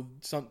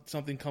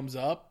something comes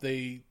up,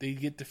 they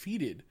get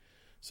defeated.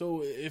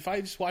 So if I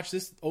just watch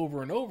this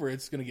over and over,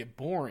 it's going to get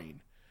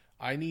boring.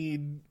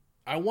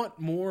 I want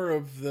more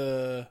of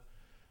the...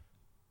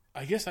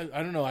 I guess I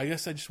don't know. I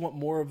guess I just want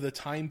more of the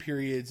time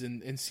periods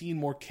and seeing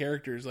more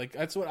characters.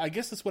 That's what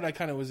I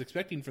kind of was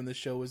expecting from this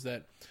show, was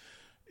that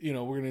we're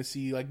going to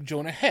see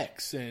Jonah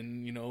Hex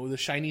and the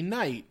Shining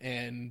Knight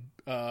and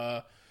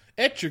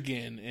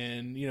Etrigan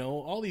and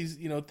all these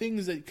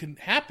things that can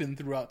happen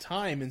throughout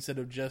time instead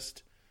of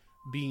just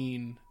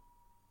being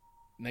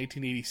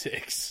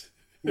 1986.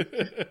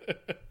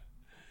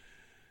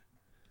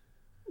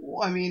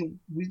 Well,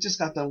 we just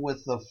got done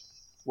with the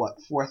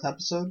fourth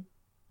episode?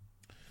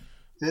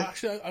 Fifth?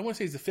 Actually, I want to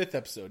say it's the fifth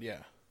episode,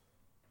 yeah.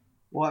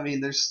 Well,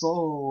 there's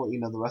still,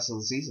 the rest of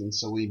the season,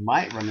 so we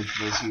might run into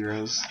those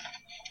heroes.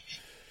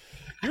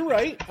 You're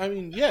right.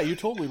 Yeah, you're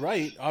totally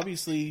right.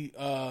 Obviously,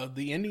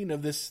 the ending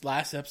of this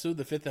last episode,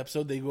 the fifth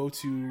episode, they go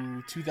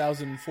to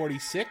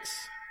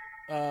 2046,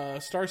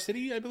 Star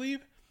City, I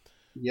believe.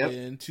 Yep.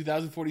 In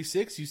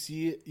 2046,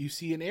 you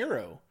see an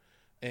Arrow,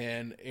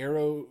 and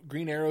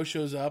Green Arrow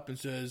shows up and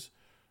says,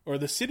 or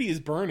the city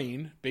is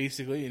burning,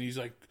 basically, and he's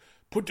like,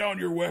 put down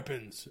your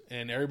weapons.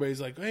 And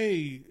everybody's like,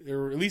 hey,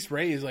 or at least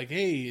Ray is like,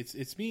 hey,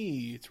 it's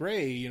me, it's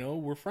Ray,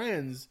 we're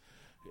friends.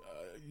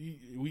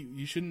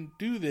 You shouldn't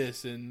do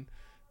this. And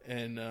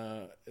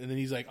then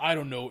he's like, I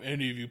don't know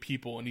any of you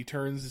people. And he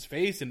turns his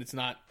face, and it's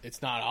not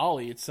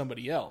Ollie, it's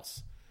somebody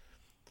else.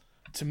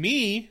 To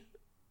me,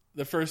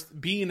 the first,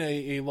 being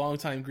a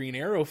longtime Green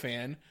Arrow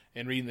fan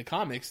and reading the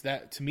comics,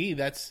 that to me,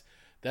 that's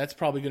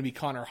probably going to be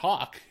Connor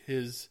Hawke,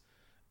 his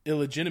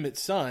illegitimate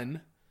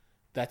son.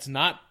 That's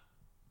not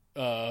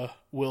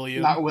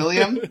William. Not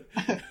William?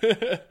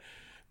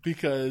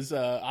 Because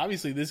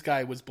obviously this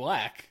guy was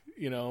black,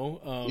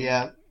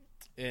 yeah.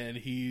 And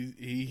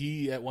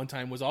he at one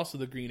time was also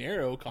the Green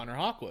Arrow, Connor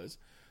Hawke was.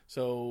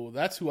 So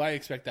that's who I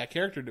expect that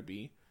character to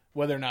be.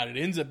 Whether or not it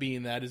ends up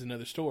being that is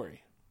another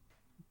story.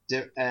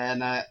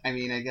 And I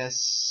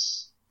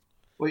guess...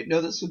 Wait,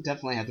 no, this would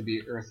definitely have to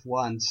be Earth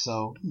 1,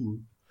 so...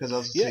 Because I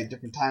was going to say a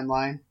different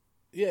timeline.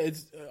 Yeah,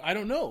 it's... I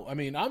don't know.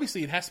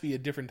 Obviously it has to be a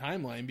different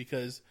timeline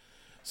because...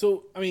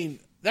 So,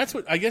 that's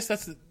what... I guess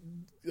that's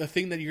the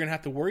thing that you're going to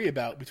have to worry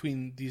about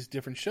between these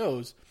different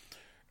shows.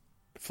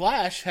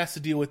 Flash has to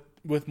deal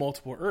with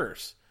multiple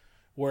Earths,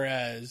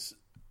 whereas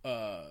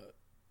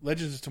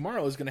Legends of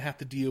Tomorrow is going to have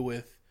to deal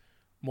with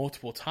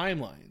multiple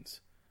timelines.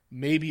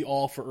 Maybe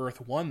all for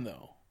Earth 1,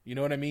 though. You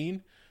know what I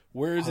mean?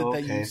 Where is it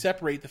that you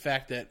separate the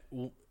fact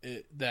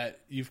that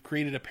you've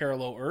created a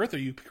parallel Earth or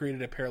you've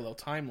created a parallel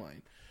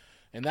timeline?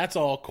 And that's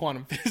all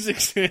quantum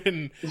physics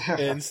and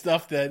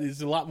stuff that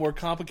is a lot more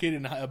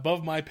complicated and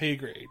above my pay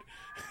grade.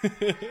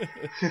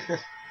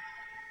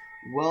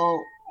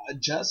 Well,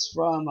 just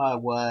from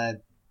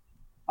what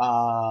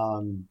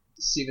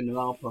Stephen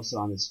Amell posted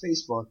on his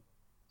Facebook,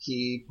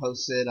 he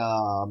posted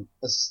a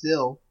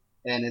still,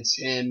 and it's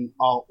him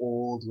all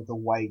old with a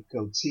white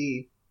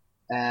goatee,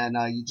 and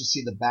you just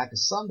see the back of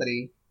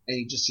somebody, and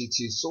you just see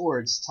two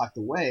swords tucked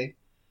away,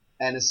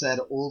 and it said,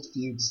 "Old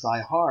feuds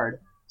die hard."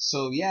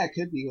 So yeah, it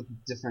could be with a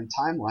different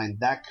timeline.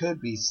 That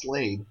could be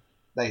Slade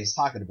that he's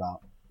talking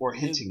about, or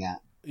hinting at.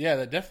 Yeah,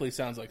 that definitely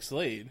sounds like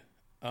Slade.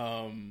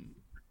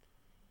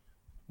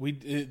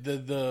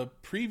 the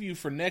preview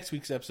for next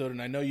week's episode,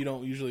 and I know you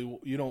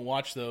don't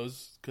watch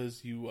those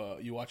because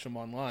you watch them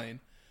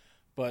online,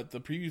 but the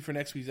preview for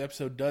next week's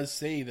episode does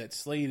say that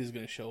Slade is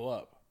going to show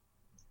up.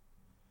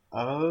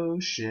 Oh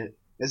shit!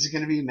 Is it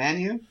going to be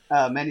Manu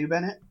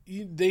Bennett?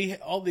 They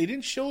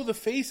didn't show the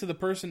face of the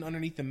person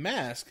underneath the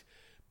mask,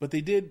 but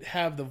they did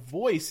have the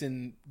voice,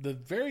 and the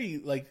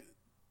very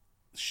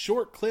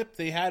short clip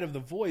they had of the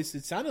voice.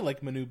 It sounded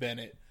like Manu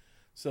Bennett,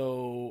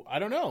 so I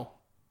don't know.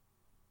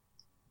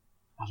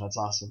 Oh, that's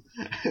awesome.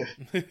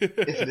 If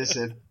it is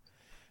him.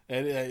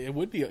 And it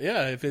would be,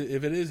 yeah, if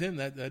it is him,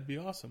 that'd be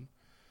awesome.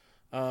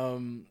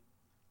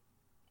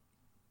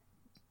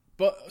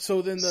 But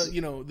so then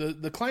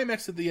the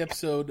climax of the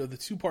episode, of the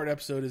 2-part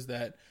episode, is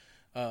that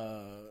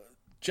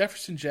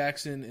Jefferson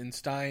Jackson and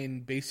Stein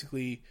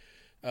basically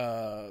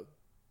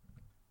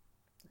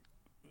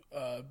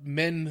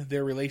mend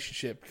their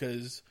relationship,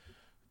 because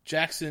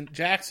Jax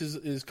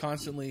is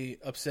constantly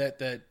upset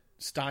that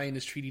Stein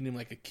is treating him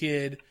like a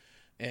kid.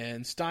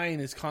 And Stein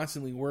is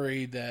constantly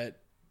worried that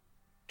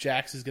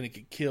Jax is going to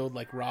get killed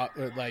like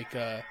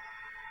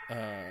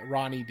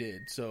Ronnie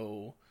did.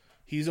 So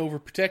he's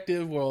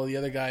overprotective, while the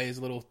other guy is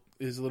a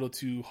little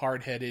too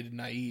hard-headed and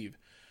naive.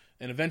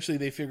 And eventually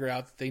they figure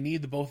out that they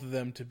need the both of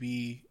them to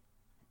be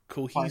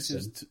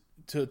cohesive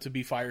to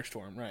be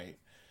Firestorm, right?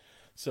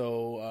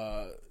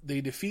 So they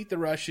defeat the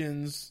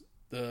Russians.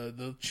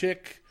 The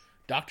chick,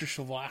 Dr.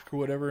 Shavlak or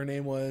whatever her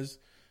name was,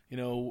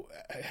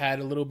 had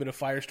a little bit of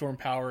Firestorm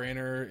power in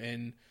her,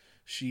 and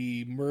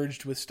she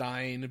merged with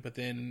Stein, but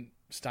then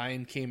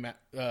Stein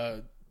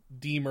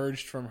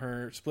demerged from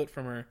her, split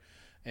from her,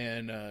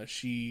 and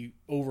she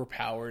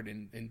overpowered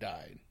and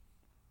died.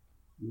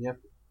 Yep.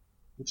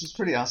 Which is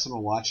pretty awesome to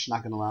watch,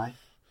 not gonna lie.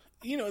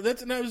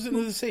 That's, and I was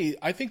going to say,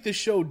 I think this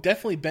show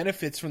definitely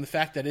benefits from the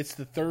fact that it's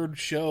the third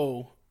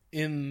show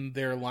in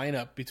their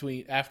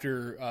lineup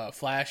after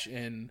Flash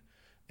and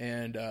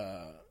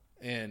Arrow,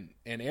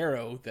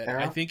 that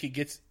Arrow? I think it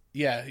gets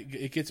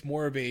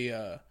more of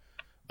a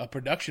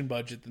production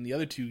budget than the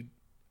other two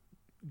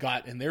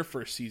got in their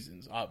first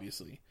seasons,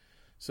 obviously.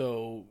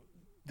 So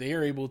they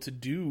are able to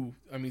do,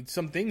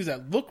 some things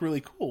that look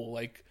really cool,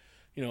 like,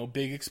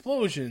 big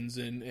explosions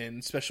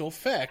and special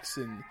effects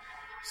and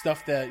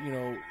stuff that,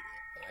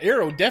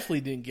 Arrow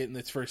definitely didn't get in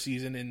its first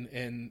season,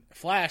 and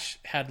Flash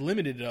had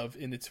limited of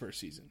in its first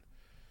season.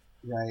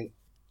 Right.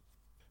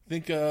 I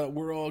think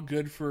we're all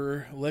good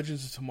for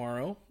Legends of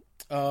Tomorrow.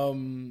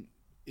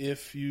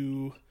 If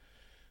you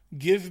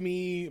give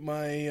me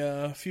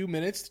my few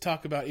minutes to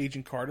talk about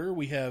Agent Carter,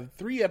 we have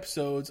 3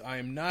 episodes. I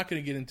am not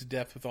going to get into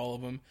depth with all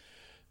of them.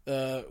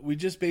 We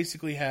just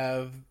basically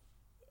have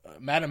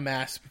Madame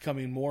Mask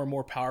becoming more and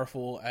more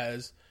powerful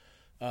as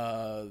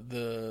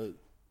the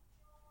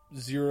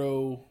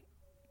Zero...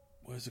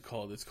 What is it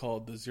called? It's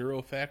called the Zero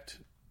Effect,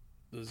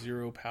 the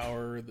Zero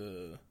Power,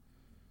 the...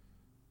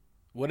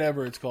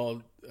 whatever it's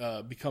called,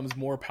 becomes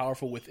more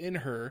powerful within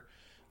her.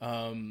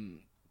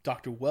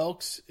 Dr.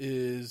 Welks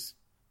is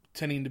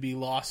tending to be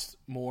lost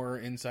more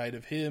inside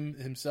of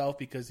himself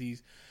because he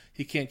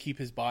can't keep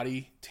his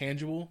body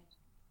tangible.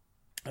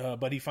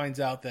 But he finds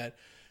out that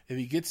if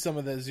he gets some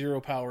of that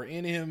zero power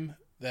in him,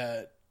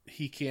 that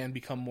he can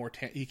become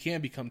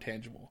become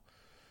tangible.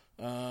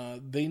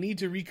 They need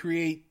to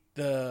recreate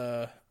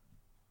the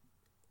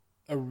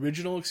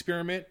original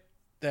experiment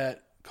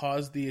that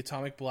caused the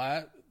atomic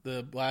blast,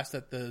 the blast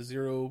that the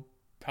zero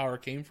power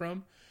came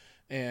from,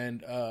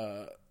 and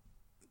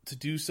to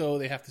do so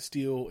they have to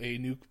steal a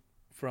nuke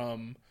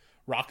from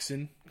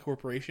Roxxon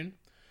Corporation,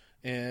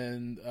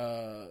 and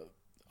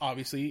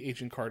obviously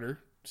Agent Carter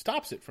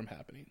stops it from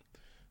happening.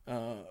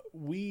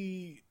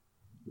 We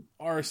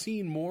are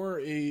seeing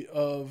more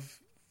of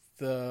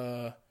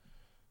the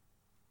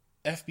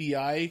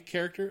FBI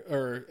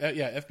character,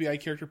 FBI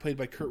character played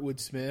by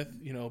Kurtwood Smith,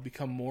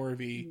 become more of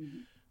a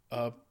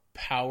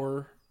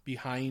power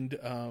behind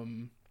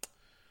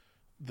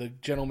the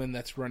gentleman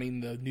that's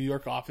running the New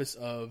York office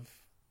of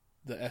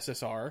the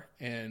SSR,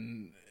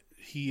 and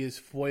he is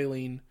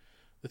foiling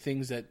the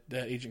things that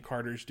Agent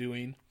Carter is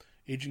doing.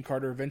 Agent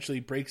Carter eventually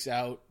breaks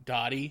out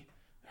Dottie,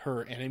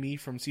 her enemy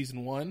from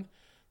season 1,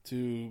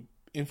 to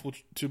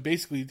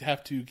basically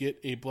have to get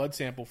a blood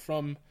sample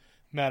from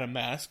Madame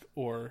Mask,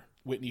 or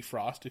Whitney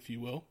Frost, if you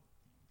will.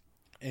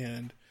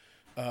 And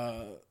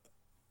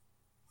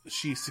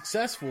she's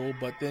successful,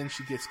 but then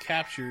she gets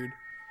captured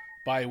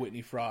by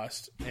Whitney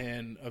Frost,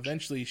 and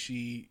eventually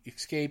she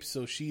escapes,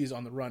 so she is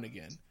on the run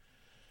again.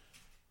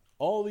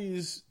 All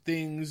these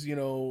things,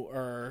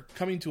 are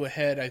coming to a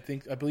head. I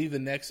believe the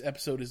next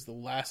episode is the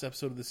last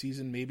episode of the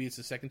season. Maybe it's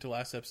the second to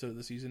last episode of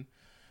the season.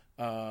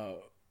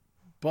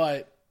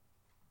 But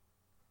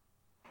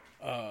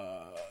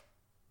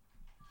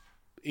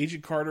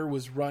Agent Carter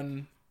was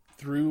run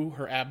through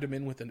her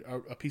abdomen with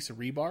a piece of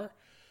rebar,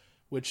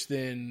 which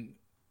then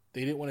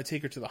they didn't want to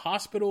take her to the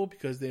hospital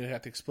because they would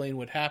have to explain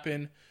what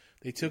happened.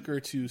 They took her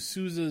to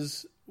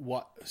Sousa's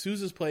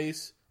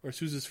place, or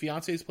Sousa's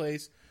fiance's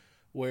place,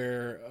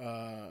 where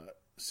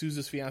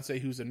Sousa's fiance,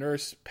 who's a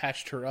nurse,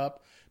 patched her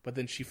up, but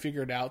then she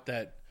figured out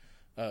that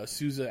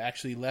Sousa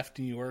actually left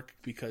New York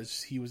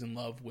because he was in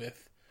love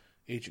with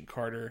Agent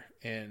Carter,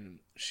 and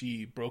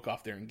she broke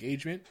off their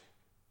engagement.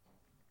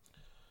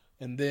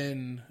 And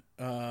then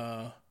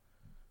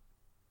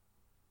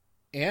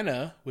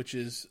Anna, which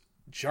is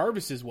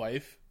Jarvis's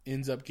wife,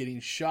 ends up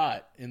getting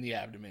shot in the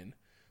abdomen.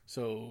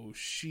 So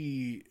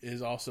she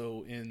is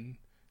also in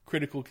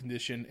critical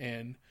condition,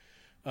 and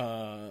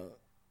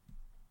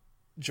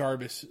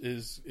Jarvis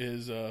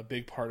is a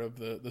big part of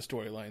the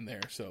storyline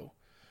there. So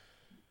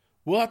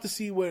we'll have to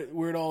see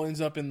where it all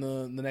ends up in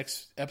the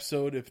next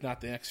episode, if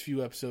not the next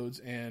few episodes.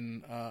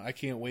 And I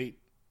can't wait.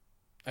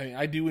 I mean,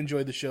 I do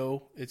enjoy the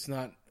show. It's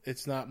not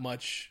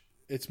much.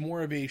 It's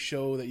more of a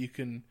show that you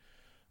can,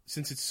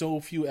 since it's so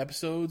few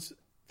episodes,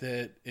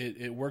 that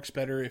it works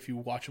better if you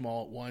watch them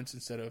all at once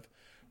instead of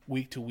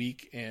week to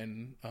week.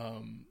 And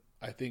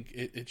I think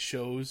it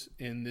shows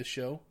in this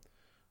show,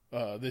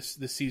 this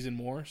season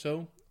more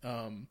so.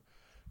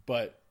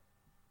 But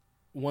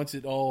once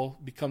it all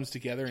becomes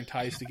together and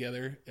ties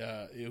together,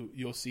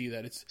 you'll see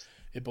that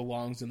it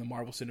belongs in the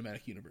Marvel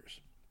Cinematic Universe.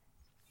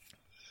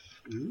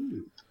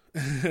 Ooh.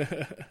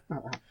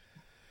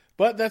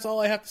 But that's all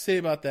I have to say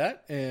about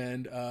that.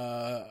 And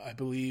I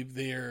believe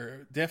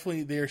they're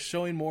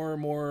showing more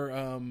and more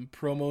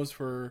promos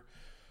for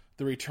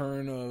the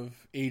return of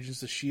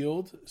Agents of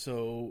S.H.I.E.L.D.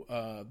 So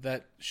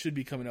that should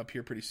be coming up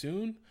here pretty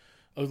soon,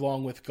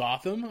 along with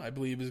Gotham. I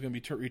believe is going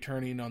to be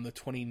returning on the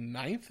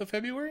 29th of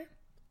February.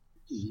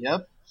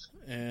 Yep.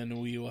 And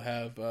we will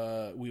have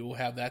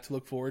that to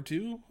look forward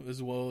to,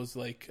 as well as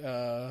like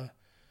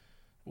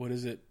what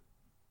is it?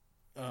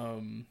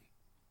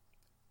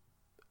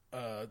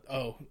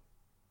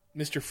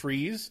 Mr.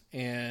 Freeze,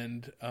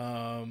 and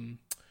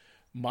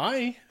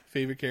my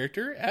favorite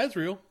character,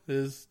 Azrael,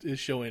 is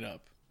showing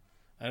up.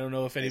 I don't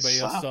know if anybody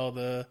else saw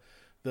the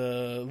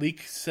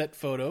leak set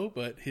photo,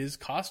 but his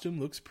costume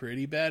looks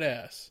pretty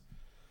badass.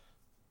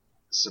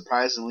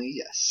 Surprisingly,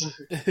 yes.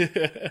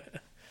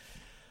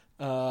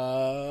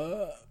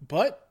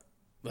 But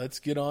let's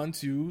get on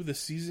to the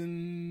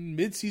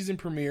mid-season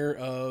premiere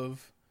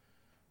of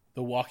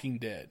The Walking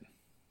Dead.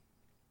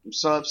 I'm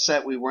so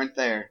upset we weren't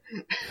there.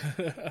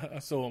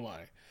 So am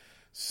I.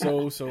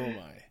 So am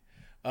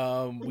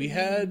I. We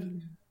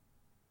had,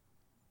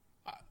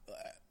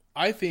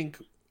 I think,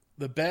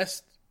 the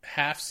best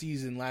half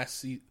season last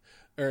season,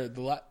 or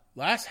the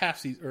last half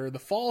season, or the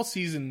fall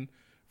season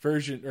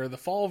version, or the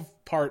fall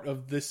part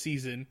of this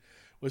season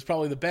was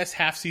probably the best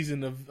half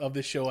season of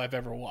this show I've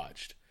ever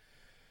watched.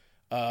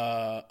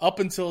 Up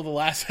until the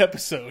last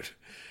episode,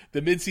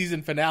 the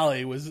mid-season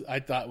finale I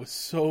thought was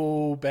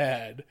so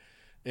bad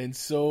and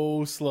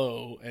so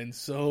slow and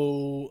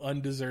so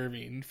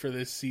undeserving for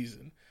this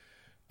season.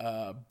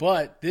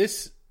 But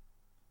this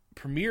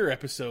premiere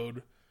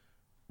episode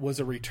was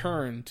a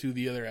return to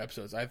the other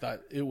episodes. I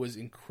thought it was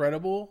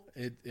incredible.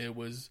 It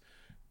was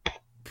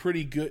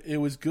pretty good. It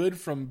was good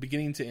from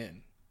beginning to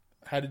end.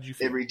 How did you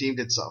feel? It redeemed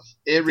itself.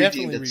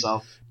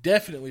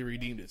 Definitely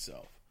redeemed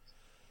itself.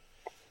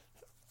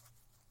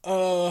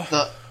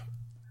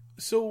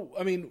 So,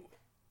 I mean,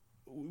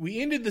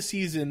 we ended the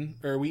season,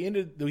 or we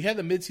had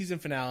the mid-season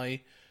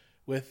finale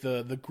with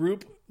the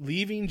group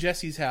leaving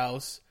Jesse's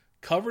house,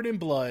 covered in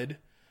blood,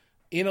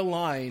 in a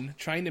line,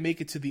 trying to make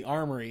it to the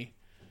armory,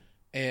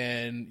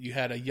 and you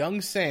had a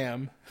young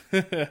Sam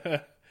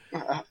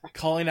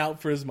calling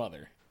out for his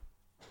mother.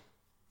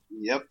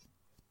 Yep.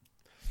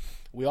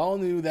 We all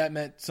knew that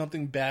meant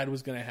something bad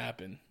was going to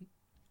happen.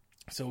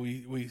 So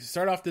we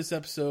start off this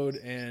episode,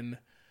 and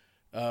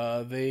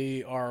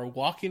they are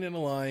walking in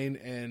a line,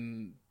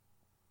 and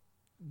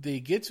they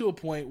get to a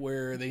point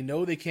where they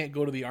know they can't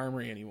go to the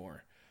armory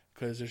anymore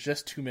because there's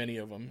just too many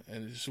of them,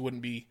 and it just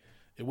wouldn't be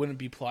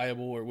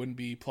pliable, or it wouldn't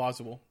be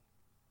plausible.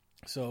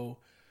 So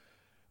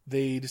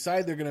they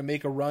decide they're going to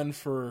make a run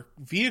for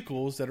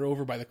vehicles that are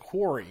over by the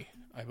quarry,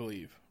 I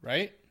believe,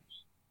 right?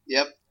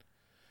 Yep.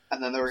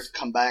 And then they were going to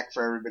come back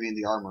for everybody in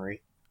the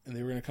armory. And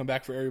they were going to come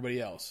back for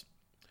everybody else.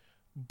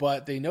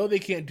 But they know they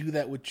can't do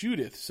that with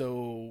Judith,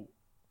 so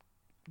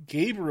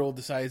Gabriel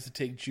decides to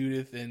take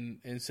Judith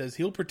and says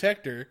he'll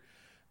protect her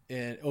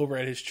over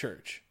at his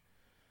church.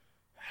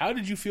 How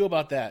did you feel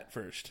about that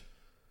first?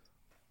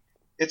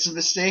 It's a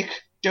mistake.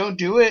 Don't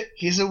do it.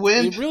 He's a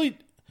wimp.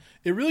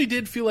 It really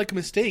did feel like a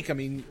mistake. I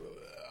mean,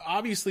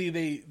 obviously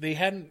they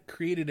hadn't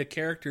created a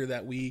character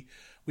that we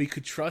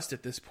could trust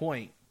at this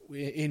point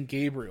in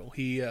Gabriel.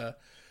 He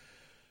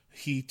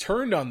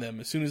turned on them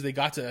as soon as they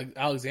got to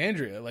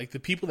Alexandria. Like, the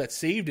people that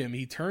saved him,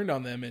 he turned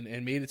on them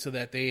and made it so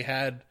that they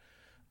had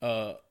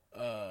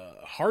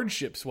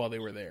hardships while they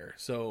were there.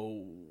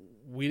 So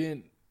we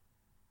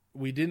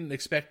didn't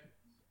expect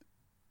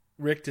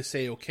Rick to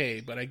say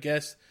okay, but I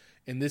guess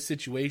in this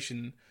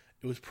situation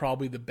it was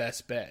probably the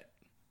best bet,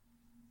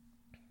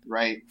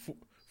 right,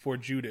 for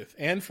Judith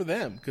and for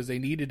them, because they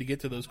needed to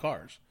get to those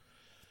cars.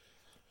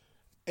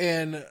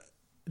 And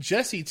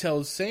Jesse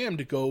tells Sam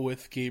to go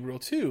with Gabriel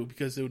too,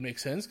 because it would make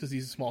sense, because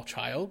he's a small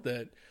child,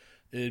 that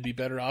it'd be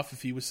better off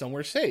if he was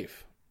somewhere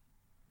safe.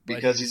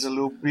 Because he's a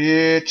little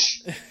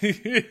bitch.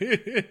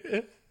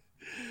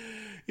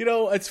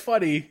 It's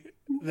funny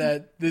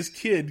that this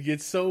kid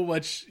gets so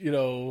much,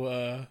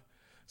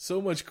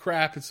 so much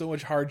crap and so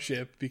much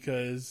hardship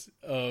because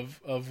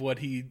of what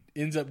he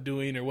ends up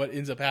doing or what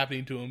ends up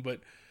happening to him.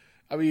 But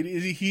I mean,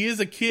 he is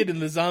a kid in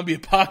the zombie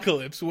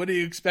apocalypse. What do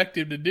you expect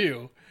him to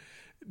do?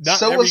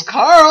 Was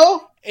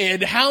Carl.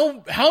 And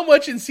how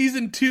much in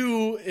season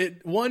 2,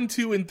 1,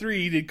 2, and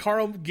 3 did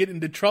Carl get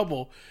into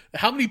trouble?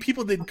 How many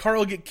people did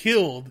Carl get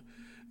killed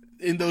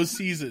in those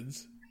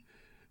seasons?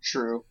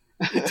 True.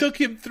 It took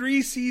him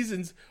 3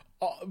 seasons,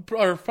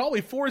 or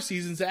probably 4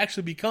 seasons, to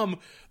actually become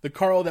the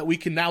Carl that we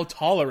can now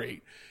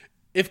tolerate.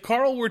 If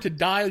Carl were to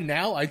die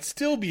now, I'd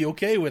still be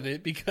okay with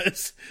it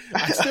because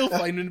I still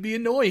find him to be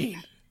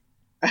annoying.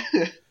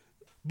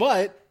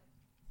 But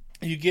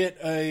you get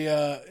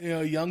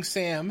a young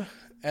Sam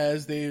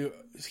as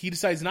he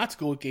decides not to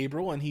go with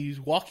Gabriel, and he's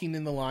walking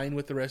in the line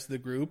with the rest of the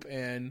group,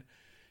 and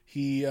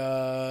he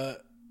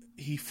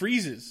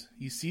freezes.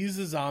 He sees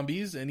the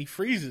zombies and he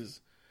freezes.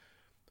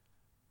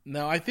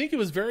 Now, I think it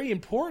was very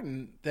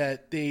important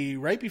that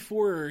right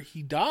before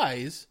he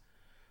dies,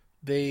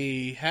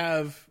 they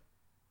have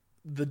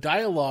the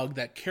dialogue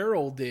that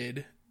Carol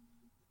did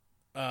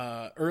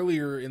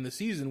earlier in the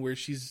season, where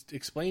she's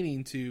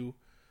explaining to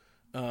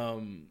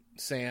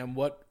Sam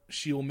what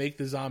she will make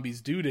the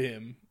zombies do to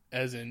him,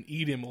 as in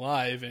eat him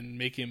alive and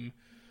make him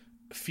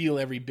feel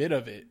every bit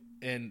of it.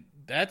 And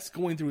that's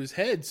going through his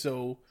head.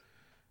 So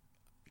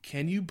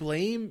can you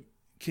blame,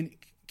 can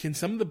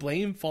some of the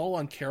blame fall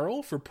on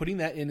Carol for putting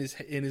that in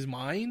his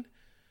mind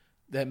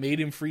that made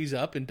him freeze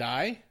up and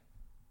die?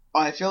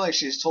 I feel like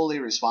she's totally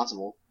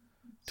responsible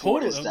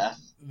for his death.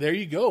 There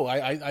you go.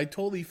 I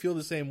totally feel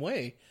the same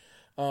way.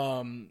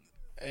 And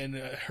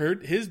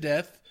his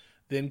death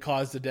then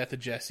caused the death of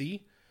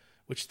Jesse,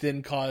 which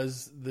then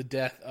caused the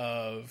death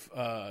of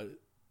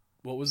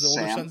what was the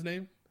older son's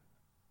name?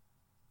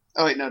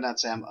 Oh wait, no, not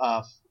Sam.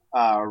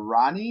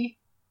 Ronnie.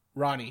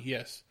 Ronnie,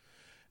 yes.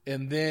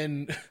 And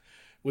then,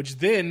 which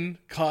then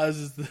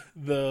causes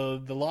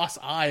the lost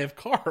eye of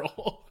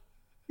Carl.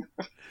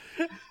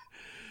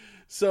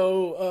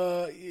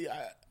 So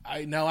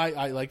I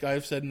like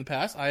I've said in the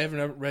past, I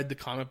haven't read the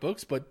comic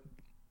books, but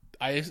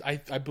I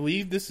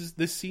believe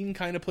this scene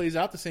kind of plays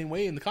out the same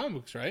way in the comic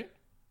books, right?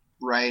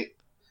 Right.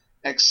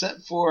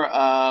 Except for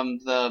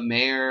the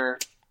mayor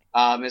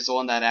is the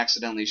one that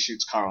accidentally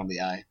shoots Carl in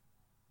the eye.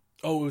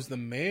 Oh, it was the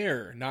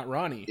mayor, not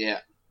Ronnie. Yeah.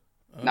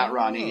 Not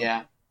Ronnie,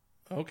 yeah.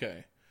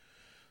 Okay.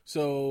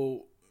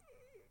 So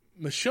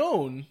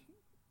Michonne,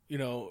 you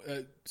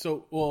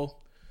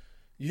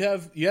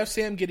have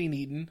Sam getting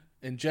eaten,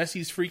 and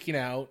Jesse's freaking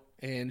out,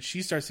 and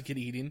she starts to get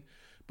eaten,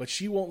 but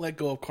she won't let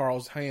go of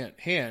Carl's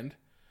hand.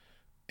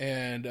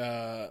 And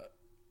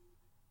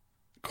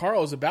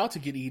Carl is about to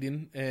get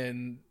eaten,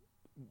 and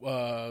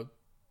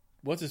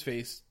what's his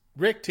face?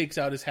 Rick takes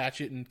out his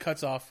hatchet and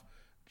cuts off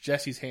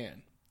Jesse's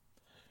hand.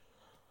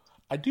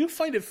 I do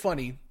find it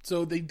funny.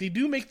 So they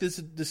do make this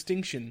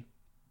distinction,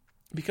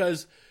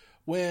 because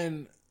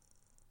when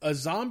a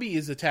zombie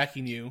is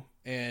attacking you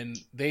and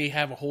they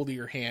have a hold of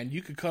your hand,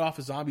 you could cut off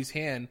a zombie's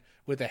hand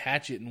with a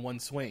hatchet in one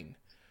swing.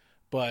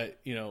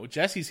 But,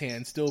 Jesse's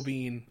hand, still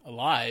being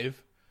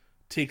alive,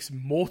 takes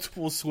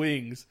multiple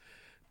swings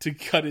to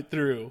cut it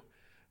through,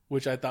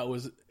 which I thought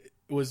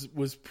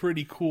was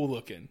pretty cool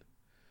looking.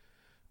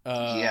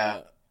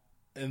 Yeah.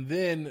 And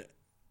then,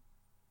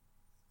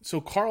 so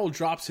Carl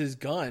drops his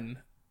gun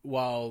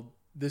while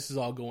this is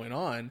all going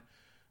on,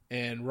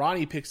 and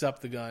Ronnie picks up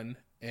the gun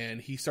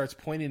and he starts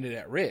pointing it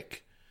at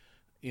Rick,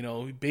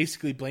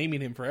 basically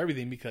blaming him for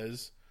everything,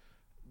 because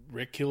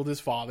Rick killed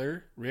his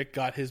father, Rick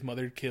got his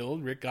mother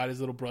killed, Rick got his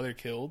little brother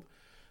killed,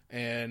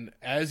 and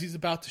as he's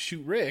about to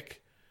shoot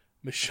Rick,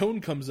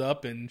 Michonne comes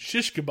up and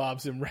shish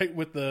kebabs him right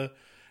with the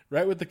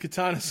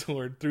katana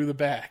sword through the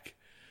back,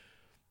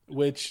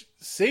 which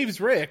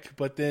saves Rick,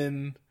 but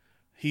then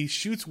he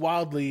shoots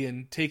wildly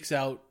and takes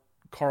out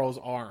Carl's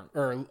arm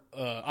or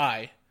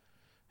eye,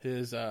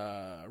 his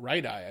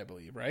right eye, I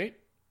believe, right?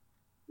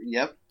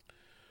 Yep.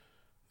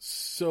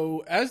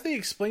 So as they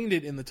explained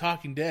it in The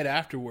Talking Dead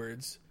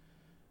afterwards,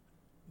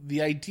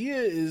 the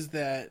idea is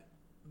that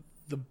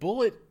the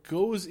bullet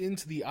goes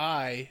into the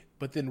eye,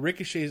 but then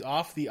ricochets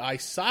off the eye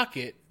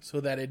socket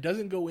so that it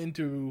doesn't go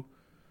into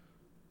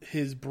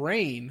his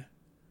brain,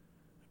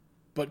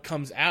 but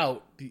comes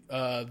out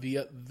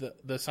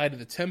the side of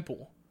the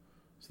temple.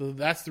 So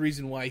that's the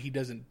reason why he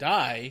doesn't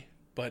die,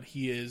 but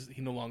he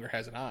no longer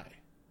has an eye.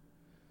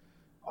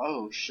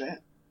 Oh shit.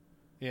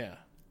 Yeah.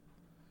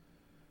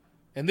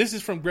 And this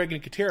is from Greg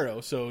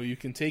Nicotero, so you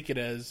can take it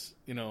as,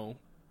 the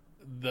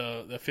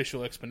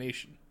official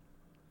explanation.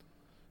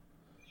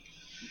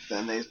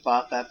 Then they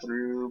thought that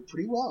through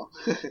pretty well.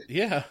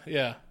 Yeah.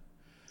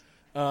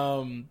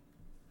 How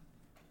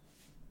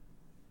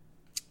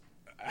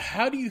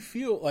do you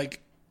feel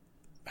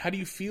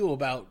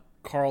about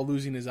Carl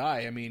losing his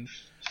eye? I mean,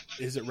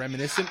 is it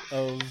reminiscent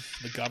of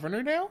the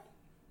governor now?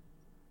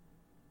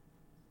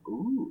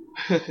 Ooh.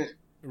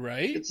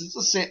 Right? It's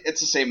the same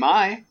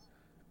eye.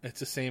 It's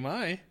the same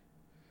eye.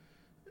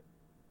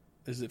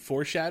 Does it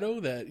foreshadow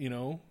that,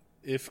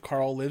 if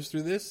Carl lives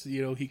through this,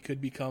 he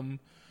could become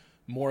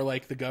more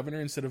like the governor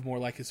instead of more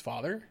like his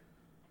father.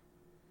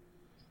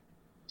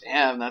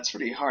 Damn, that's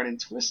pretty hard and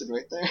twisted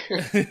right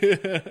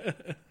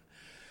there.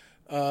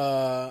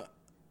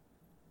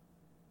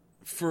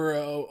 For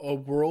a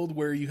world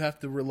where you have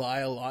to rely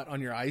a lot on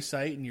your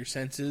eyesight and your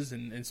senses,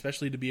 and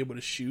especially to be able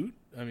to shoot,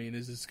 I mean,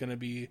 is this going to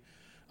be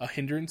a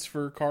hindrance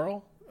for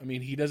Carl? I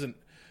mean,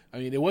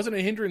 it wasn't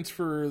a hindrance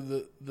for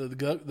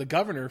the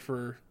governor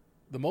for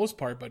the most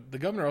part, but the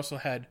governor also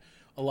had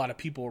a lot of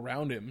people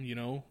around him,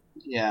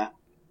 Yeah.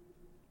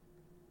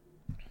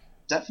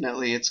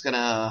 Definitely, it's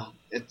gonna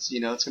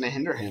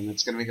hinder him.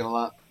 It's gonna make it a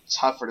lot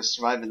tougher to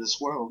survive in this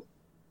world.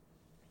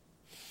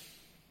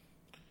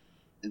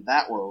 In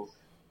that world.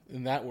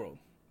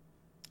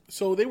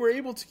 So they were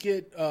able to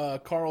get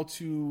Carl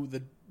to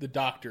the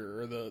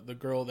doctor, or the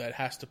girl that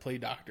has to play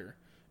doctor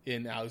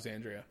in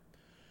Alexandria,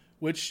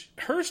 which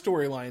her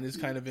storyline is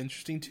kind of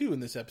interesting too in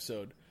this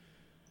episode.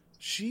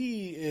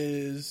 She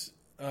is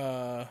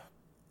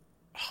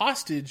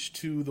hostage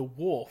to the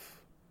wolf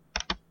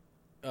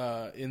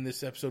in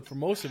this episode for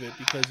most of it,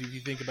 because if you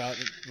think about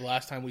it, the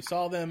last time we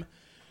saw them,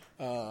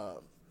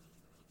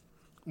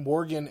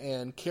 Morgan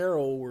and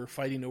Carol were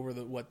fighting over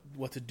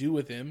what to do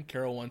with him.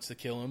 Carol wants to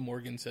kill him.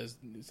 Morgan says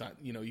it's not,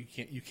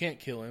 you can't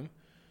kill him.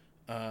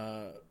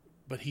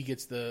 But he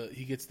gets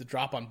the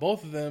drop on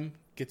both of them,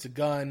 gets a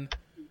gun,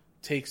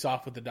 takes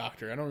off with the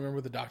doctor. I don't remember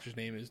what the doctor's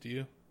name is, do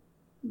you?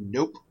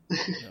 Nope.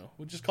 No,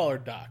 we'll just call her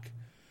Doc.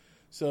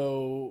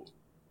 So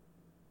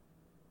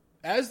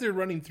as they're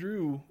running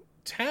through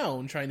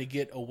town trying to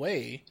get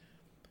away,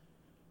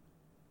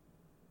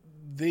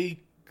 they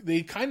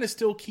kind of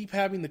still keep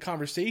having the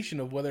conversation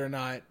of whether or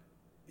not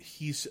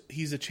he's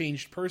a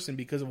changed person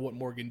because of what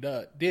Morgan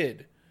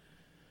did.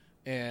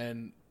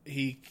 And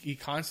he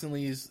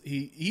constantly is,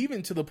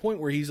 even to the point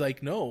where he's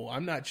like, no,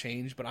 I'm not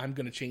changed, but I'm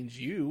going to change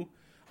you.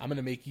 I'm going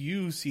to make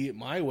you see it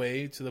my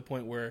way, to the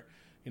point where,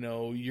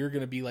 you're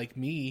going to be like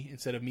me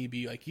instead of me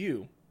be like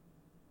you.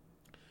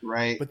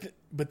 Right.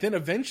 But then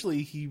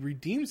eventually he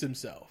redeems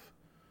himself.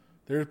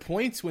 There are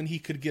points when he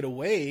could get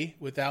away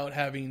without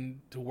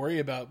having to worry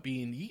about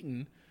being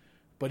eaten,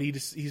 but he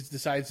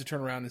decides to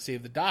turn around and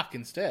save the doc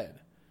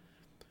instead.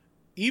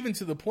 Even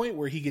to the point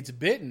where he gets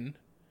bitten,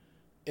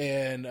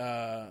 and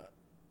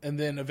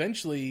then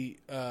eventually,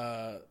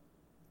 out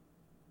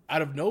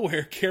of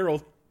nowhere,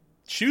 Carol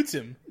shoots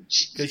him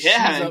because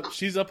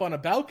she's up on a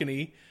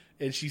balcony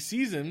and she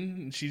sees him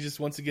and she just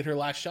wants to get her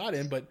last shot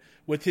in. But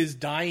with his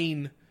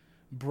dying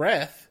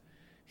breath,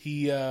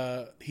 he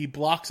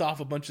blocks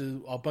off a bunch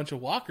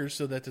of walkers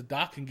so that the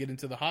doc can get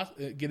into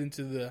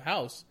the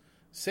house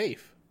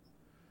safe.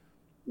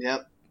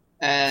 Yep.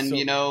 And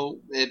so,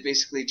 it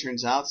basically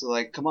turns out to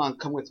like, come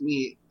with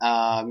me.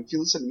 If you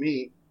listen to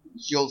me,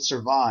 you'll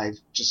survive.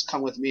 Just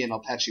come with me and I'll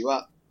patch you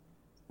up.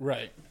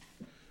 Right.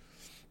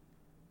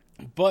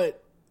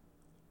 But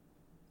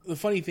the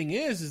funny thing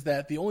is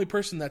that the only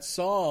person that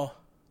saw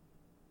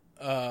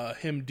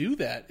him do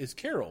that is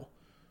Carol.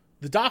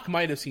 The doc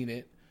might have seen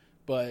it,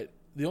 but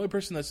the only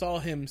person that saw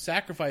him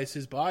sacrifice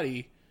his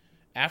body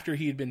after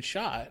he had been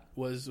shot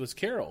was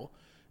Carol.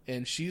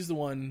 And she's the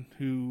one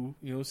who,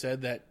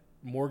 said that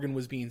Morgan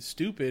was being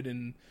stupid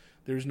and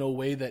there's no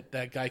way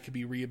that guy could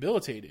be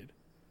rehabilitated.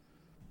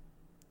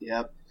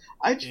 Yep.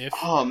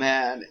 Oh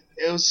man,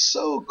 it was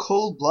so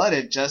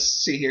cold-blooded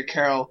just to hear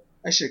Carol,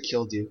 I should have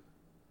killed you.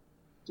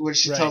 Which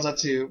she tells that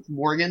to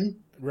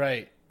Morgan.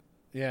 Right.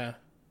 Yeah.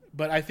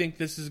 But I think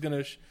this is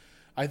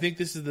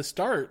the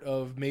start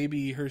of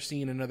maybe her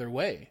seeing another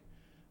way.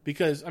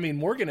 Because,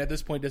 Morgan at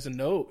this point doesn't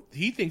know.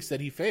 He thinks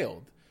that he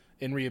failed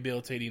in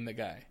rehabilitating the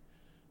guy.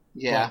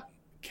 Yeah. But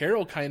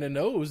Carol kind of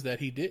knows that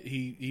he did.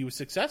 He was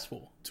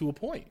successful to a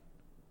point.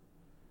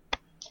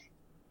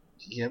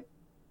 Yep.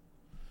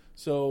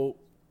 So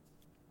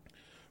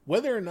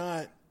whether or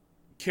not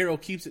Carol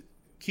keeps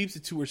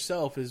it to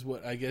herself is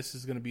what I guess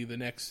is going to be the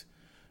next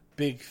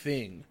big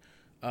thing.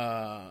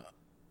 I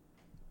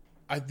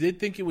did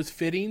think it was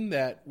fitting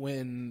that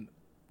when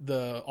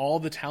all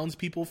the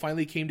townspeople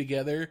finally came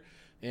together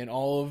and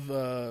all of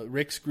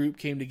Rick's group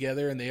came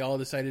together and they all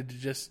decided to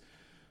just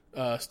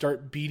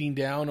start beating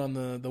down on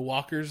the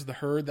walkers, the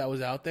herd that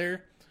was out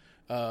there.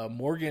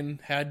 Morgan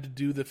had to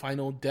do the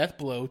final death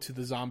blow to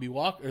the zombie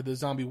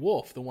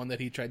wolf, the one that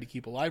he tried to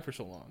keep alive for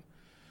so long.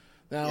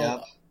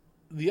 Now,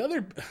 the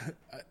other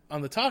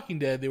on the Talking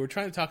Dead, they were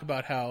trying to talk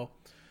about how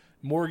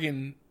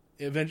Morgan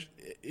eventually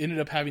ended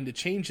up having to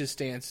change his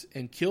stance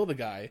and kill the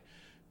guy,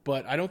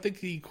 but I don't think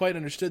he quite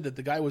understood that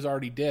the guy was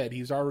already dead. He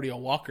was already a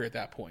walker at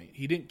that point.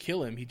 He didn't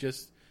kill him.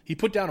 He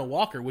put down a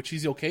walker, which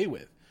he's okay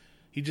with.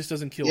 He just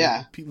doesn't kill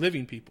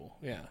living people.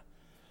 Yeah.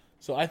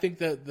 So I think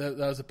that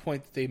was a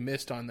point that they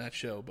missed on that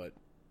show, but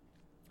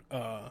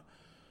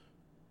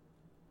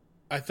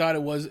I thought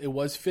it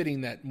was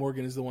fitting that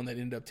Morgan is the one that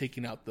ended up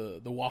taking out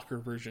the walker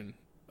version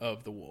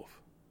of the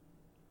wolf.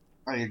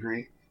 I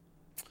agree.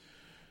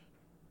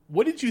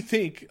 What did you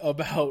think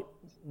about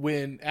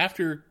when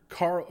after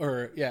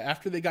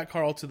they got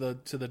Carl to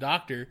the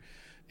doctor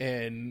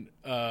and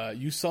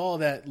you saw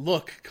that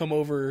look come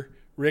over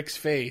Rick's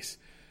face,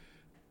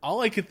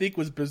 all I could think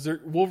was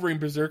Wolverine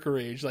Berserker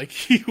Rage. Like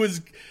he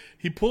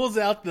pulls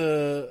out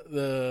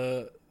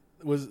the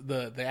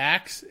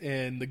axe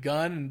and the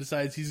gun and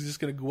decides he's just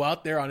going to go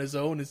out there on his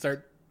own and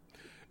start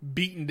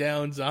beating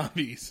down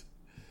zombies.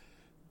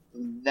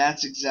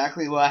 That's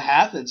exactly what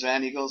happens,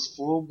 man. He goes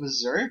full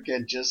berserk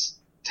and just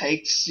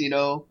takes,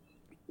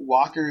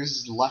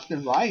 walkers left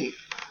and right.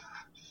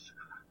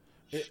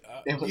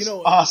 It was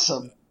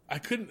awesome. I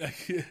couldn't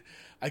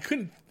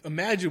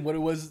imagine what it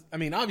was. I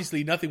mean,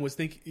 obviously nothing was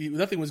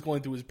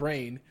going through his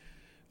brain.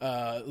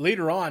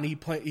 Later on,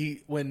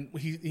 when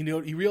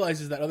he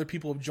realizes that other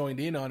people have joined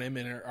in on him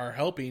and are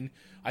helping.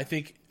 I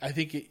think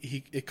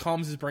it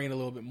calms his brain a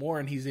little bit more,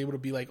 and he's able to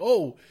be like,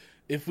 oh,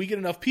 if we get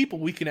enough people,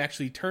 we can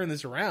actually turn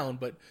this around.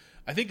 But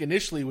I think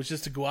initially it was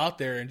just to go out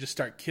there and just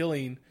start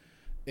killing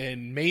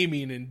and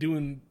maiming and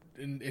doing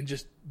and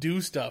just do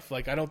stuff.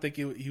 Like, I don't think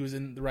he was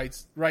in the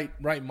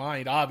right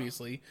mind.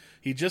 Obviously,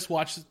 he just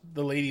watched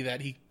the lady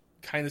that he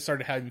kind of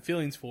started having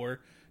feelings for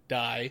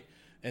die,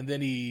 and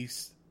then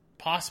he's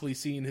possibly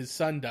seeing his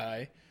son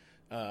die.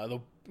 The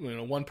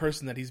one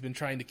person that he's been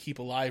trying to keep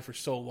alive for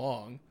so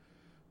long.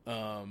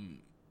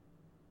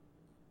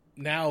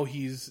 Now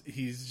he's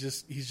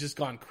just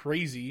gone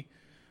crazy,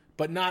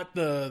 but not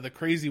the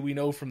crazy we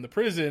know from the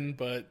prison,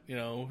 but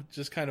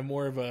just kind of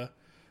more of a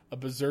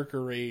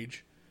berserker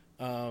rage.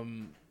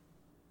 And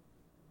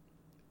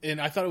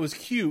I thought it was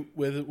cute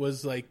with it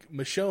was like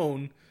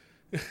Michonne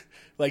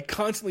like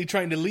constantly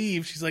trying to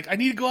leave. She's like, I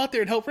need to go out there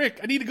and help Rick.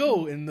 I need to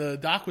go. And the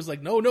doc was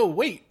like, no,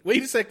 wait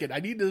a second. I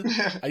need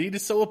to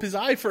sew up his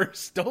eye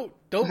first. Don't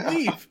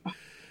leave.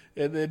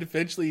 And then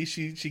eventually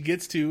she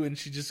gets to, and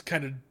she just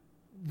kind of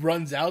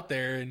runs out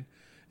there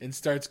and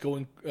starts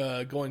going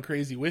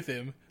crazy with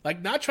him.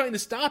 Like, not trying to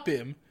stop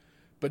him,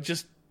 but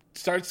just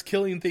starts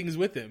killing things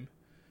with him.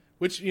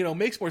 Which,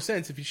 makes more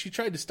sense. If she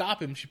tried to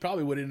stop him, she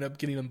probably would end up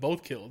getting them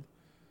both killed.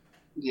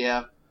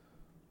 Yeah.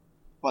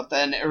 But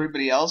then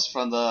everybody else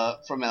from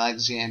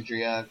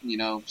Alexandria,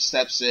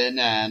 steps in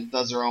and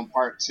does their own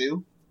part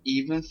too.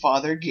 Even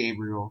Father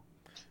Gabriel.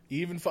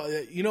 You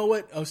know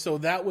what? Oh, so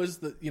that was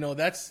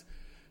that's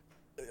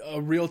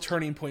a real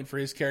turning point for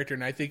his character,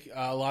 and I think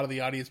a lot of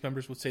the audience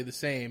members would say the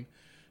same,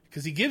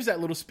 because he gives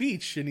that little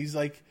speech, and he's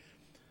like,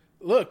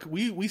 "Look,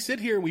 we sit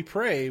here, we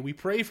pray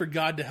for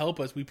God to help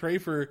us, we pray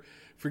for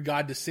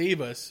God to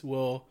save us.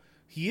 Well,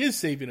 He is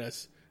saving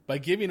us by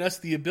giving us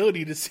the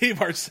ability to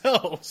save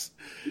ourselves,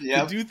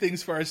 to do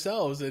things for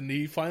ourselves." And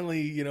he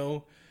finally,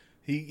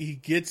 he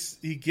gets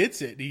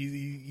it.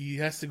 He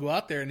has to go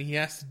out there and he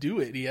has to do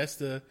it. He has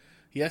to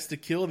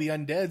kill the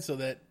undead so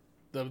that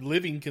the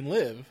living can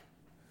live.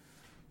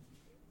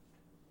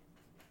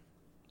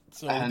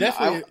 So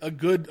definitely a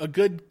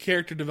good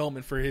character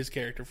development for his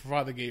character, for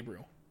Father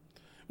Gabriel,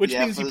 which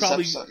means he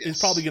is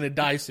probably going to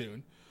die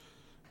soon.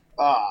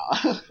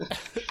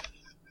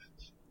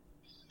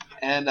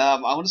 And I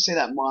want to say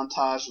that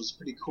montage was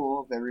pretty cool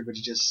of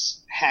everybody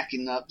just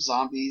hacking up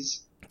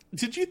zombies.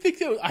 Did you think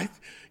that?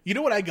 You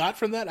know what I got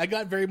from that? I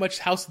got very much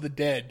House of the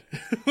Dead.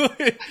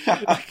 It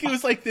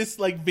was like this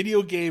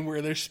video game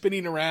where they're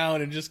spinning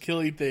around and just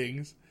killing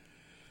things.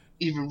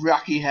 Even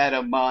Rocky had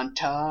a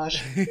montage.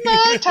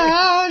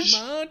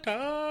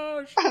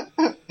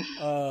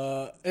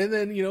 And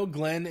then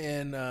Glenn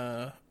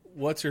and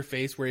what's her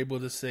face were able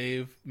to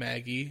save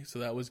Maggie, so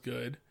that was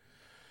good.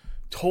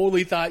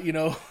 Totally thought,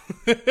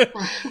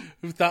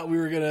 thought we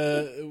were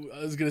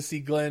gonna see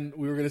Glenn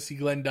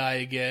die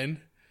again.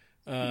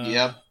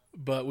 Yep.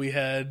 But we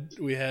had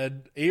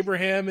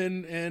Abraham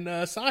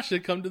and Sasha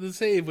come to the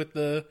save with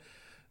the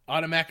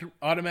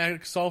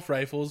automatic assault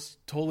rifles,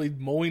 totally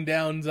mowing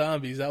down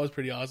zombies. That was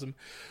pretty awesome.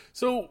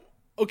 So,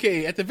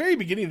 okay, at the very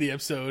beginning of the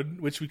episode,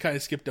 which we kind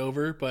of skipped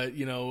over, but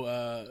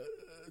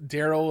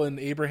Daryl and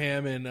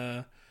Abraham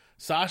and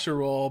Sasha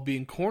were all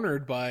being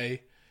cornered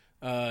by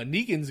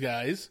Negan's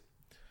guys.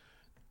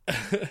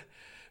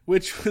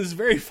 Which was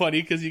very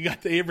funny because you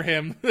got the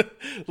Abraham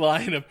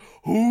line of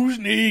 "Who's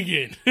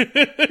Negan?"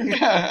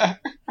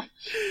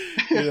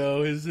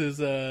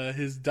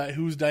 his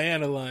 "Who's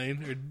Diana?"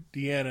 line, or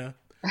Deanna.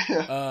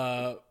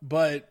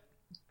 But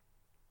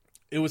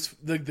it was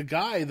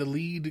the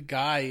lead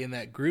guy in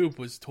that group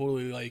was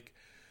totally like,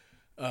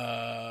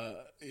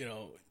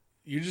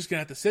 you're just gonna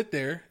have to sit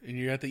there and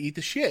you're gonna have to eat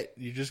the shit.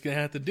 You're just gonna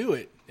have to do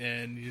it,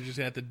 and you're just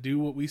gonna have to do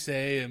what we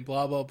say and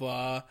blah blah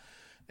blah.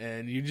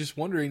 And you're just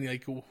wondering,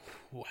 like,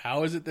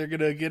 how is it they're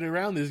going to get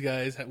around these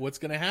guys? What's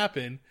going to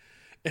happen?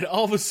 And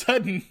all of a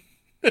sudden,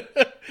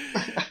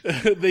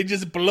 they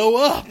just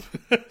blow up.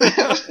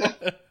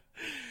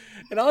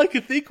 And all I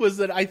could think was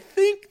that I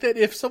think that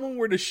if someone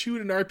were to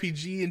shoot an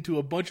RPG into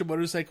a bunch of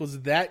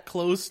motorcycles that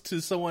close to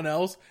someone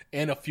else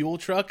and a fuel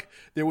truck,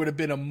 there would have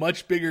been a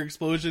much bigger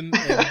explosion.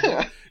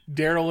 And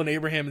Daryl and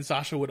Abraham and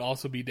Sasha would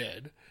also be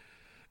dead.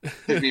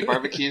 There'd be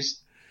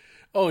barbecues.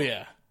 Oh,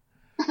 yeah.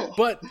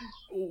 But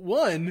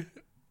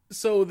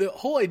so the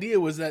whole idea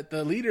was that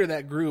the leader of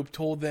that group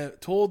told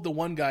the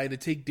one guy to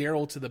take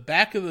Daryl to the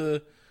back of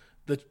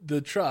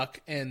the truck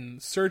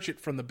and search it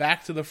from the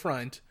back to the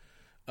front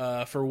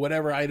for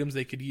whatever items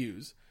they could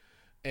use.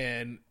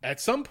 And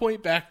at some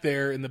point back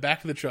there in the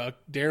back of the truck,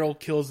 Daryl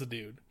kills the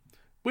dude.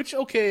 Which,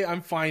 okay,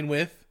 I'm fine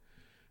with.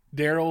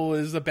 Daryl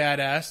is a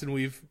badass, and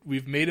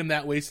we've made him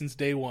that way since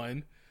day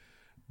one.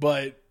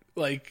 But,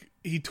 like,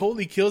 he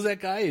totally kills that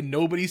guy and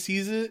nobody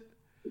sees it.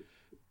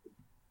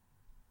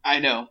 I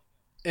know.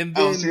 And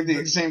then I was thinking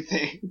the same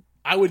thing.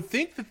 I would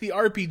think that the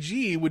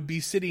RPG would be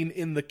sitting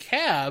in the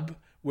cab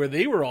where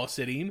they were all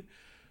sitting,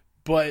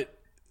 but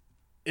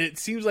it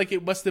seems like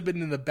it must have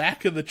been in the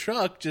back of the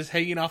truck, just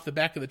hanging off the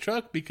back of the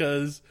truck,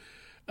 because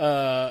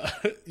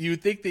you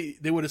would think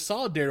they would have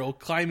saw Daryl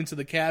climb into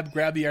the cab,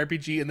 grab the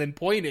RPG, and then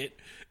point it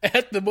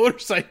at the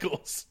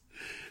motorcycles.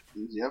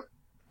 Yep.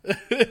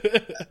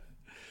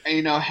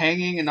 And,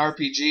 hanging an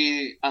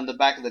RPG on the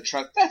back of the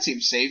truck, that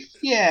seems safe.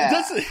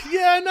 Yeah.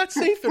 Not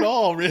safe at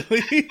all,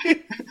 really.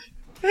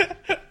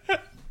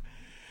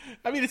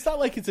 I mean, it's not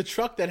like it's a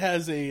truck that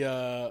has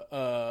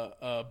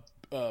a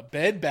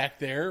bed back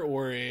there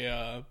or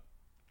a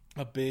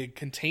big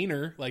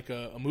container like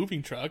a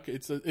moving truck.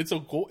 It's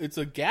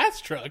a gas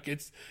truck.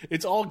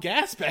 It's all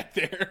gas back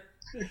there.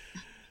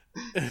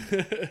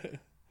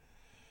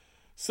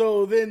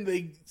 So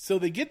they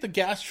get the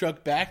gas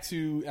truck back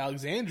to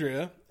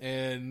Alexandria,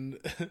 and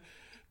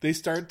they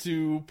start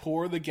to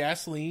pour the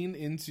gasoline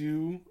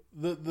into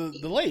the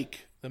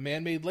lake, the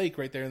man-made lake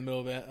right there in the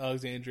middle of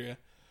Alexandria.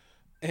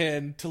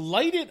 And to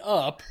light it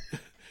up,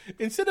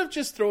 instead of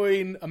just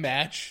throwing a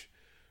match,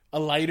 a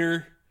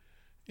lighter,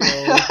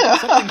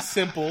 something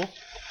simple,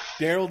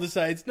 Daryl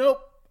decides,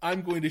 nope,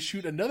 I'm going to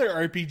shoot another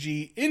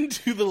RPG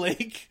into the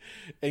lake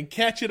and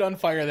catch it on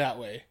fire that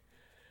way.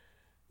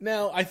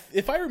 Now,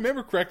 if I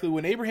remember correctly,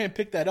 when Abraham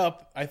picked that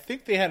up, I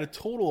think they had a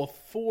total of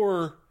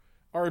 4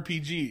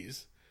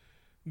 RPGs.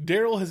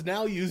 Daryl has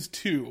now used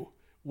 2,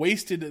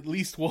 wasted at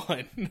least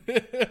 1.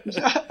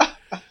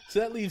 So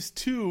that leaves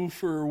 2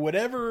 for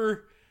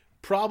whatever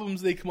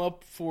problems they come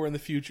up for in the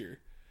future,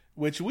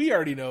 which we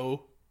already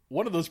know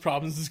one of those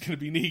problems is going to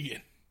be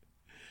Negan.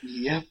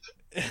 Yep.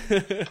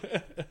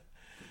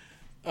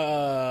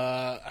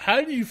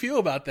 How do you feel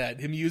about that?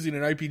 Him using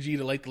an RPG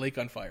to light the lake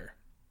on fire?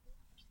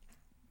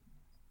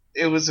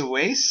 It was a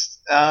waste.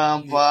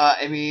 But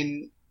I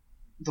mean,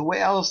 the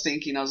way I was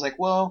thinking, I was like,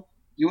 well,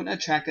 you want to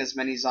attract as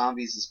many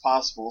zombies as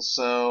possible.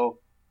 So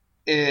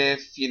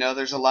if,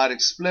 there's a loud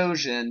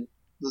explosion,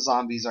 the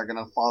zombies are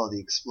going to follow the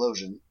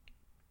explosion.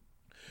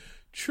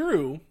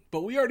 True,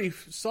 but we already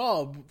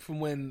saw from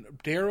when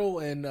Daryl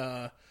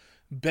and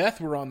Beth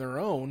were on their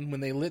own,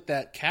 when they lit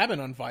that cabin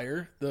on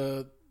fire,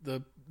 the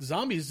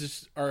zombies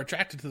just are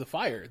attracted to the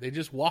fire. They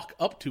just walk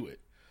up to it.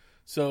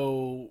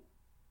 So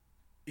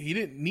he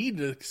didn't need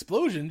the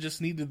explosion,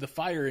 just needed the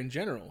fire in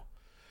general.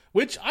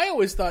 Which I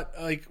always thought,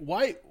 like,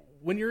 why,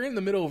 when you're in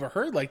the middle of a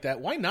herd like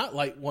that, why not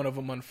light one of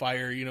them on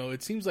fire?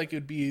 It seems like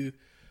it'd be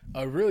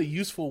a really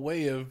useful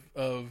way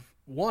of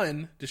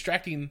one,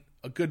 distracting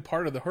a good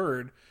part of the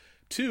herd.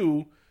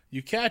 2,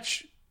 you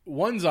catch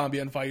one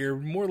zombie on fire, you're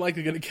more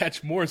likely going to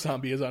catch more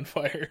zombies on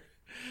fire.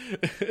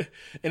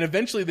 And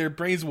eventually their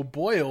brains will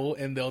boil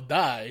and they'll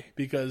die,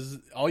 because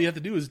all you have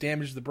to do is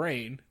damage the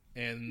brain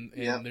and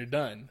Yep. They're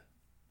done.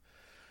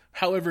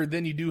 However,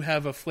 then you do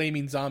have a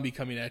flaming zombie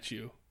coming at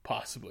you,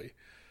 possibly.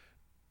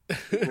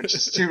 Which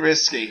is too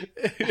risky.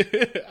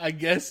 I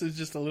guess it's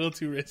just a little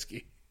too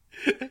risky.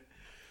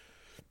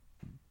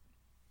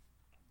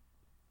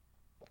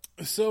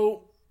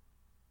 So,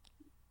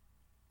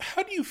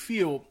 how do you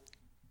feel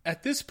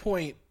at this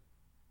point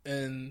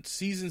in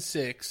season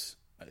 6,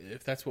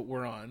 if that's what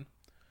we're on?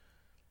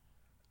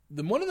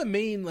 One of the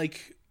main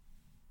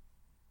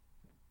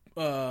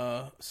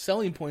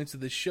selling points of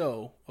the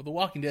show of The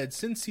Walking Dead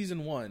since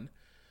season 1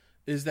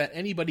 is that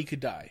anybody could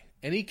die.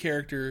 Any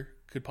character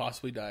could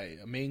possibly die,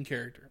 a main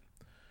character.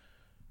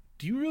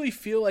 Do you really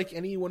feel like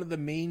any one of the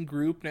main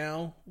group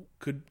now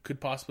could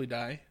possibly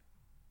die?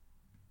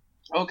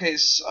 Okay,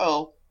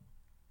 so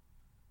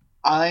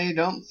I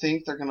don't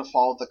think they're going to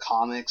follow the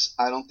comics.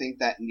 I don't think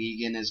that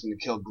Negan is going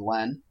to kill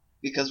Glenn,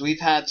 because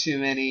we've had too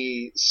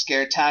many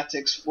scare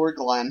tactics for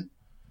Glenn.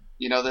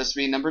 This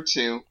being number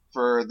 2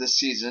 for this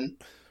season.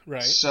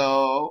 Right.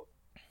 So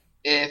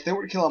if they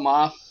were to kill him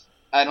off,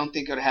 I don't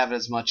think it would have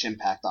as much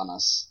impact on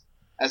us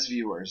as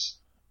viewers.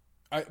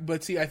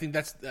 But see, I think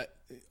that's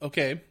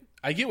okay.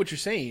 I get what you're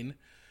saying,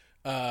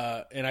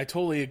 and I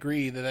totally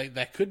agree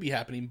that could be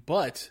happening.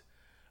 But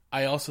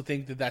I also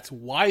think that that's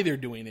why they're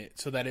doing it,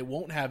 so that it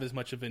won't have as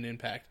much of an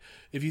impact.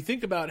 If you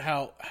think about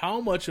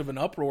how much of an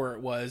uproar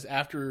it was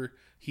after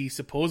he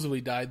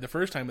supposedly died the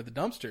first time at the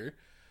dumpster,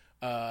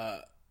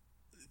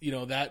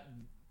 that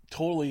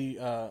totally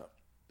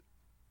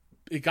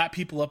it got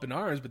people up in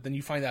arms. But then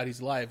you find out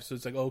he's alive, so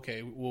it's like,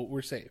 okay, well,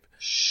 we're safe.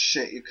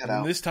 Shit, you cut and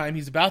out. This time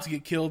he's about to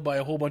get killed by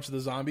a whole bunch of the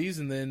zombies,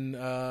 and then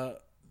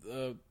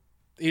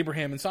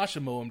Abraham and Sasha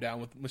mow him down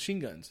with machine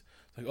guns.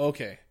 It's like,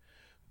 okay.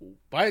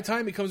 By the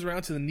time it comes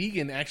around to the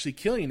Negan actually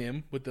killing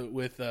him with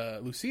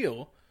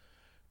Lucille,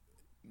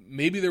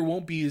 maybe there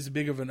won't be as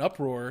big of an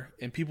uproar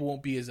and people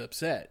won't be as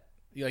upset.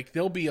 Like,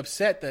 they'll be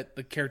upset that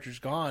the character's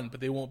gone, but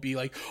they won't be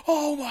like,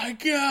 oh my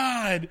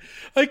god,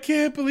 I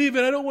can't believe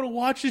it, I don't want to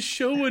watch this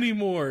show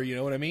anymore. You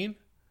know what I mean?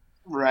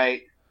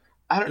 Right.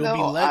 I don't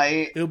know.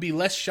 It'll be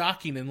less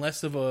shocking and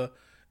it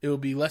will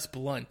be less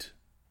blunt.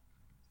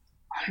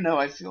 I don't know.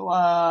 I feel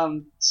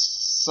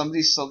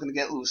somebody's still going to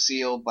get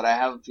Lucille, but I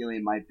have a feeling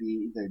it might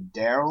be either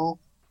Daryl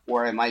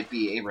or it might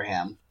be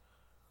Abraham.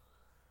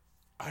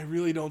 I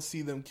really don't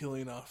see them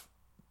killing off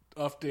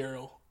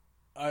Daryl.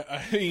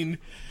 I mean,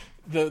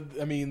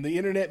 the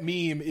internet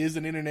meme is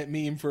an internet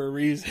meme for a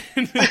reason.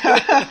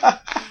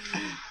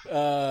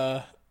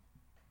 I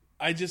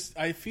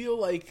feel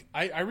like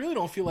I really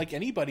don't feel like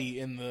anybody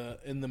in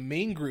the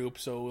main group.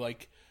 So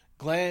like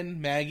Glenn,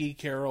 Maggie,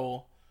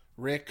 Carol,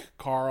 Rick,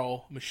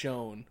 Carl,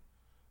 Michonne,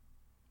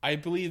 I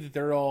believe that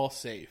they're all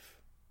safe.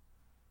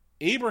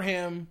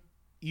 Abraham,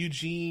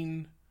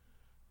 Eugene,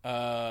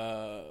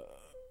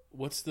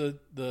 what's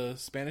the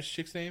Spanish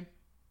chick's name?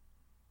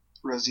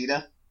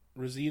 Rosita.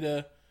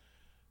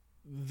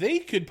 They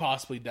could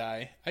possibly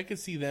die. I could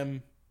see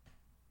them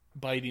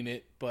biting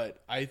it,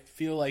 but I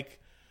feel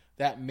like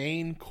that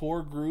main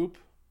core group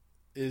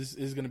is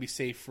going to be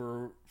safe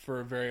for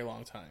a very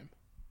long time.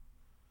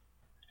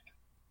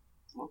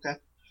 Okay.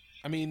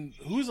 I mean,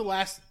 who's the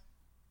last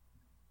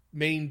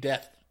main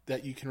death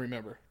that you can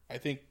remember? I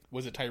think,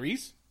 was it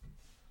Tyrese?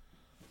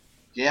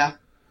 Yeah.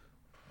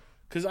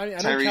 Because I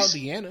don't count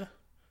Deanna.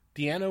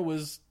 Deanna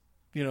was,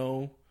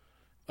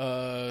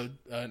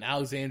 an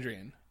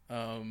Alexandrian.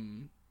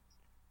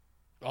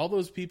 All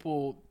those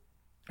people,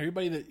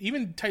 everybody that,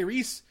 even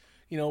Tyrese,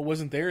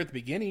 wasn't there at the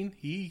beginning.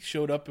 He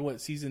showed up in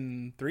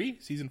season 3,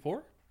 season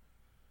 4?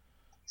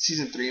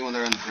 Season 3 when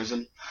they're in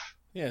prison.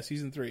 Yeah,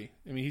 season 3.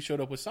 I mean, he showed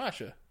up with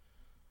Sasha.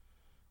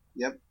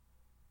 Yep.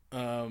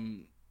 I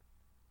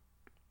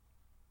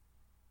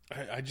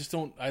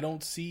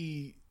don't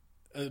see,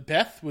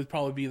 Beth would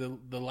probably be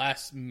the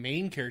last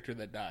main character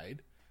that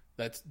died.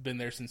 That's been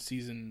there since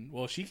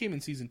she came in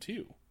season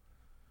 2.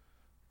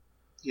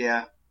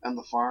 Yeah, on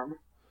the farm.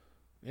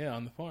 Yeah,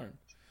 on the farm.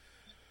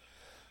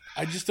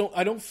 I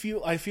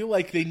feel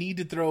like they need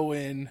to throw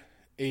in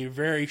a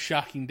very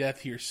shocking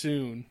death here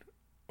soon,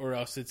 or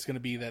else it's going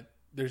to be that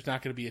there's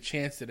not going to be a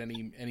chance that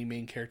any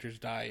main characters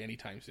die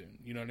anytime soon.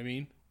 You know what I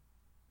mean?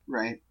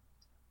 Right.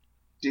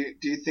 Do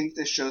you think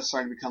this show's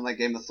starting to become like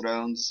Game of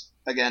Thrones?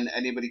 Again,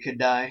 anybody could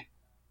die?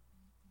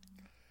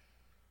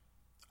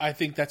 I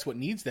think that's what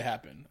needs to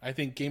happen. I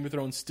think Game of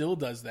Thrones still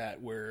does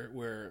that,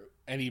 where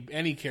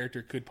any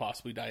character could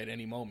possibly die at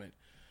any moment.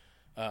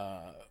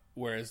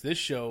 Whereas this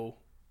show,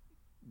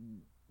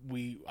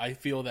 I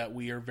feel that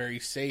we are very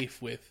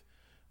safe with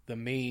the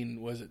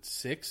main. Was it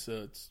 6? So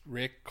it's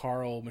Rick,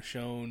 Carl,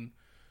 Michonne,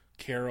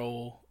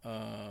 Carol,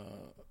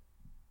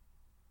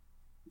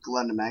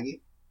 Glenn and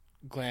Maggie.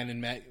 Glenn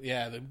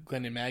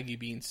and Maggie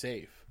being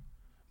safe.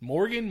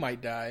 Morgan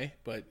might die,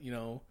 but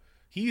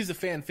he's a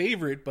fan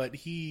favorite. But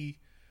he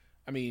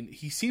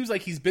seems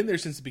like he's been there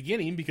since the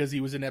beginning because he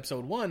was in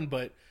episode 1.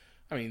 But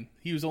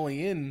he was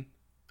only in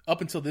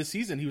up until this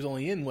season. He was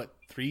only in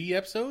 3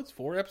 episodes,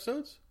 4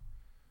 episodes.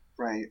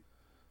 Right.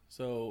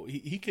 So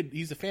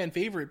he's a fan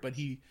favorite, but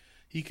he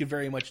could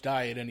very much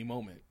die at any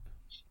moment.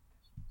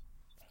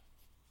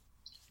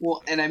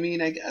 Well, and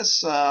I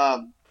guess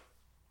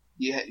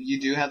you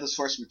do have the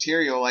source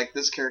material. Like,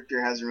 this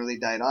character hasn't really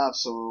died off,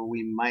 so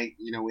we might,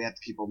 we have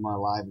to keep him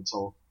alive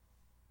until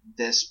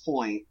this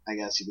point, I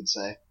guess you could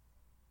say.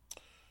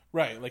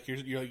 Right, like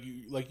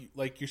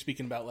you're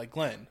speaking about, like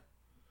Glenn.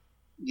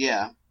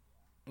 Yeah.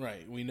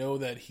 Right. We know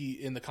that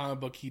in the comic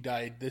book he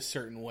died this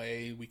certain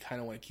way. We kind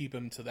of want to keep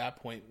him to that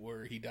point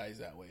where he dies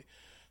that way.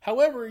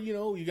 However,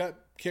 you got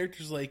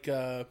characters like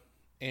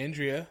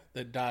Andrea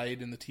that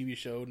died in the TV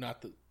show,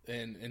 not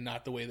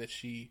the way that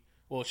she's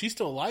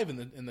still alive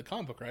in the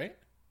comic book, right?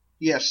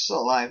 Yeah, she's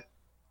still alive.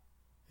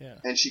 Yeah.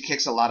 And she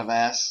kicks a lot of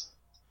ass.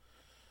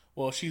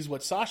 Well, she's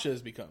what Sasha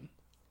has become.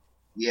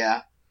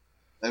 Yeah.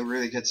 A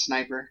really good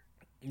sniper.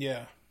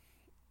 Yeah.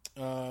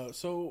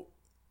 So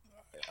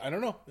I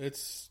don't know.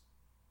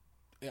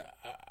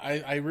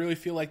 I really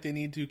feel like they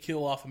need to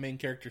kill off a main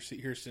character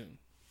here soon.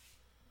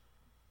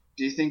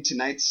 Do you think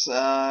tonight's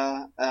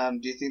do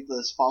you think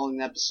this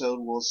following episode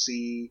we'll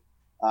see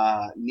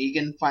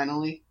Negan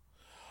finally?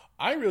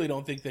 I really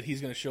don't think that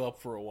he's going to show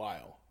up for a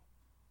while.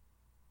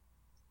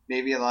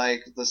 Maybe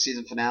like the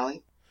season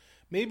finale?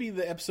 Maybe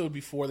the episode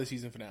before the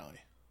season finale.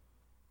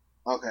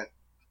 Okay.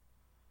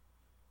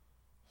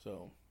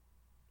 So,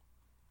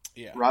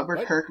 yeah.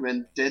 Robert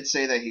Kirkman did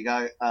say that he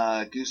got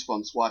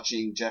goosebumps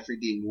watching Jeffrey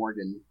Dean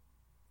Morgan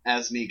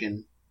as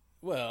Negan.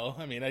 Well,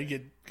 I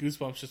get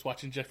goosebumps just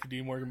watching Jeffrey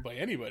Dean Morgan by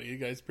anybody. The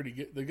guy's pretty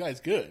good. The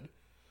guy's good.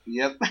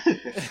 Yep.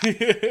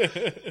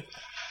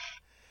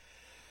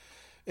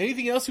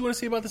 Anything else you want to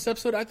say about this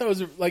episode? I thought it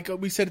was, like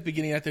we said at the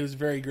beginning, I thought it was a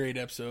very great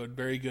episode.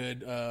 Very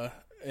good,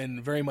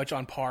 and very much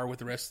on par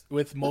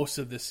with most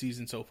of this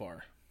season so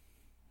far.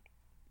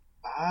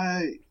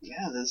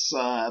 Yeah, this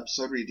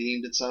episode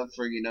redeemed itself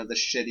for, the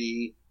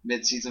shitty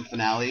mid-season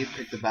finale,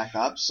 picked it back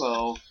up,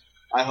 so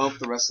I hope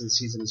the rest of the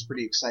season is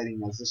pretty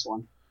exciting as this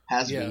one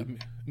Has been.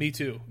 Me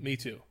too.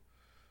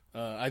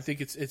 I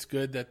think it's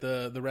good that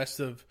the rest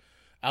of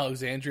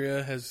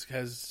Alexandria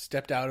has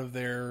stepped out of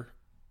their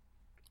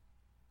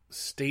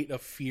state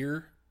of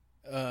fear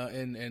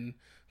and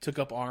took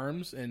up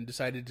arms and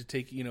decided to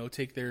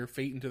take their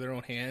fate into their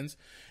own hands.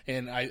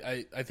 And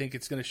I think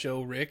it's going to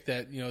show Rick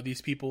that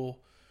these people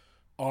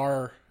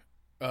are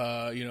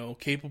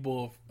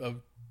capable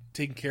of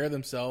taking care of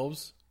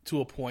themselves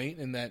to a point,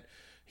 and that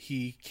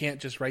he can't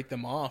just write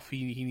them off.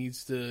 He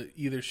needs to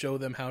either show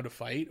them how to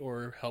fight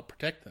or help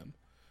protect them,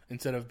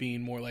 instead of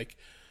being more like,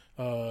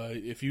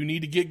 if you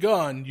need to get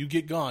gone, you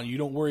get gone. You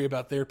don't worry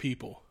about their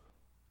people.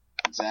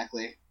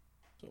 Exactly.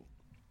 So,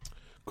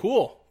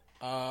 cool.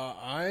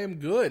 I am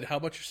good. How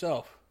about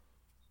yourself?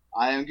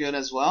 I am good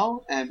as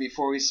well. And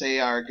before we say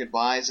our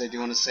goodbyes, I do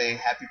want to say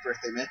happy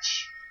birthday,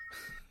 Mitch.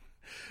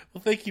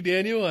 Well, thank you,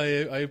 Daniel.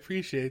 I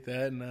appreciate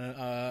that, and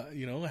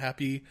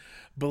happy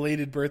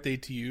belated birthday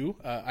to you.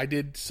 I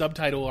did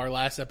subtitle our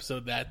last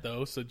episode that,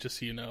 though, so just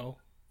so you know,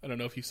 I don't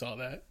know if you saw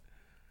that.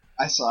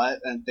 I saw it,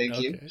 and thank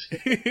you.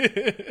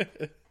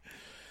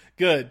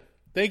 Good,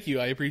 thank you.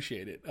 I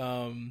appreciate it.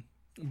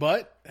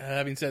 But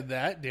having said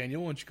that,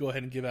 Daniel, why don't you go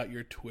ahead and give out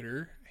your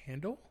Twitter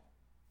handle?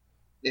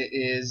 It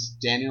is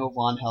Daniel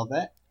Von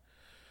Helvet.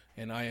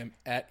 And I am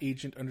at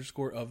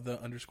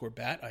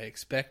agent_of_the_bat. I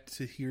expect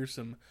to hear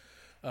some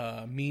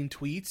mean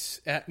tweets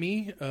at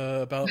me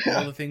about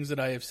all the things that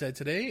I have said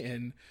today.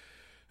 And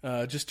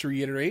just to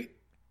reiterate,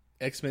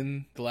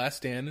 X-Men: The Last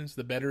Stand is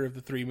the better of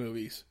the three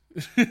movies.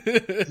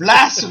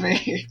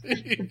 Blasphemy!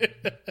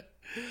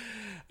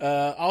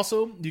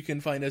 Also, you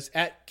can find us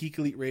at Geek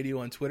Elite Radio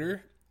on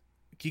Twitter,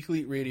 Geek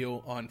Elite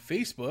Radio on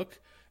Facebook,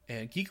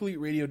 and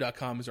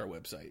geekeliteradio.com is our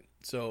website.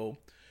 So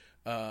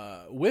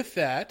with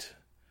that,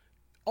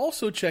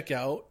 also check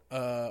out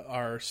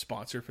our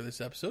sponsor for this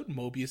episode,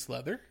 Mobius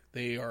Leather.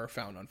 They are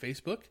found on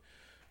Facebook.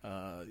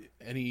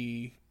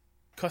 Any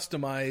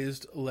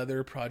customized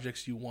leather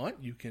projects you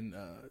want, you can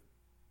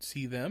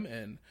see them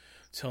and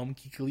tell them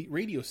Geek Elite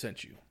Radio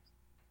sent you.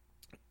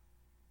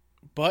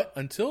 But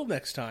until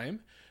next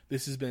time,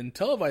 this has been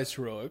Televised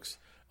Heroics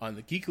on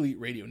the Geek Elite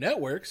Radio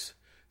Networks,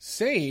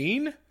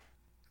 saying...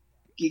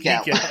 Geek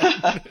out.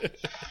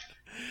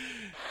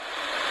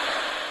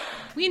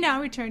 We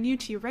now return you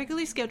to your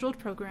regularly scheduled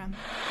program.